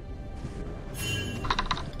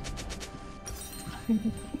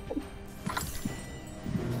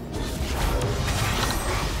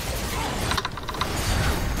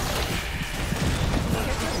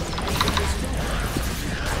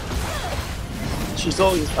 She's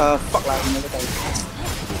always fuck lah, never die.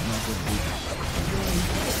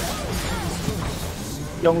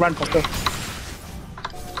 Young run faster.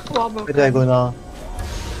 Where do I go now?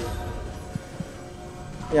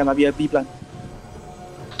 Yeah, might be a B plan.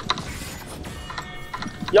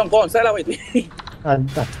 Young, go on side lah, wait. Yeah, I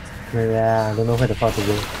don't know where the fuck to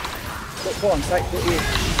go. Go on side, go A.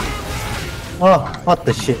 Oh, what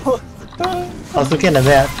the shit? I was looking at the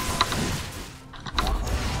map.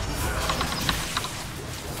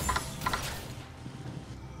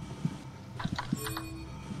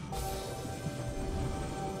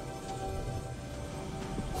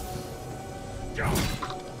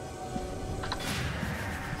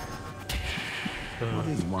 What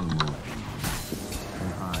is one more thing?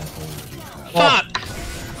 And I already have. Fuck!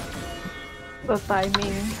 The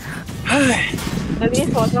timing. At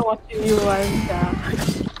least wasn't watching you once, yeah.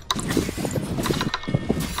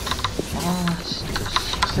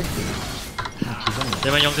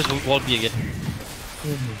 Then man, Young just wall B again.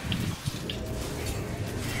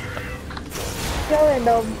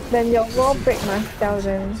 Yeah, when your wall break, must tell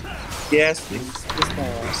them. Yes, this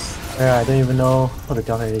was. Yeah, I don't even know how to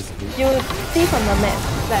tell her this. You see from the map,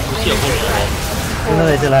 like when you break, like. No,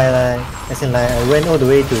 as in like I went all the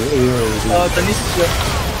way to A already. The list is here.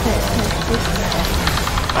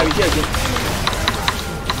 I will here again.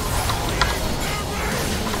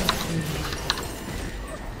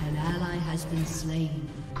 An ally has been slain.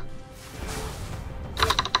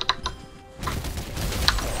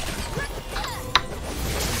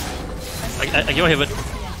 I give heaven.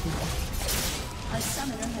 A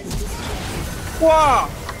summoner has disconnected. Wow!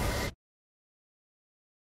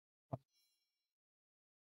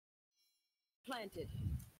 Planted.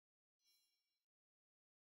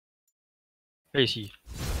 Where is he?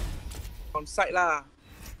 On side lah.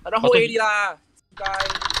 I don't hold AD lah. Die.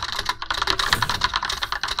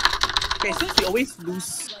 Okay, since we always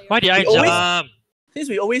lose. Why did I jump? Since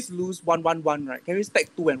we always lose 1-1-1, right? Can we stack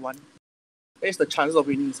 2 and 1? Where's the chances of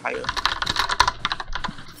winning is higher?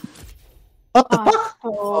 What the fuck?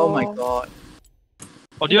 Oh my god.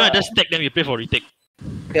 Or do you want to just stack them? You play for retake.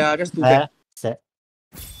 Yeah, just do that. Set.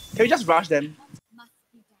 Can we just rush them?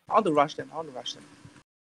 I want to rush them.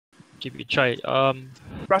 Okay, we try.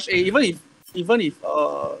 Rush A, even if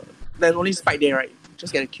there's only spike there, right?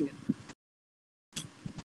 Just get a kill.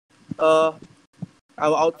 I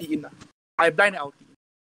will ulti in. I blind ulti.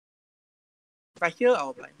 If I hear, I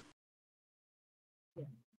will blind.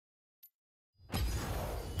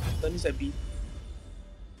 Then is at B.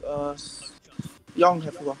 Young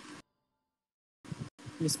have to go.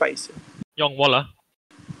 This spike is here. Young wall ah.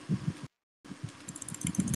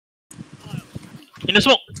 In the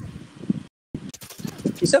smoke.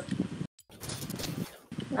 Is up.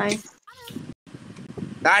 Nice.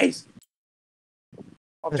 Nice.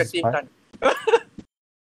 Objective done.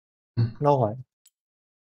 No what?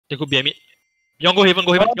 They could be a mid. Young go heaven,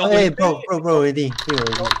 Young go Hey, heaven. bro, already.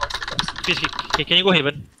 Please, can you go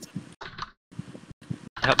heaven?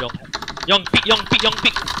 I help Young. Young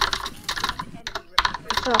pick.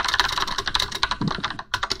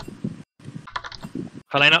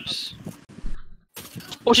 Her lineups.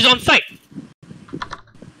 Oh, she's on site.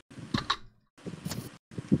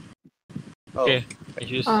 Oh. Okay, I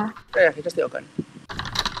use. Yeah, just take your gun.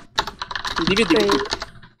 Leave it.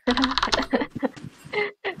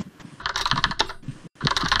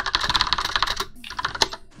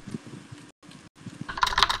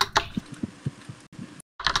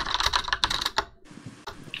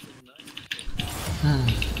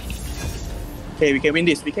 Okay, we can win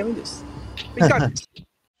this. We got it.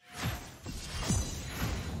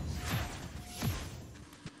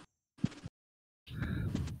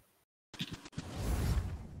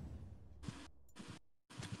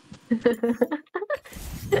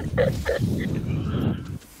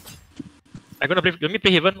 I'm gonna play. Let me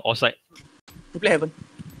play heaven or side. You play heaven.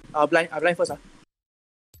 I'll blind first.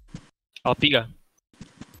 I'll pick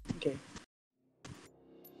Okay.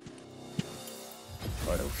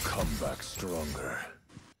 I'll come back stronger.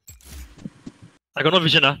 I got no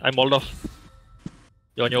vision I'm walled off.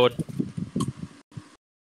 You're on your own.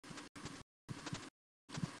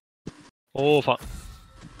 Oh fuck.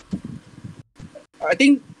 I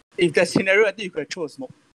think if that scenario, I think you could throw a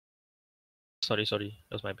smoke. Sorry,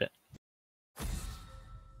 that was my bad.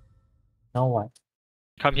 Now what?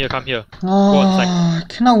 Come here. Go on side.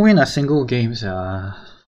 Cannot win a single game, sir.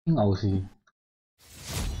 Fucking Aussie.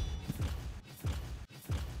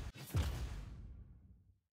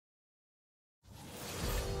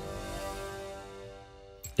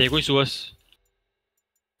 They're going to us.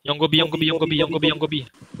 Young go B.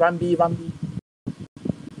 Run B.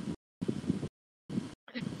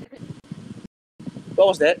 What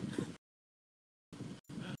was that?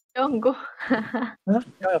 Don't go.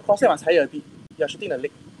 Your crosshair must higher a bit. You're shooting the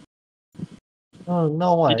leg. Oh,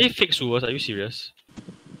 now what? Did they fix to us? Are you serious?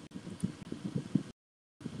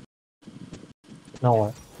 Now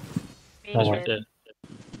what? That's right there.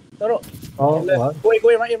 No. Oh, what? Go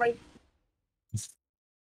away, right.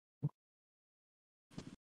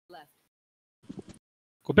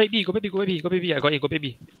 Go back B. I got it, go back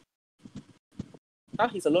B. Ah,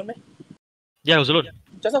 he's alone, man. Yeah, I was alone.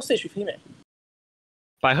 Just off stage with him, man.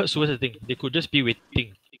 But I heard Suez the thing. They could just be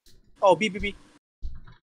waiting. Oh, B.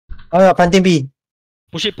 Oh, yeah, planting B.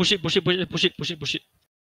 Push it.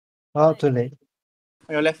 Oh, too late.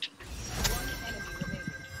 On your left.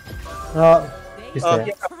 Oh, he's there.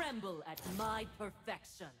 Yeah. Tremble at my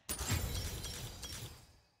perfection.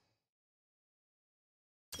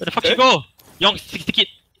 Where the fuck she go? Young, stick it.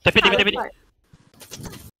 Tap it.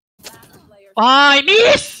 I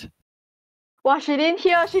miss! Wow, she didn't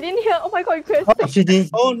hear. Oh my god, you could have Oh, she did.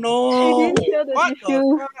 Oh no! She didn't hear the What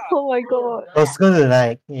defuse. the Oh my god. I was going to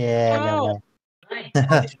like, yeah, How? never mind.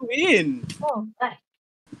 How did you win? Oh,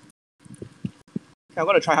 Okay, I'm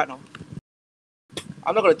gonna try hard now.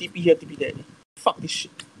 I'm not gonna TP here, TP there. Fuck this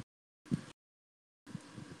shit.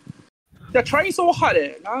 They're trying so hard,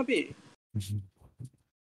 Nabe.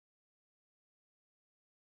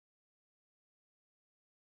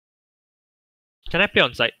 Can I play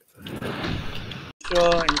on site?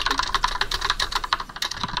 Sure, anything.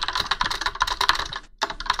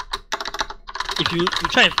 If you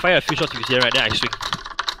try and fire a few shots with here, right, then I swing.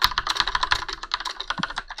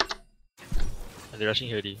 And they're rushing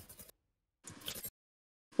here already.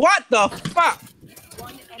 What the fuck?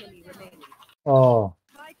 Oh.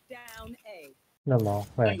 No more. Now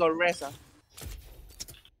Where? you got rest,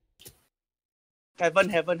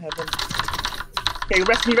 Heaven. Okay, you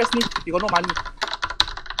rest me. You got no money.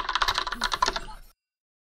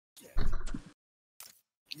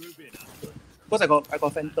 Because I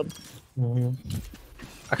got Phantom.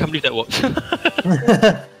 I can't believe that worked.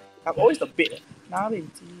 I'm always the bait.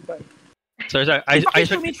 Sorry, I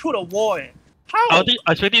shoot me through the wall. How? I was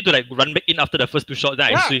expecting to like run back in after the first two shots,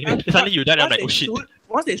 then I swing. Then suddenly you died, I'm like, oh shit.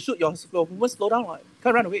 Once they shoot, your movement slow down.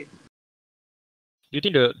 Can't run away. Do you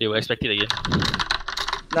think they will expect it again?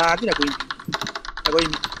 Nah, I think they're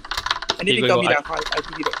going. Anything tell me that I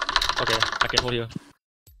TV back. Okay, I can hold here.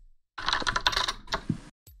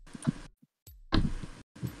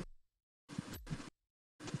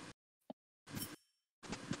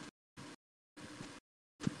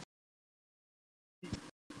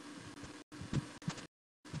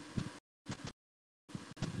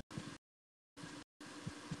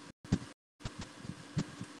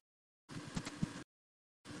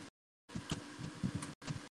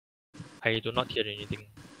 I do not hear anything.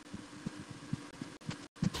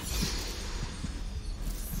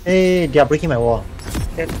 Hey, they are breaking my wall.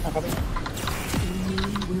 Okay, I'm coming.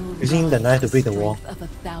 Using the knife to break the wall. Of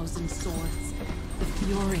 1,000 swords, the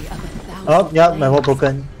fury of 1,000. Oh, yeah, my wall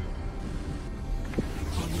broken.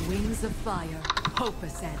 On wings of fire, hope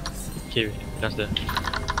ascends. Okay, that's the.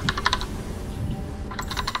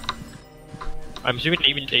 I'm assuming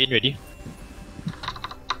they're in ready.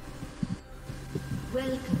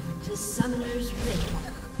 Welcome to Summoner's Rift.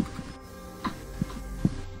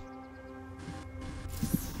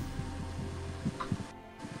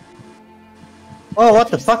 Oh, what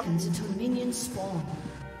the fuck? Until minions spawn.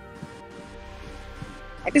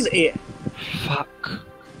 I think it's A. Fuck.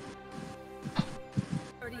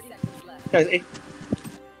 30 seconds left. Yeah, it's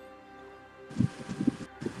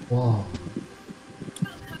A. Wow.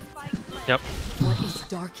 Yep. What is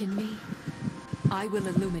dark in me, I will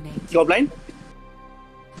illuminate. You got blind?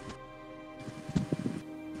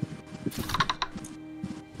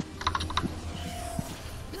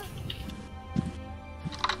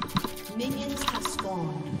 Minions have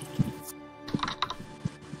spawned.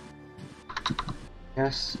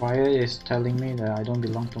 Yes, Fire is telling me that I don't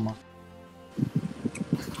belong to Mark.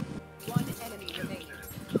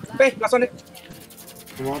 Hey, last one.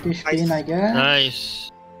 Rubbish bin, I guess.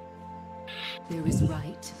 Nice. There is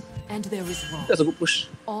right and there is wrong. That's a good push.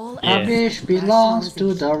 All Rubbish belongs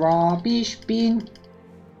to the rubbish bin.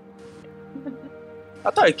 I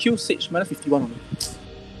thought I killed Sage minus 51 only.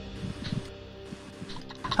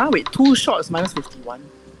 Huh? Wait, 2 shots minus 51.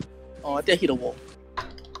 Oh, I think I hit the wall.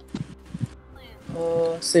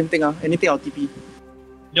 Same thing. Anything I'll TP.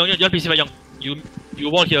 Young, PC right, Young. You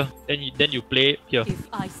wall here, then you play here. If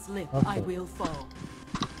I slip, I will fall.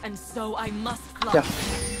 And so I must fly. Yeah.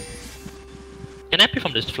 Can I play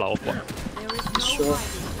from this flower pot? There is no Sure.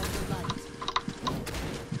 hiding from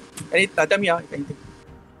the light. Tell me if anything.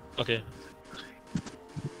 Okay.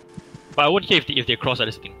 But I won't care if they cross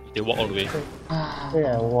this thing, if they walk all the way.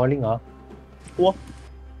 Yeah, walling off. Wall.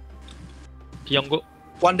 Young, go.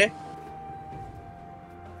 One there.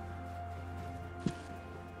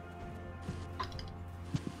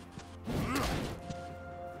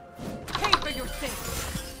 Pay for your sins.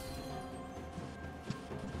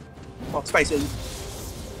 Oh, spice early.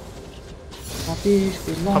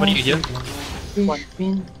 How many you here? One.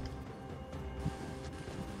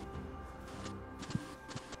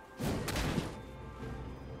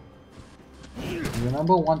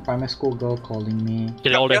 Remember one primary school girl calling me,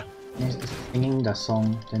 Get it all there. singing the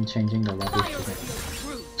song, then changing the rubbish to it.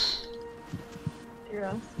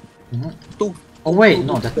 Serious? Oh wait,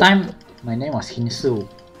 no, the time my name was Hinsu.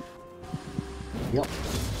 Yup.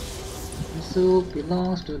 Hinsu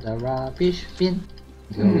belongs to the rubbish bin.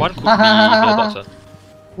 One could be mailbox.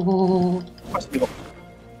 Oh,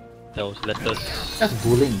 Those letters. that's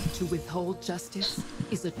bullying. To withhold justice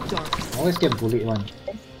is a dark. I always get bullied one.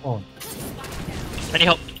 Oh, I need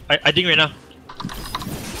help. I think right now.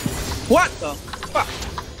 What the fuck?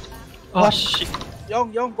 Oh shit.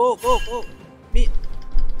 Young, go. Meet.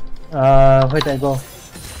 where did I go?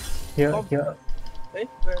 Here. Hey,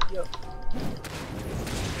 where here?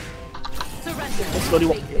 Surrender. Let's slowly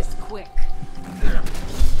walk Make here. this quick.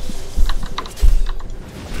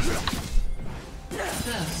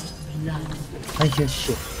 First blood. I hear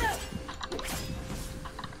shit.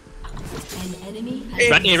 An enemy has Hey.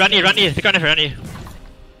 Run here. Take on it, run here.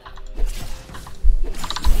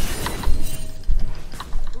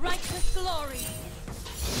 Righteous glory.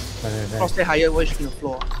 Cross stay higher, where you should the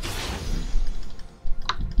floor.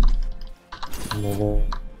 No.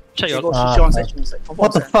 Check She your. go, she on side,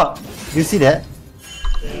 What the fuck? You see that?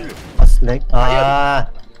 A snake. Ah.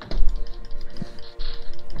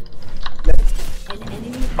 an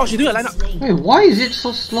enemy Oh, she doing a lineup. Wait, why is it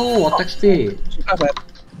so slow, attack speed? She can't have.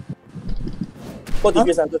 Go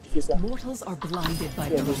defuse lah, go defuse lah. Mortals are blinded by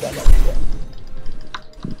Yeah, the lose that.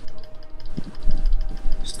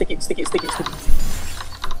 Stick it.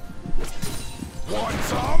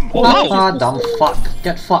 Ah, dumb fuck.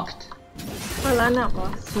 Get fucked. My lineup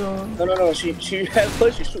was slow. No. She had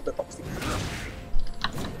first she shoot the toxic.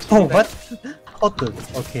 Oh, what? Auto.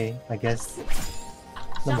 Okay, I guess.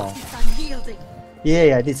 No more. justice unyielding.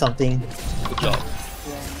 Yeah, I did something. Good job.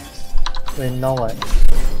 Wait, now what?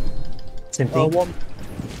 Same thing? Warm.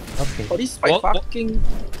 Okay. Oh, this fight What? fucking.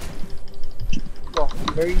 Wow,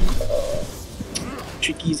 very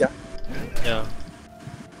tricky, yeah. Yeah.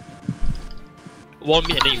 One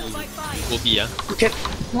me and then you go B, yeah. You can.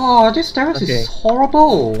 Wow, this terrace Okay. is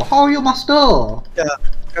horrible. How are you master? Yeah,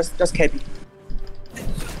 just cabby. I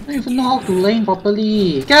don't even know how to lane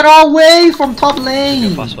properly. Get away from top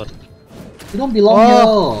lane! Password. You don't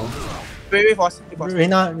belong Wait for us.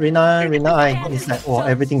 Reina, I. It's like, oh,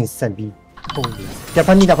 everything is set B. Holy. They're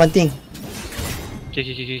planting.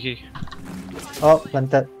 Okay. Oh,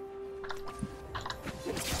 planted.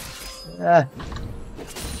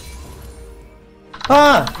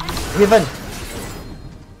 Riven.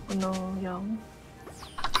 Oh no, young.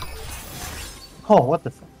 Oh, what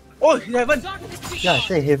the fuck? Oh, Heaven. Yeah, I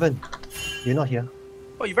say Heaven. You're not here.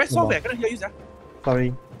 Oh, you very soft. I cannot hear you, sir.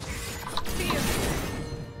 Sorry.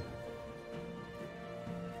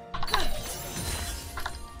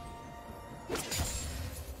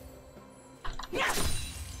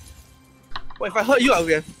 Well, if I hurt you, I will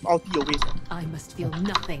have ulti away. Sir. I must feel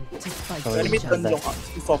nothing to fight Sorry. Let me turn your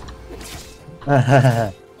before.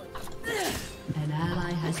 An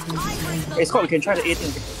ally has been slain. Hey, Scott, we can try the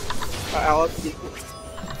 18. I'll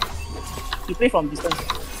you play from distance.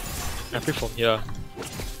 I play from here.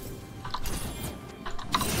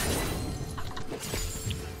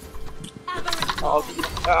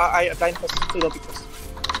 I die first, so you don't pick first.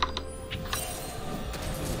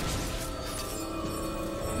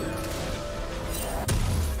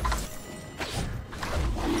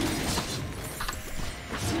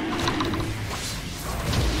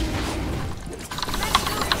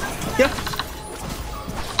 Yeah.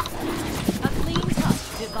 A clean touch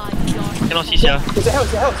divides dark. Cannot see, yeah. Is it help?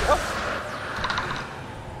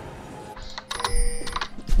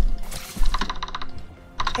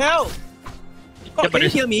 Help! Oh, can you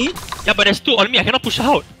hear me? Yeah, but there's two on me. I cannot push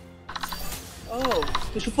out. Oh,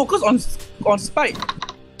 you should focus on Spike.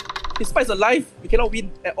 His Spike's alive. You cannot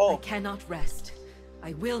win at all. I cannot rest.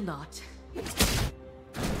 I will not.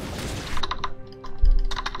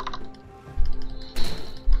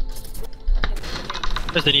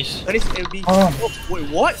 That's Denise. Denise LB. Oh. Wait,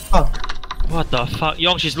 what? Oh. What the fuck?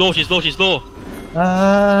 Young, she's low, she's low, she's low.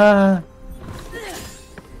 Ah.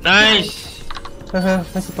 Nice!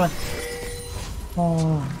 Where's the plan?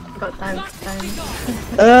 Oh. Got time.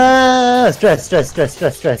 Stress.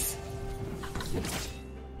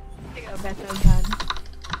 Take a better gun.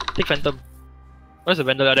 Take Phantom. Where's the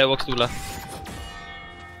Vandal? That works too lah.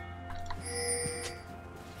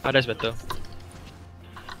 Ah, that's better.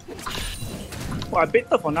 Oh, I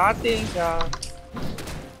better for nothing, yeah.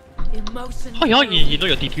 Emotion. How you know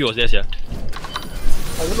your TP was there, yeah?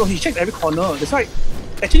 I don't know, he checked every corner. That's why,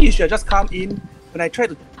 actually, you should have just come in. When I tried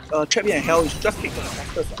to trap you in hell, you should just pick the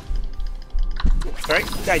factors. Correct?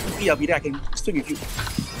 Then I TP, I'll be there, I can swing with you.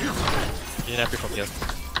 You didn't have to from here.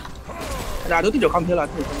 Nah, I don't think they'll come here, I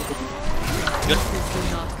think they'll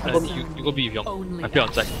come here. You go B with Young. I play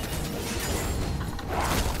on side.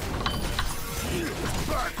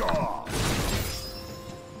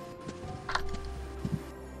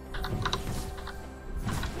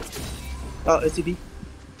 LCD.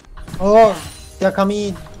 Oh, they're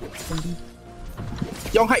coming.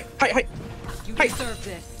 Young, hide. You deserve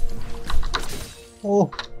this.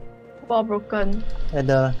 Oh, Ball broken. and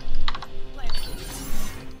The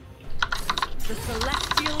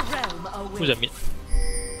celestial realm awaits. Who's at mid?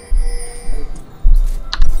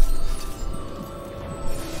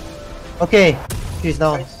 okay, she's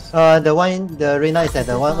now. The Reina is at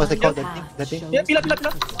the one. What's it called? The thing. Yeah, pillar.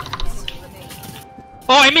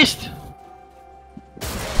 Oh, I missed!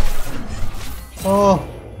 Oh,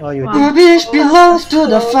 you did. Rubbish belongs to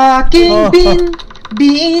the fucking bin.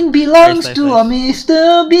 Bean belongs Nice. to a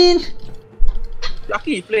Mr. Bean.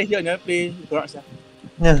 Lucky you play here, you never play garage.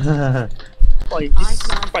 Yeah. Oh, this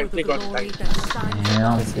fight play garage time.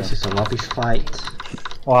 Yeah, this is a rubbish fight.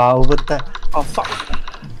 Wow, overtime. Oh, fuck.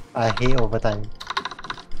 I hate overtime.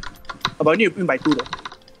 But you need to win by 2 though.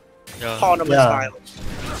 Yeah. Tournament Yeah. style.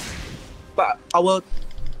 But our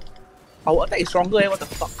attack is stronger, what the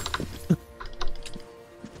fuck?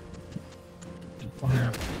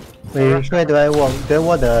 Wait, where do I walk? Do I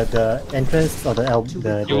walk the entrance or the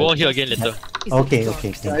You won't hear again later. Okay. Yeah,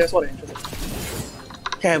 I just want the entrance.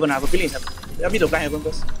 Okay, heaven, I have a feeling it's heaven. Let me to blind heaven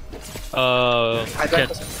first. I blind Can.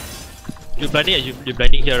 first. You're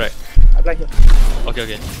blinding here, right? I blind here.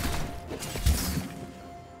 Okay.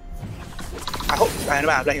 I hope I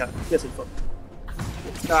blind here. Here's info.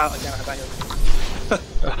 No, I blind here.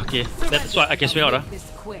 Okay, that's why I can swing out.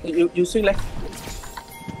 You swing left.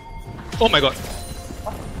 Oh my god.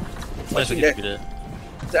 Why swing okay, there?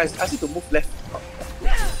 I asked you to move left.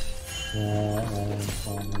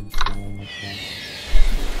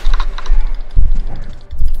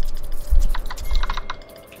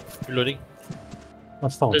 Reloading.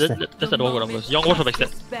 What's wrong? That's the wrong numbers. Young, watch for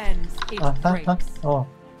backstep. Oh.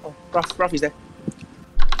 Oh, Ruff is there.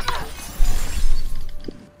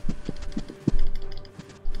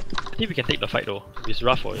 I think we can take the fight though. If it's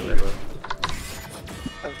rough or whatever.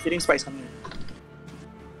 I'm feeling Spike's coming.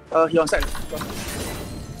 He on side.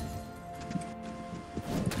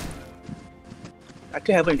 I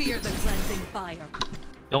can't have him. Fear the cleansing fire.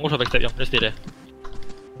 Young, watch for backstep. Young, just stay there.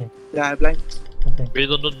 Yeah, I'm blind. Okay. Wait,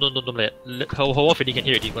 don't let it. How off already can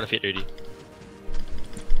hear already. Gonna fade already.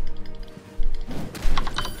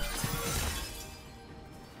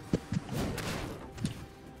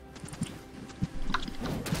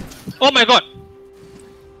 Oh my god!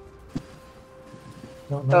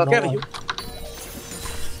 Can I have you?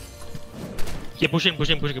 Yeah, pushing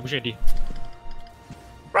already.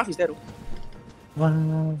 Ruff is there though.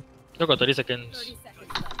 Wow. Still got 30 seconds.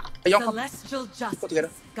 Hey, Young, come. Celestial Go together.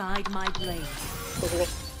 justice guide my blade. Go.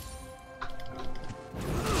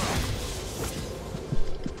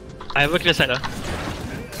 I have a clear side.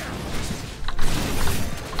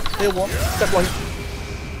 Hey, warm. Just one.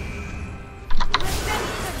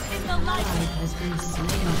 Has been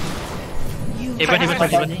slain. Even.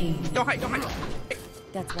 Don't hide.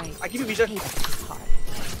 That's right. I give you vision.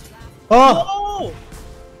 Oh!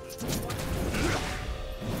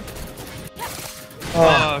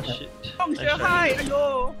 Oh shit. Don't share hide,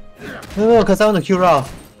 ayo. No, because I want to kill Ralph.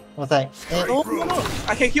 I was like, No.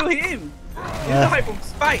 I can kill him. You Yeah. hide from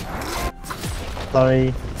Spike.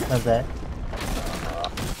 sorry, not bad.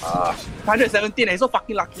 117, he's so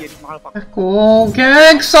fucking lucky, this motherfucker. Go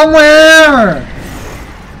gang somewhere!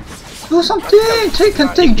 Do something! Take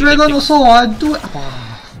Dragon also, I do it! Wow,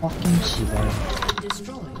 fucking cheap.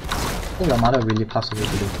 destroyed. Oh, your mother really passed away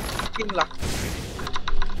today. King luck.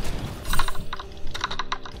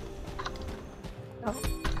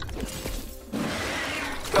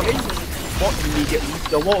 Your aim more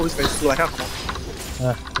immediately. Your wall is very slow. I have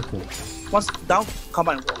more. Okay. Once down, come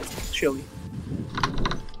on wall. Surely.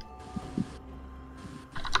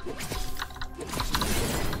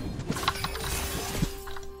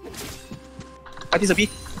 I disappear.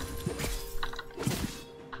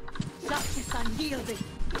 Justice unyielding.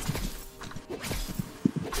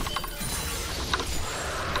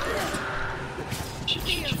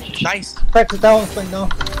 Nice. Back down, right now.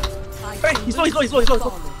 Hey, he's low. No, he's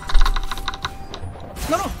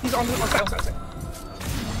on side.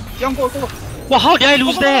 Young, go. Wow, how did I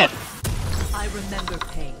lose that? I remember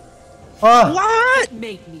pain. Ah, What? It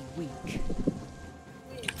made me weak.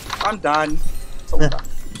 I'm done. So done.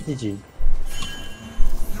 GG.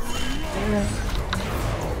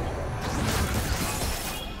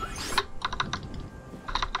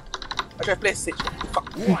 I try to play Sage.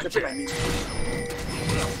 Fuck. I try to play my mid.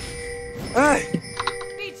 Ay.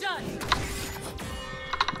 Be judged.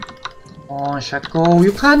 Oh, Shaco,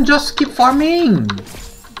 you can't just keep farming!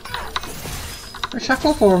 You're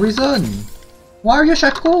Shaco for a reason! Why are you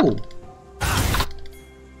Shaco?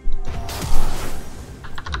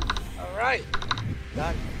 Alright.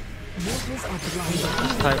 Done. Mortals are It's blind.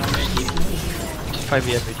 time already. It's 5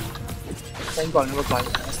 AM already. Thank God I never blind. I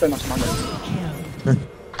spend much money.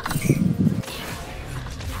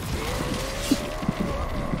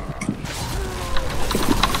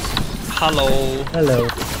 Hello. Hello.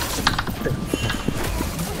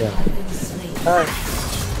 Yeah. Hi.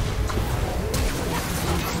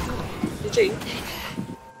 GG.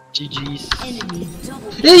 GG's. Enemy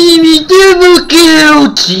double Enemy double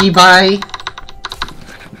kill! Chibai!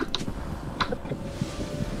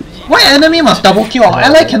 Why enemy must double kill?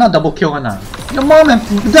 Ally cannot double kill one. Your mom and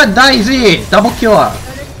dad die, is it? Double kill ah.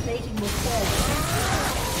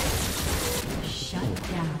 shut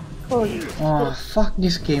down. Oh, fuck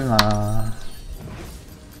this game lah.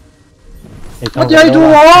 Hey, What did I do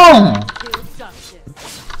wrong?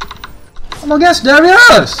 I'm against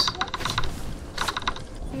Darius!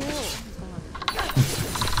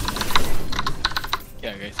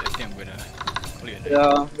 Yeah, guys, I think I'm gonna call it a night.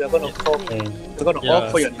 Yeah, we're gonna call. We're gonna Yeah. call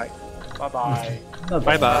for your night. Bye bye.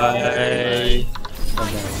 Bye bye.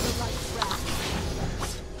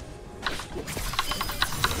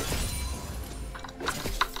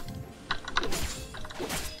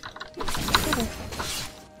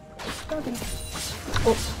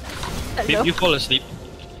 Babe, you fall asleep.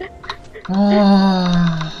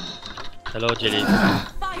 Hello, Jelly.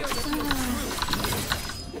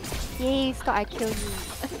 Yay, Scott, I killed you.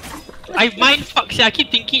 I mind fuck, I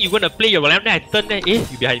keep thinking you're gonna play your lamp, then I turn there, you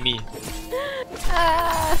behind me.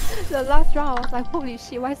 The last round, I was like, holy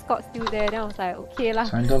shit, why Scott's still there? Then I was like, okay lah,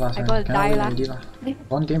 Surrender lah, I gotta die lah.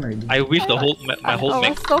 One game already. I whiffed the whole my whole I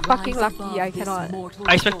mech. was so fucking lucky, I cannot.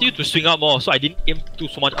 I expected you to swing out more, so I didn't aim too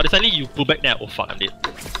so much. Suddenly you pull back there, oh fuck, I'm dead.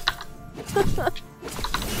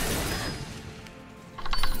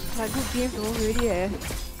 Like good game though, really eh.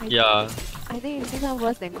 Yeah. I think this one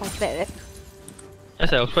worse than combat eh.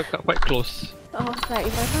 Yes, I was quite close. I was like,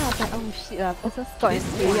 in my mind I was like, oh shit versus Scott and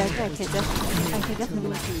Haley, I think I can just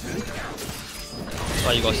lose really.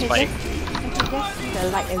 Oh, you got spike. I can just see the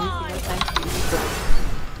light every single time she really blind.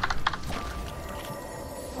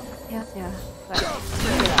 Yes, yeah. But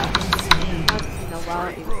okay lah. Once in a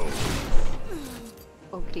while it's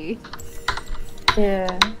okay. Yeah.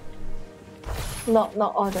 Not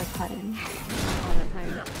all the time. All the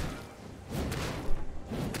time.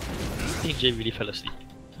 I think Jay really fell asleep.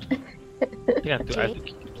 I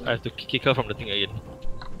think I have to kick her from the thing again.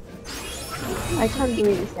 I can't do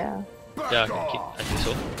it, yeah. Yeah, I can kick. I think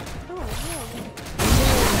so.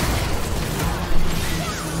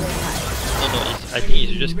 No, I think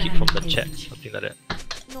you just kick from the chat, something like that.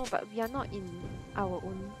 No, but we are not in our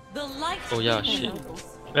own. Oh yeah, shit.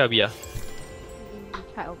 Where are we? We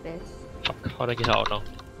try our best. Fuck, how do I get her out now?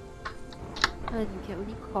 And you can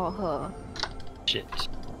only call her Shit. to see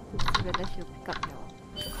whether she'll pick up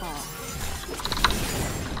your call.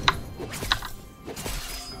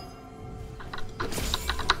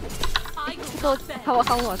 So how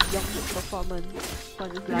was Young's performance for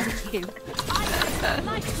this last game?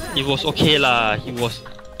 It was okay lah.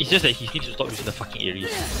 It's just that he needs to stop using the fucking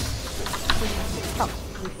Ares. Stop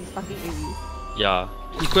with his fucking Ares. Yeah.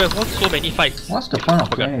 He could have won so many fights. What's the point of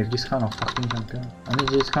playing with this kind of fucking champion? I mean,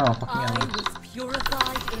 this kind of fucking allies.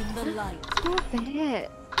 Purified in the light. So bad.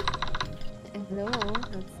 Hello, I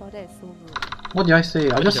saw that so rude. What did I say?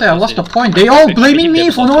 I just said, what's the point? They all blaming me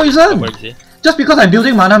for no reason! Just because I'm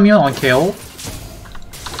building mana mill on KO?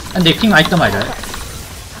 and they ping item like that,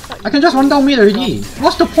 I can just run down mid already.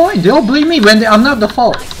 What's the point? They all blame me when I'm not the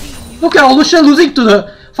fault. Look at Lucian losing to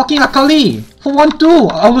the fucking Akali for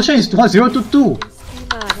 1-2. Lucian is 1-0-2.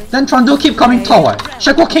 Then Trundle keep coming top. What?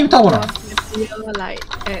 Shaco came top or not?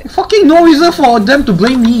 Fucking no reason for them to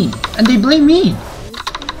blame me, and they blame me.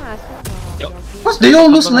 Because they all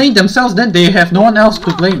lose lane themselves, then they have no one else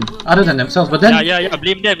to blame other than themselves. But then yeah,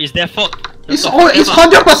 blame them. It's their fault. It's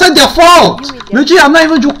 100% their fault. Legit, I'm not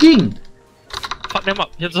even joking. Fuck them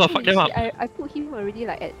up. Fuck them up. I put him already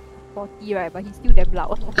like at 40, right? But he's still damn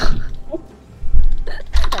loud.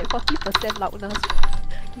 Like 40% loudness.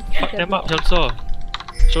 Fuck them up, Hyunso.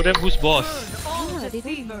 Show them who's boss. Yeah, they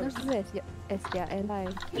don't deserve you as their ally.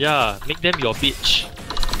 Yeah, make them your bitch.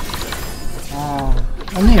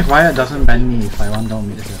 Only if Riot doesn't ban me if I run down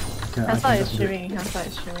mid. Hansa is streaming. Hansa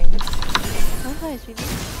is streaming. Hansa is streaming.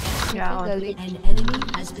 Yeah, on An enemy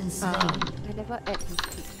has been slain. I never add his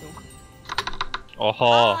clips though.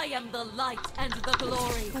 Oh. I am the light and the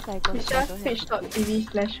glory. Because I got It's just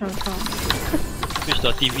twitch.tv/Hansa.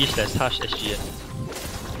 Twitch.tv/HashSGN.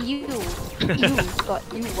 You got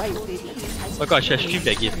you, why you say this? Oh my god, should I stream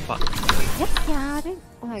that game? Fuck. Yes, yeah, then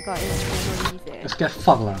oh my god, it's memories there. Let's get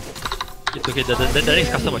fucked lah. It's okay, the next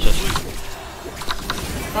customer shall stream.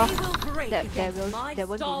 Oh, there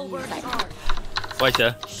won't be me like. Why is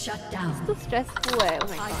that? Shut down. It's too stressful oh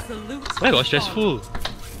my god. Why got stressful?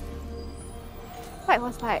 Fight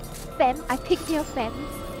was like, Sam, I picked your fence.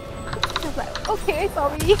 I was like, okay,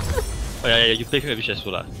 sorry. Oh yeah, you play him a bit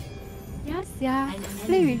stressful lah. Yes, yeah.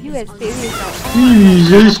 Play with you and stay with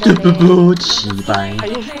like. Are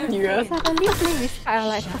you serious? Suddenly play with Sky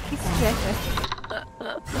like fucking stress.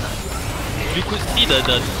 You could see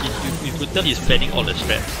you could tell he's planning all the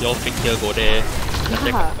straps. You all pick here, go there.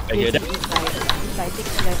 Yeah, Here, it's there. like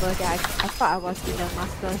next level there. I thought I was in the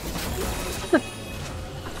masters.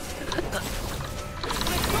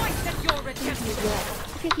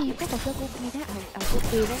 Okay, you go faster go play then I'll go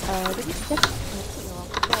play then let me just put your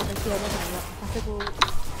go over here then I'll faster go.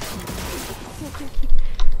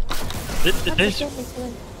 There's Oh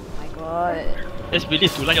my god. Let's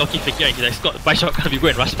believe to line your keep faking and he's like Scott, buy shotgun, we go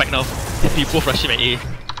and rush back now. Then we both rush him and A.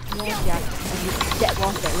 Yes, yeah. And that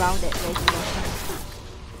was that round that where he was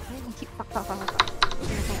then he keep fuck.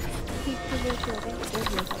 Okay, chill. Then he was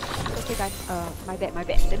like, okay guys, my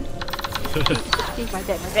bad. Then okay, my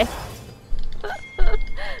bad.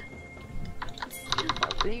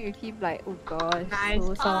 Playing with him like, oh god, so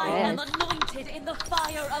I am bad. anointed in the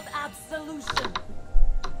fire of absolution.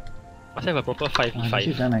 Must have a proper 5v5.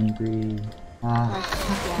 She's damn angry.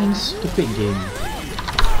 Fucking stupid game.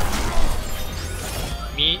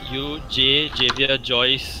 Me, you, Jay, Javier,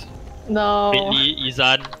 Joyce, No. Ridley,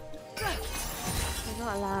 Izan.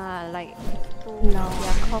 Not lah, like, they are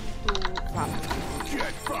comp to rough.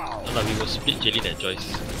 No, we will split Jaylin and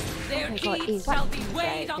Joyce. Oh my god, what is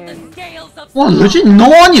right there? Wow, legit, no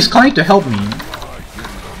one is coming to help me.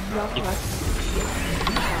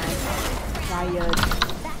 Ryan.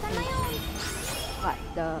 What,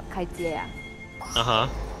 the Kaijie Uh-huh.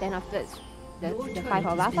 Then afterwards, the 5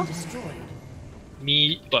 of us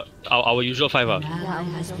Me, but our usual 5 ah. Yeah, our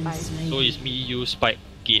usual 5. So it's me, you, Spike,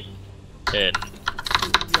 Gabe, and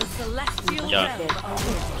yeah.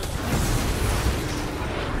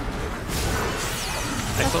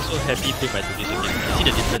 I got so happy playing my 2D again. See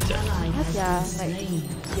the difference yeah? Yeah, like,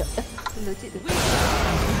 legit the same.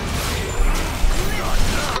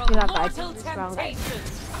 Okay lah, but I think this round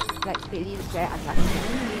like really is very unlucky.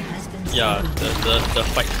 Yeah, the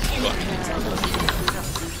fight he got.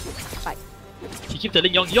 Fight. He keep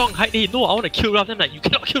telling Yong, hide. Hey, no, I want to kill Raph. Then like, you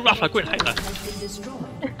cannot kill Raph. Go and hide lah.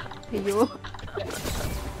 Yo.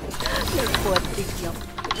 Poor thing, Yong.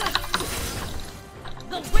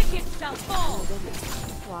 The wicked shall fall.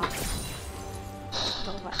 Wow.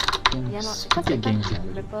 So what? Yeah, not because that time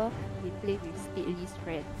remember we played with Stately's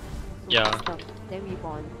friend. So Yeah. Then we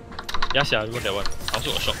won. Yeah, I won that one. I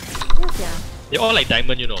also got shocked. Yes, yeah. They all like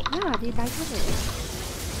diamond, you know. Yeah, they diamond it.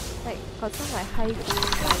 Like got some like high gold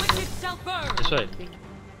diamond. That's right.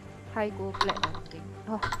 High gold black or something.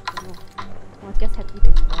 Oh, I don't know. I was just happy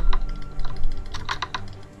that we won.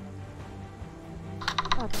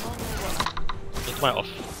 Oh, tomorrow no work. So tomorrow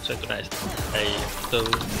off. So tonight I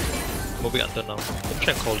still moving until now. I'm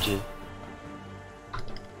trying to call Jay.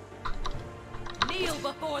 Kneel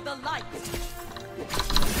before the light.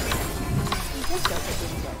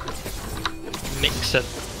 Makes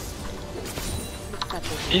sense.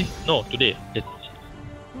 Eh, no, today.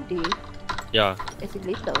 Today? Yeah. As in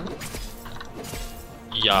later?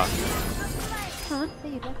 Yeah. Huh?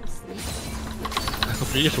 Then you don't want to sleep?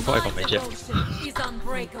 completely forgot I got my gem.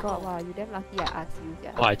 God, wow, you damn lucky I asked you.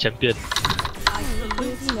 Yeah. Oh, I champion.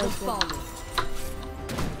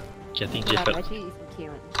 Getting Yeah, J-Fed. actually it's okay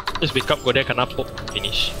one. Just wake up, go there, kena poke,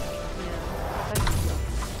 finish.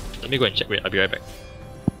 Let me go and check, wait, I'll be right back.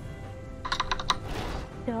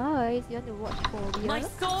 Guys, you want to watch Phobia? My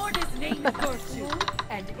sword is named Virtue,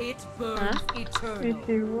 and it burns eternal. With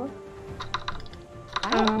you.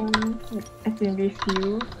 As in with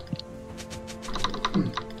you.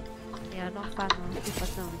 Yeah, not fun, it's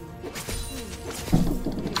personal.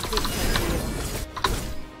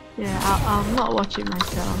 Yeah, I'll not watch it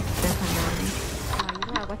myself, definitely.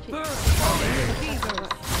 You know I watch it.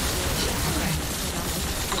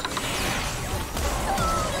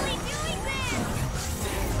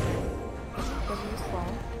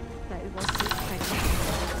 Like it was this Chinese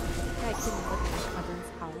I came over to my cousin's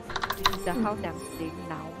house, which is the house that I'm staying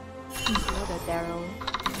now. You know the Daryl.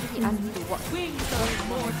 He asked me to watch Wings of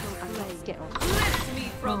mortal I'm not scared of it. lift me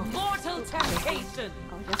from mortal temptation.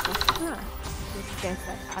 I was just like, there's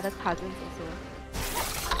like other cousins also.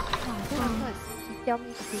 Then afterwards, he tell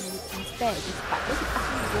me to spare this part. Then he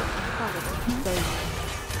asked me to go in front of the people.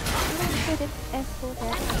 So then S4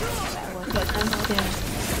 there, I was like,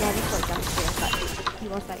 yeah, this was jump scare, but he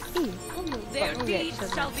was like, hey, how you Their got no deeds reaction?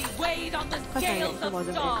 shall be weighed on the Because my scales reaction of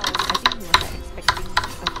wasn't very stars. good. I think he was like expecting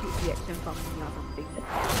a cute reaction from me or something.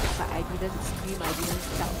 But I didn't scream, I didn't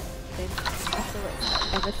shout. Then afterwards,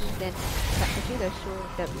 ever since then, like actually the show,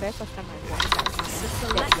 the very first time I watched like when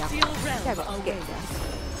I was that young, I got scared, yeah.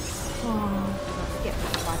 I got scared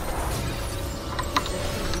for one.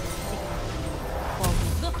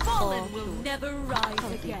 The fallen will never rise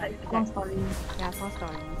again. Long story. Yeah, 4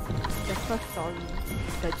 stories. The first story,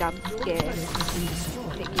 the jump scare,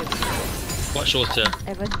 make me afraid. What shows here?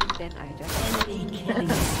 Ever since then, I just I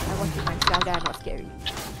watch it myself, then I'm not scary.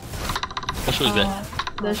 What show is that?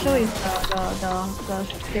 The show is the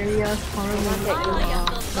scariest horror movie that you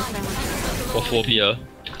For phobia.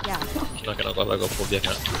 Yeah. Cannot go, I got phobia,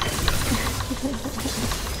 cannot.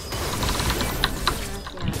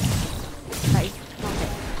 But it's not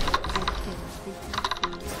that I can safely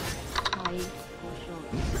say Thai show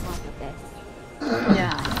is one of the best.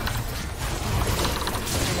 Yeah.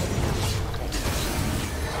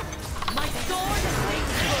 My sword is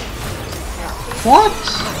named Virtue. What?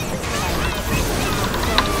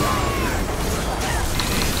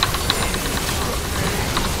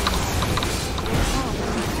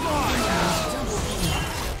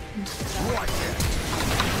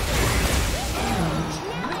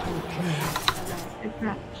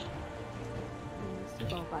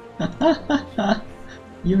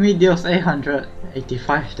 Yumi deals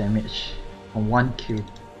 885 damage on 1 kill.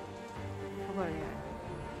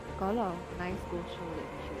 Got a lot of nice ghost show that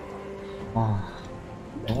we should Wow.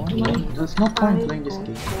 There's no point playing this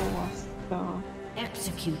game.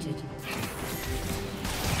 Executed.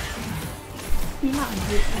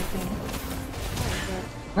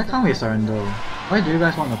 Why can't we surrender? Why do you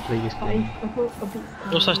guys want to play this game?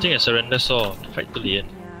 No such thing as surrender, so fight to the end.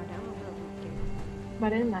 But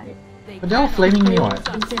then like But they're all flaming me, what?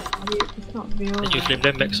 it's not real. Then you flame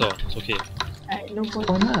them back, so it's okay. No point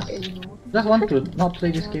Pointless. Just want to not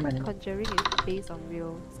play this game anymore. Conjuring is based on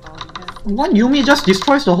real stories. One Yumi just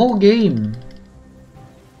destroys the whole game.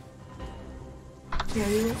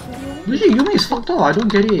 Usually Yumi is fucked up, I don't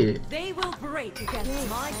get it. They will break against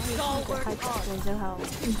my stalwart arm.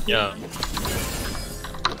 Yeah.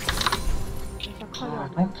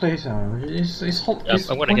 Don't play it's hope. Yeah,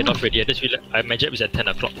 I'm gonna get off already. I just feel like my jab is at 10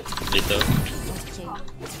 o'clock later.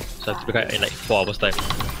 So I have to be back in like 4 hours time.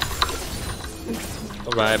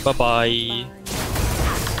 Alright, bye bye.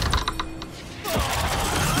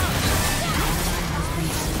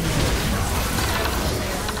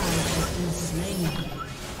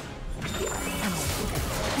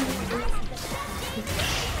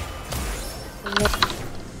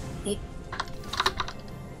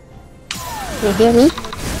 You hear me?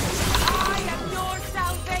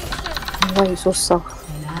 Why are you so soft?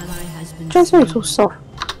 Just why you so soft?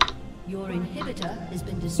 Your inhibitor has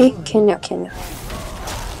been Hey, destroyed. Kenya.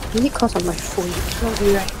 Maybe because of my phone. It not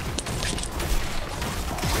be right.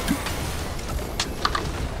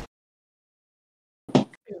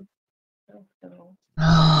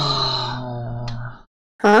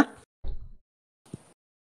 Huh?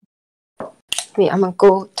 Wait, I'm gonna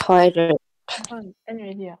go toilet. End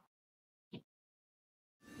already.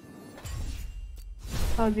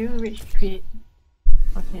 How do you reach tweet?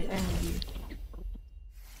 Okay, end already.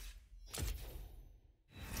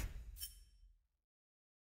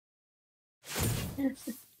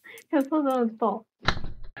 You're so don't stop.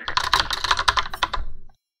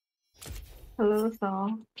 Hello, Saw.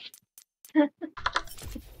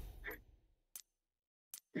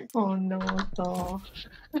 Oh no, Saw.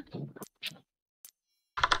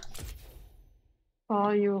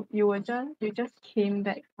 Saw, you just came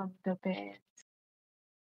back from the bed.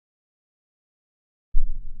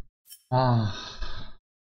 Ah,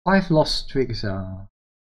 5 lost streaks. It's a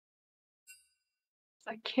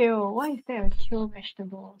kill. Why is there a kill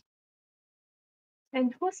vegetable?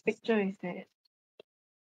 And whose picture is that?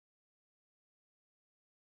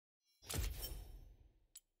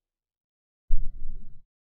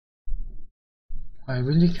 I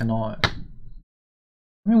really cannot.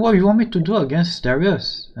 I mean, what do you want me to do against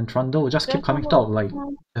Darius and Trundle? Just keep coming top like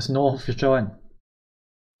there's no future one.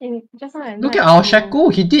 Just now at Look night at our you- Shackle,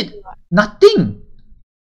 he did nothing!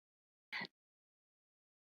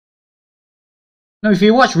 Now if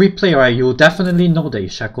you watch replay, right, you'll definitely know that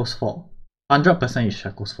it's Shackle's fault. 100% it's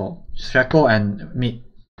Shackle's fault. Shackle and me.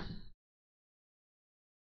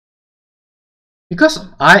 Because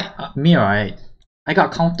right, I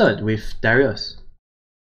got countered with Darius.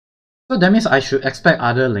 So that means I should expect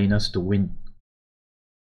other laners to win.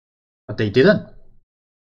 But they didn't.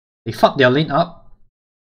 They fucked their lane up.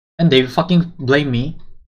 And they fucking blame me.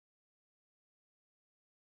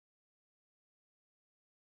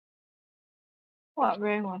 What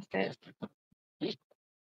rank was that?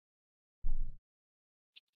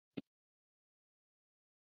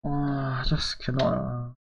 I just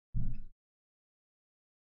cannot.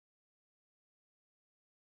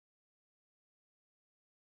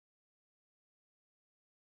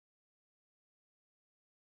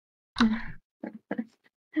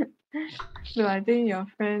 So I think your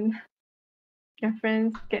friends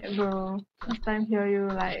scared, bro. First time hear you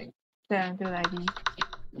like say until like this.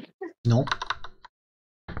 No.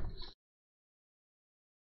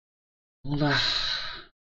 I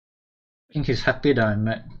think he's happy that I'm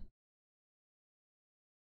mad.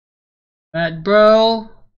 Mad, bro?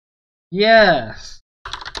 Yes!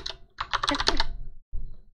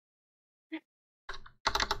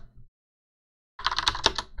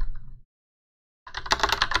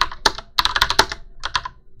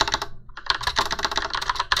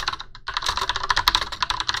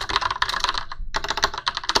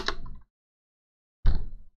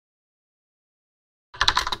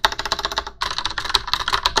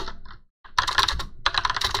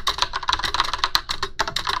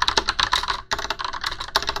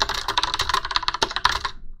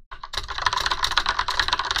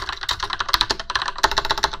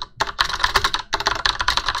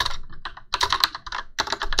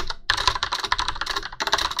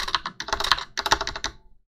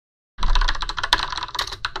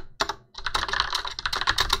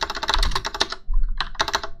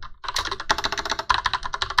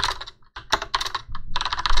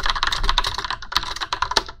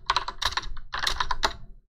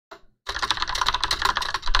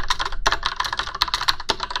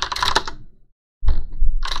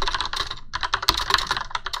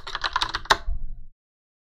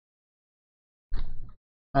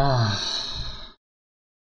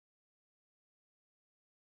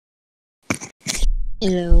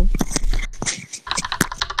 Hello.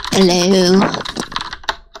 Hello.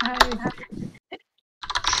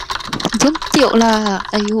 Don't tilt lah.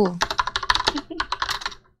 !aiyo!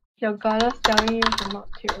 Your goddess telling you to not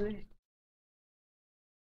kill it.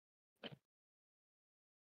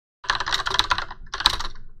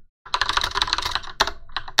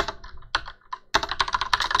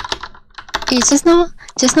 Eh, just now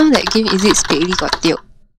that game, is it Spately got tilt?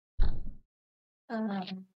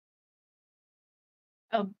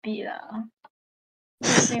 A bit lah.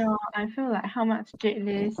 I feel like how much Jade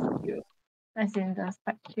Lace you, as in the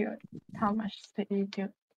spike tilt, how much Spately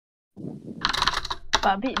tilt.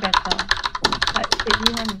 But a bit better. Like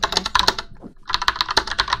Spately one is better.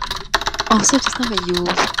 Oh, so just now when you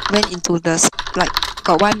went into the like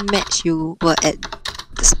got one match you were at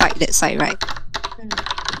the spike that side, right?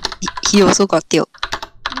 He also got tilt.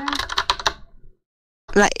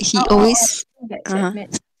 Like he always.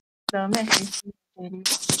 Match. The match is Spately.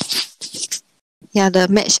 Yeah, the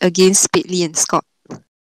match against Spately and Scott. He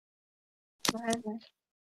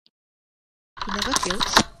never tilt.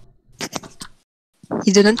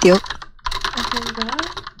 He didn't tilt. Okay, the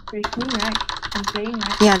one with me, right? I'm playing,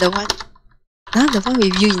 right? Yeah, the one. The one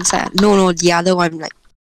with you inside. No, the other one like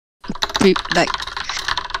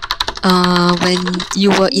when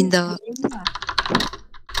you were in the.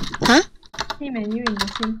 Huh? Him and you in the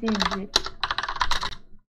same team, is it?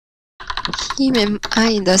 Him and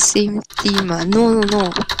I in the same team. No.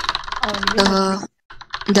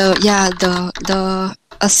 The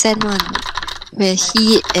Ascent one, where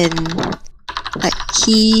he and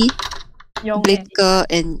Young Blaker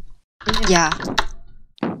and yeah.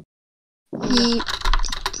 He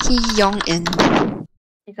Young and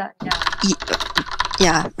Is that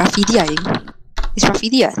yeah, Rafidi I think. It's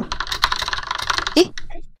Rafidi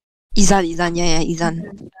Izan, yeah,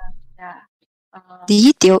 Izan. Yeah. Did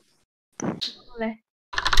he tell? Leh.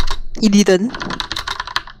 He didn't.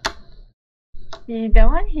 That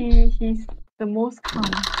one he's the most calm.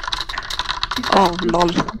 Oh lol.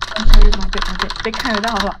 Sorry, my bad. They kind of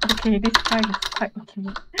out like, okay, this guy is quite okay.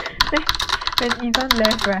 Then Ethan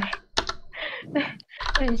left, right?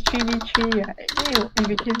 Then it's 3v3, right? Then it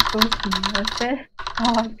became so serious. Then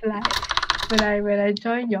I was like, when I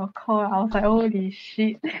joined your call, I was like, holy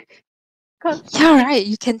shit. Yeah, right.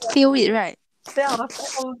 You can feel it, right? Then I was like,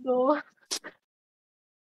 oh no.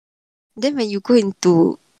 Then when you go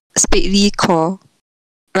into Spately call,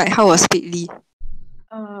 like how was Spately?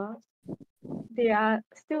 They are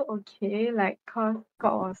still okay, like, cause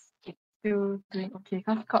God was still doing okay,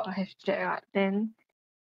 cause God has Jack, right? Then,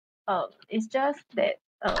 it's just that,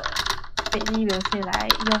 Whitney will say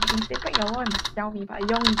like, Yong, if they break your wall, you must tell me, but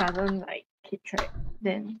Yong doesn't, like, keep track.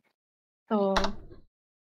 Then, so,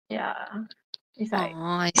 yeah, it's like,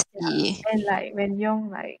 I see. and, like, when Yong,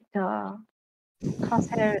 like, the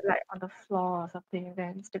crosshair, like, on the floor or something,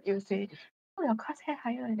 then Sticky will say, oh, your crosshair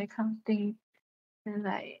higher, and that kind of thing. Then,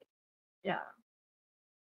 like, yeah.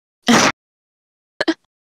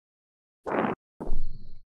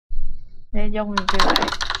 Then Yong will be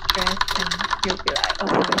like stressed and he'll be like, oh,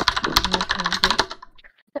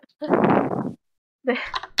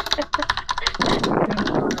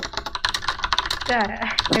 then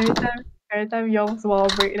every time Yong's wall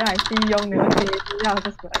break, then I see Yong never say anything, then I'll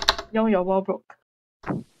just be like, Yong, your wall broke.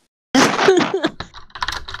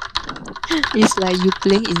 It's like you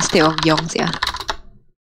playing instead of Yong, yeah.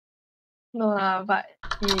 No lah, but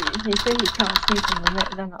he say he cannot see from the map,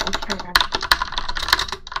 then I'm okay, right?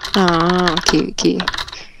 Ah, okay.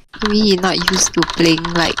 Maybe he not used to playing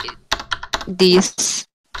like this.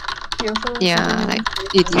 He also Yeah, like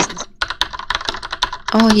it is.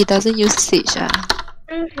 Oh, he doesn't use Sage,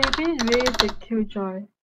 He did raise the Killjoy.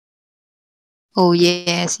 Oh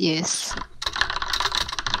yes.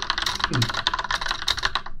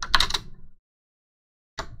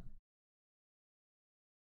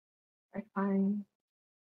 Quite funny.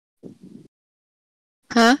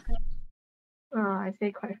 Huh? I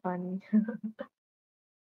say quite funny.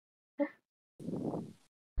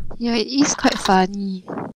 Yeah, it is quite funny.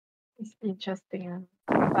 It's interesting.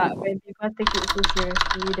 But when people take it too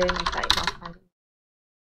seriously, then it's like not funny.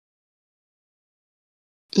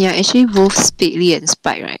 Yeah, actually both Spately and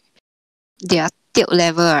Spike, right? They are tilt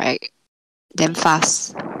level, right? Damn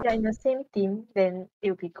fast. If they're in the same team, then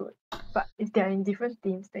it'll be good. But if they're in different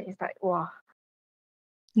teams, then it's like, wow.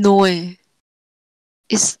 No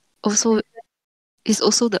It's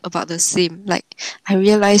also about the same. Like I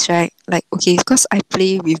realized, right? Like okay, because I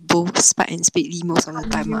play with both Spike and Spately most of the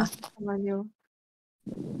time.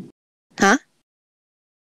 Huh?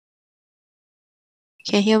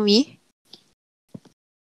 Can you hear me?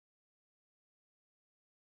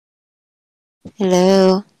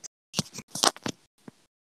 Hello.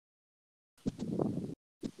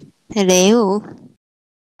 Hello.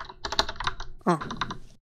 Oh.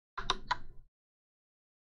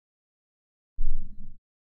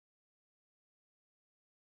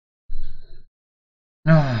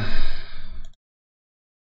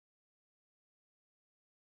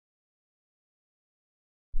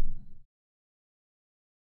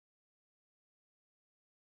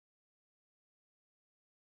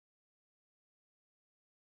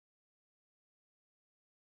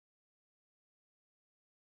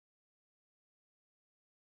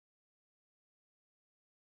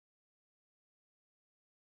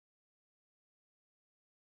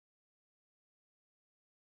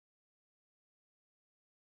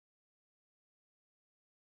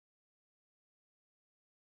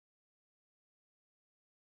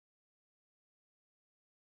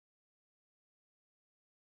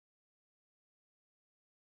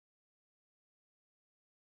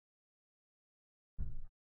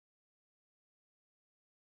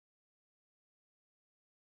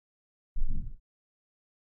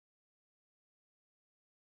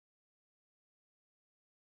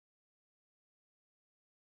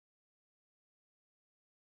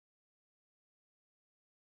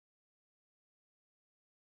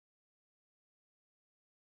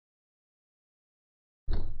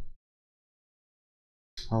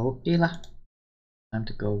 Okay lah. Time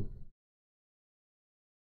to go.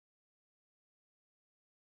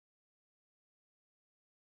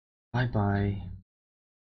 Bye bye.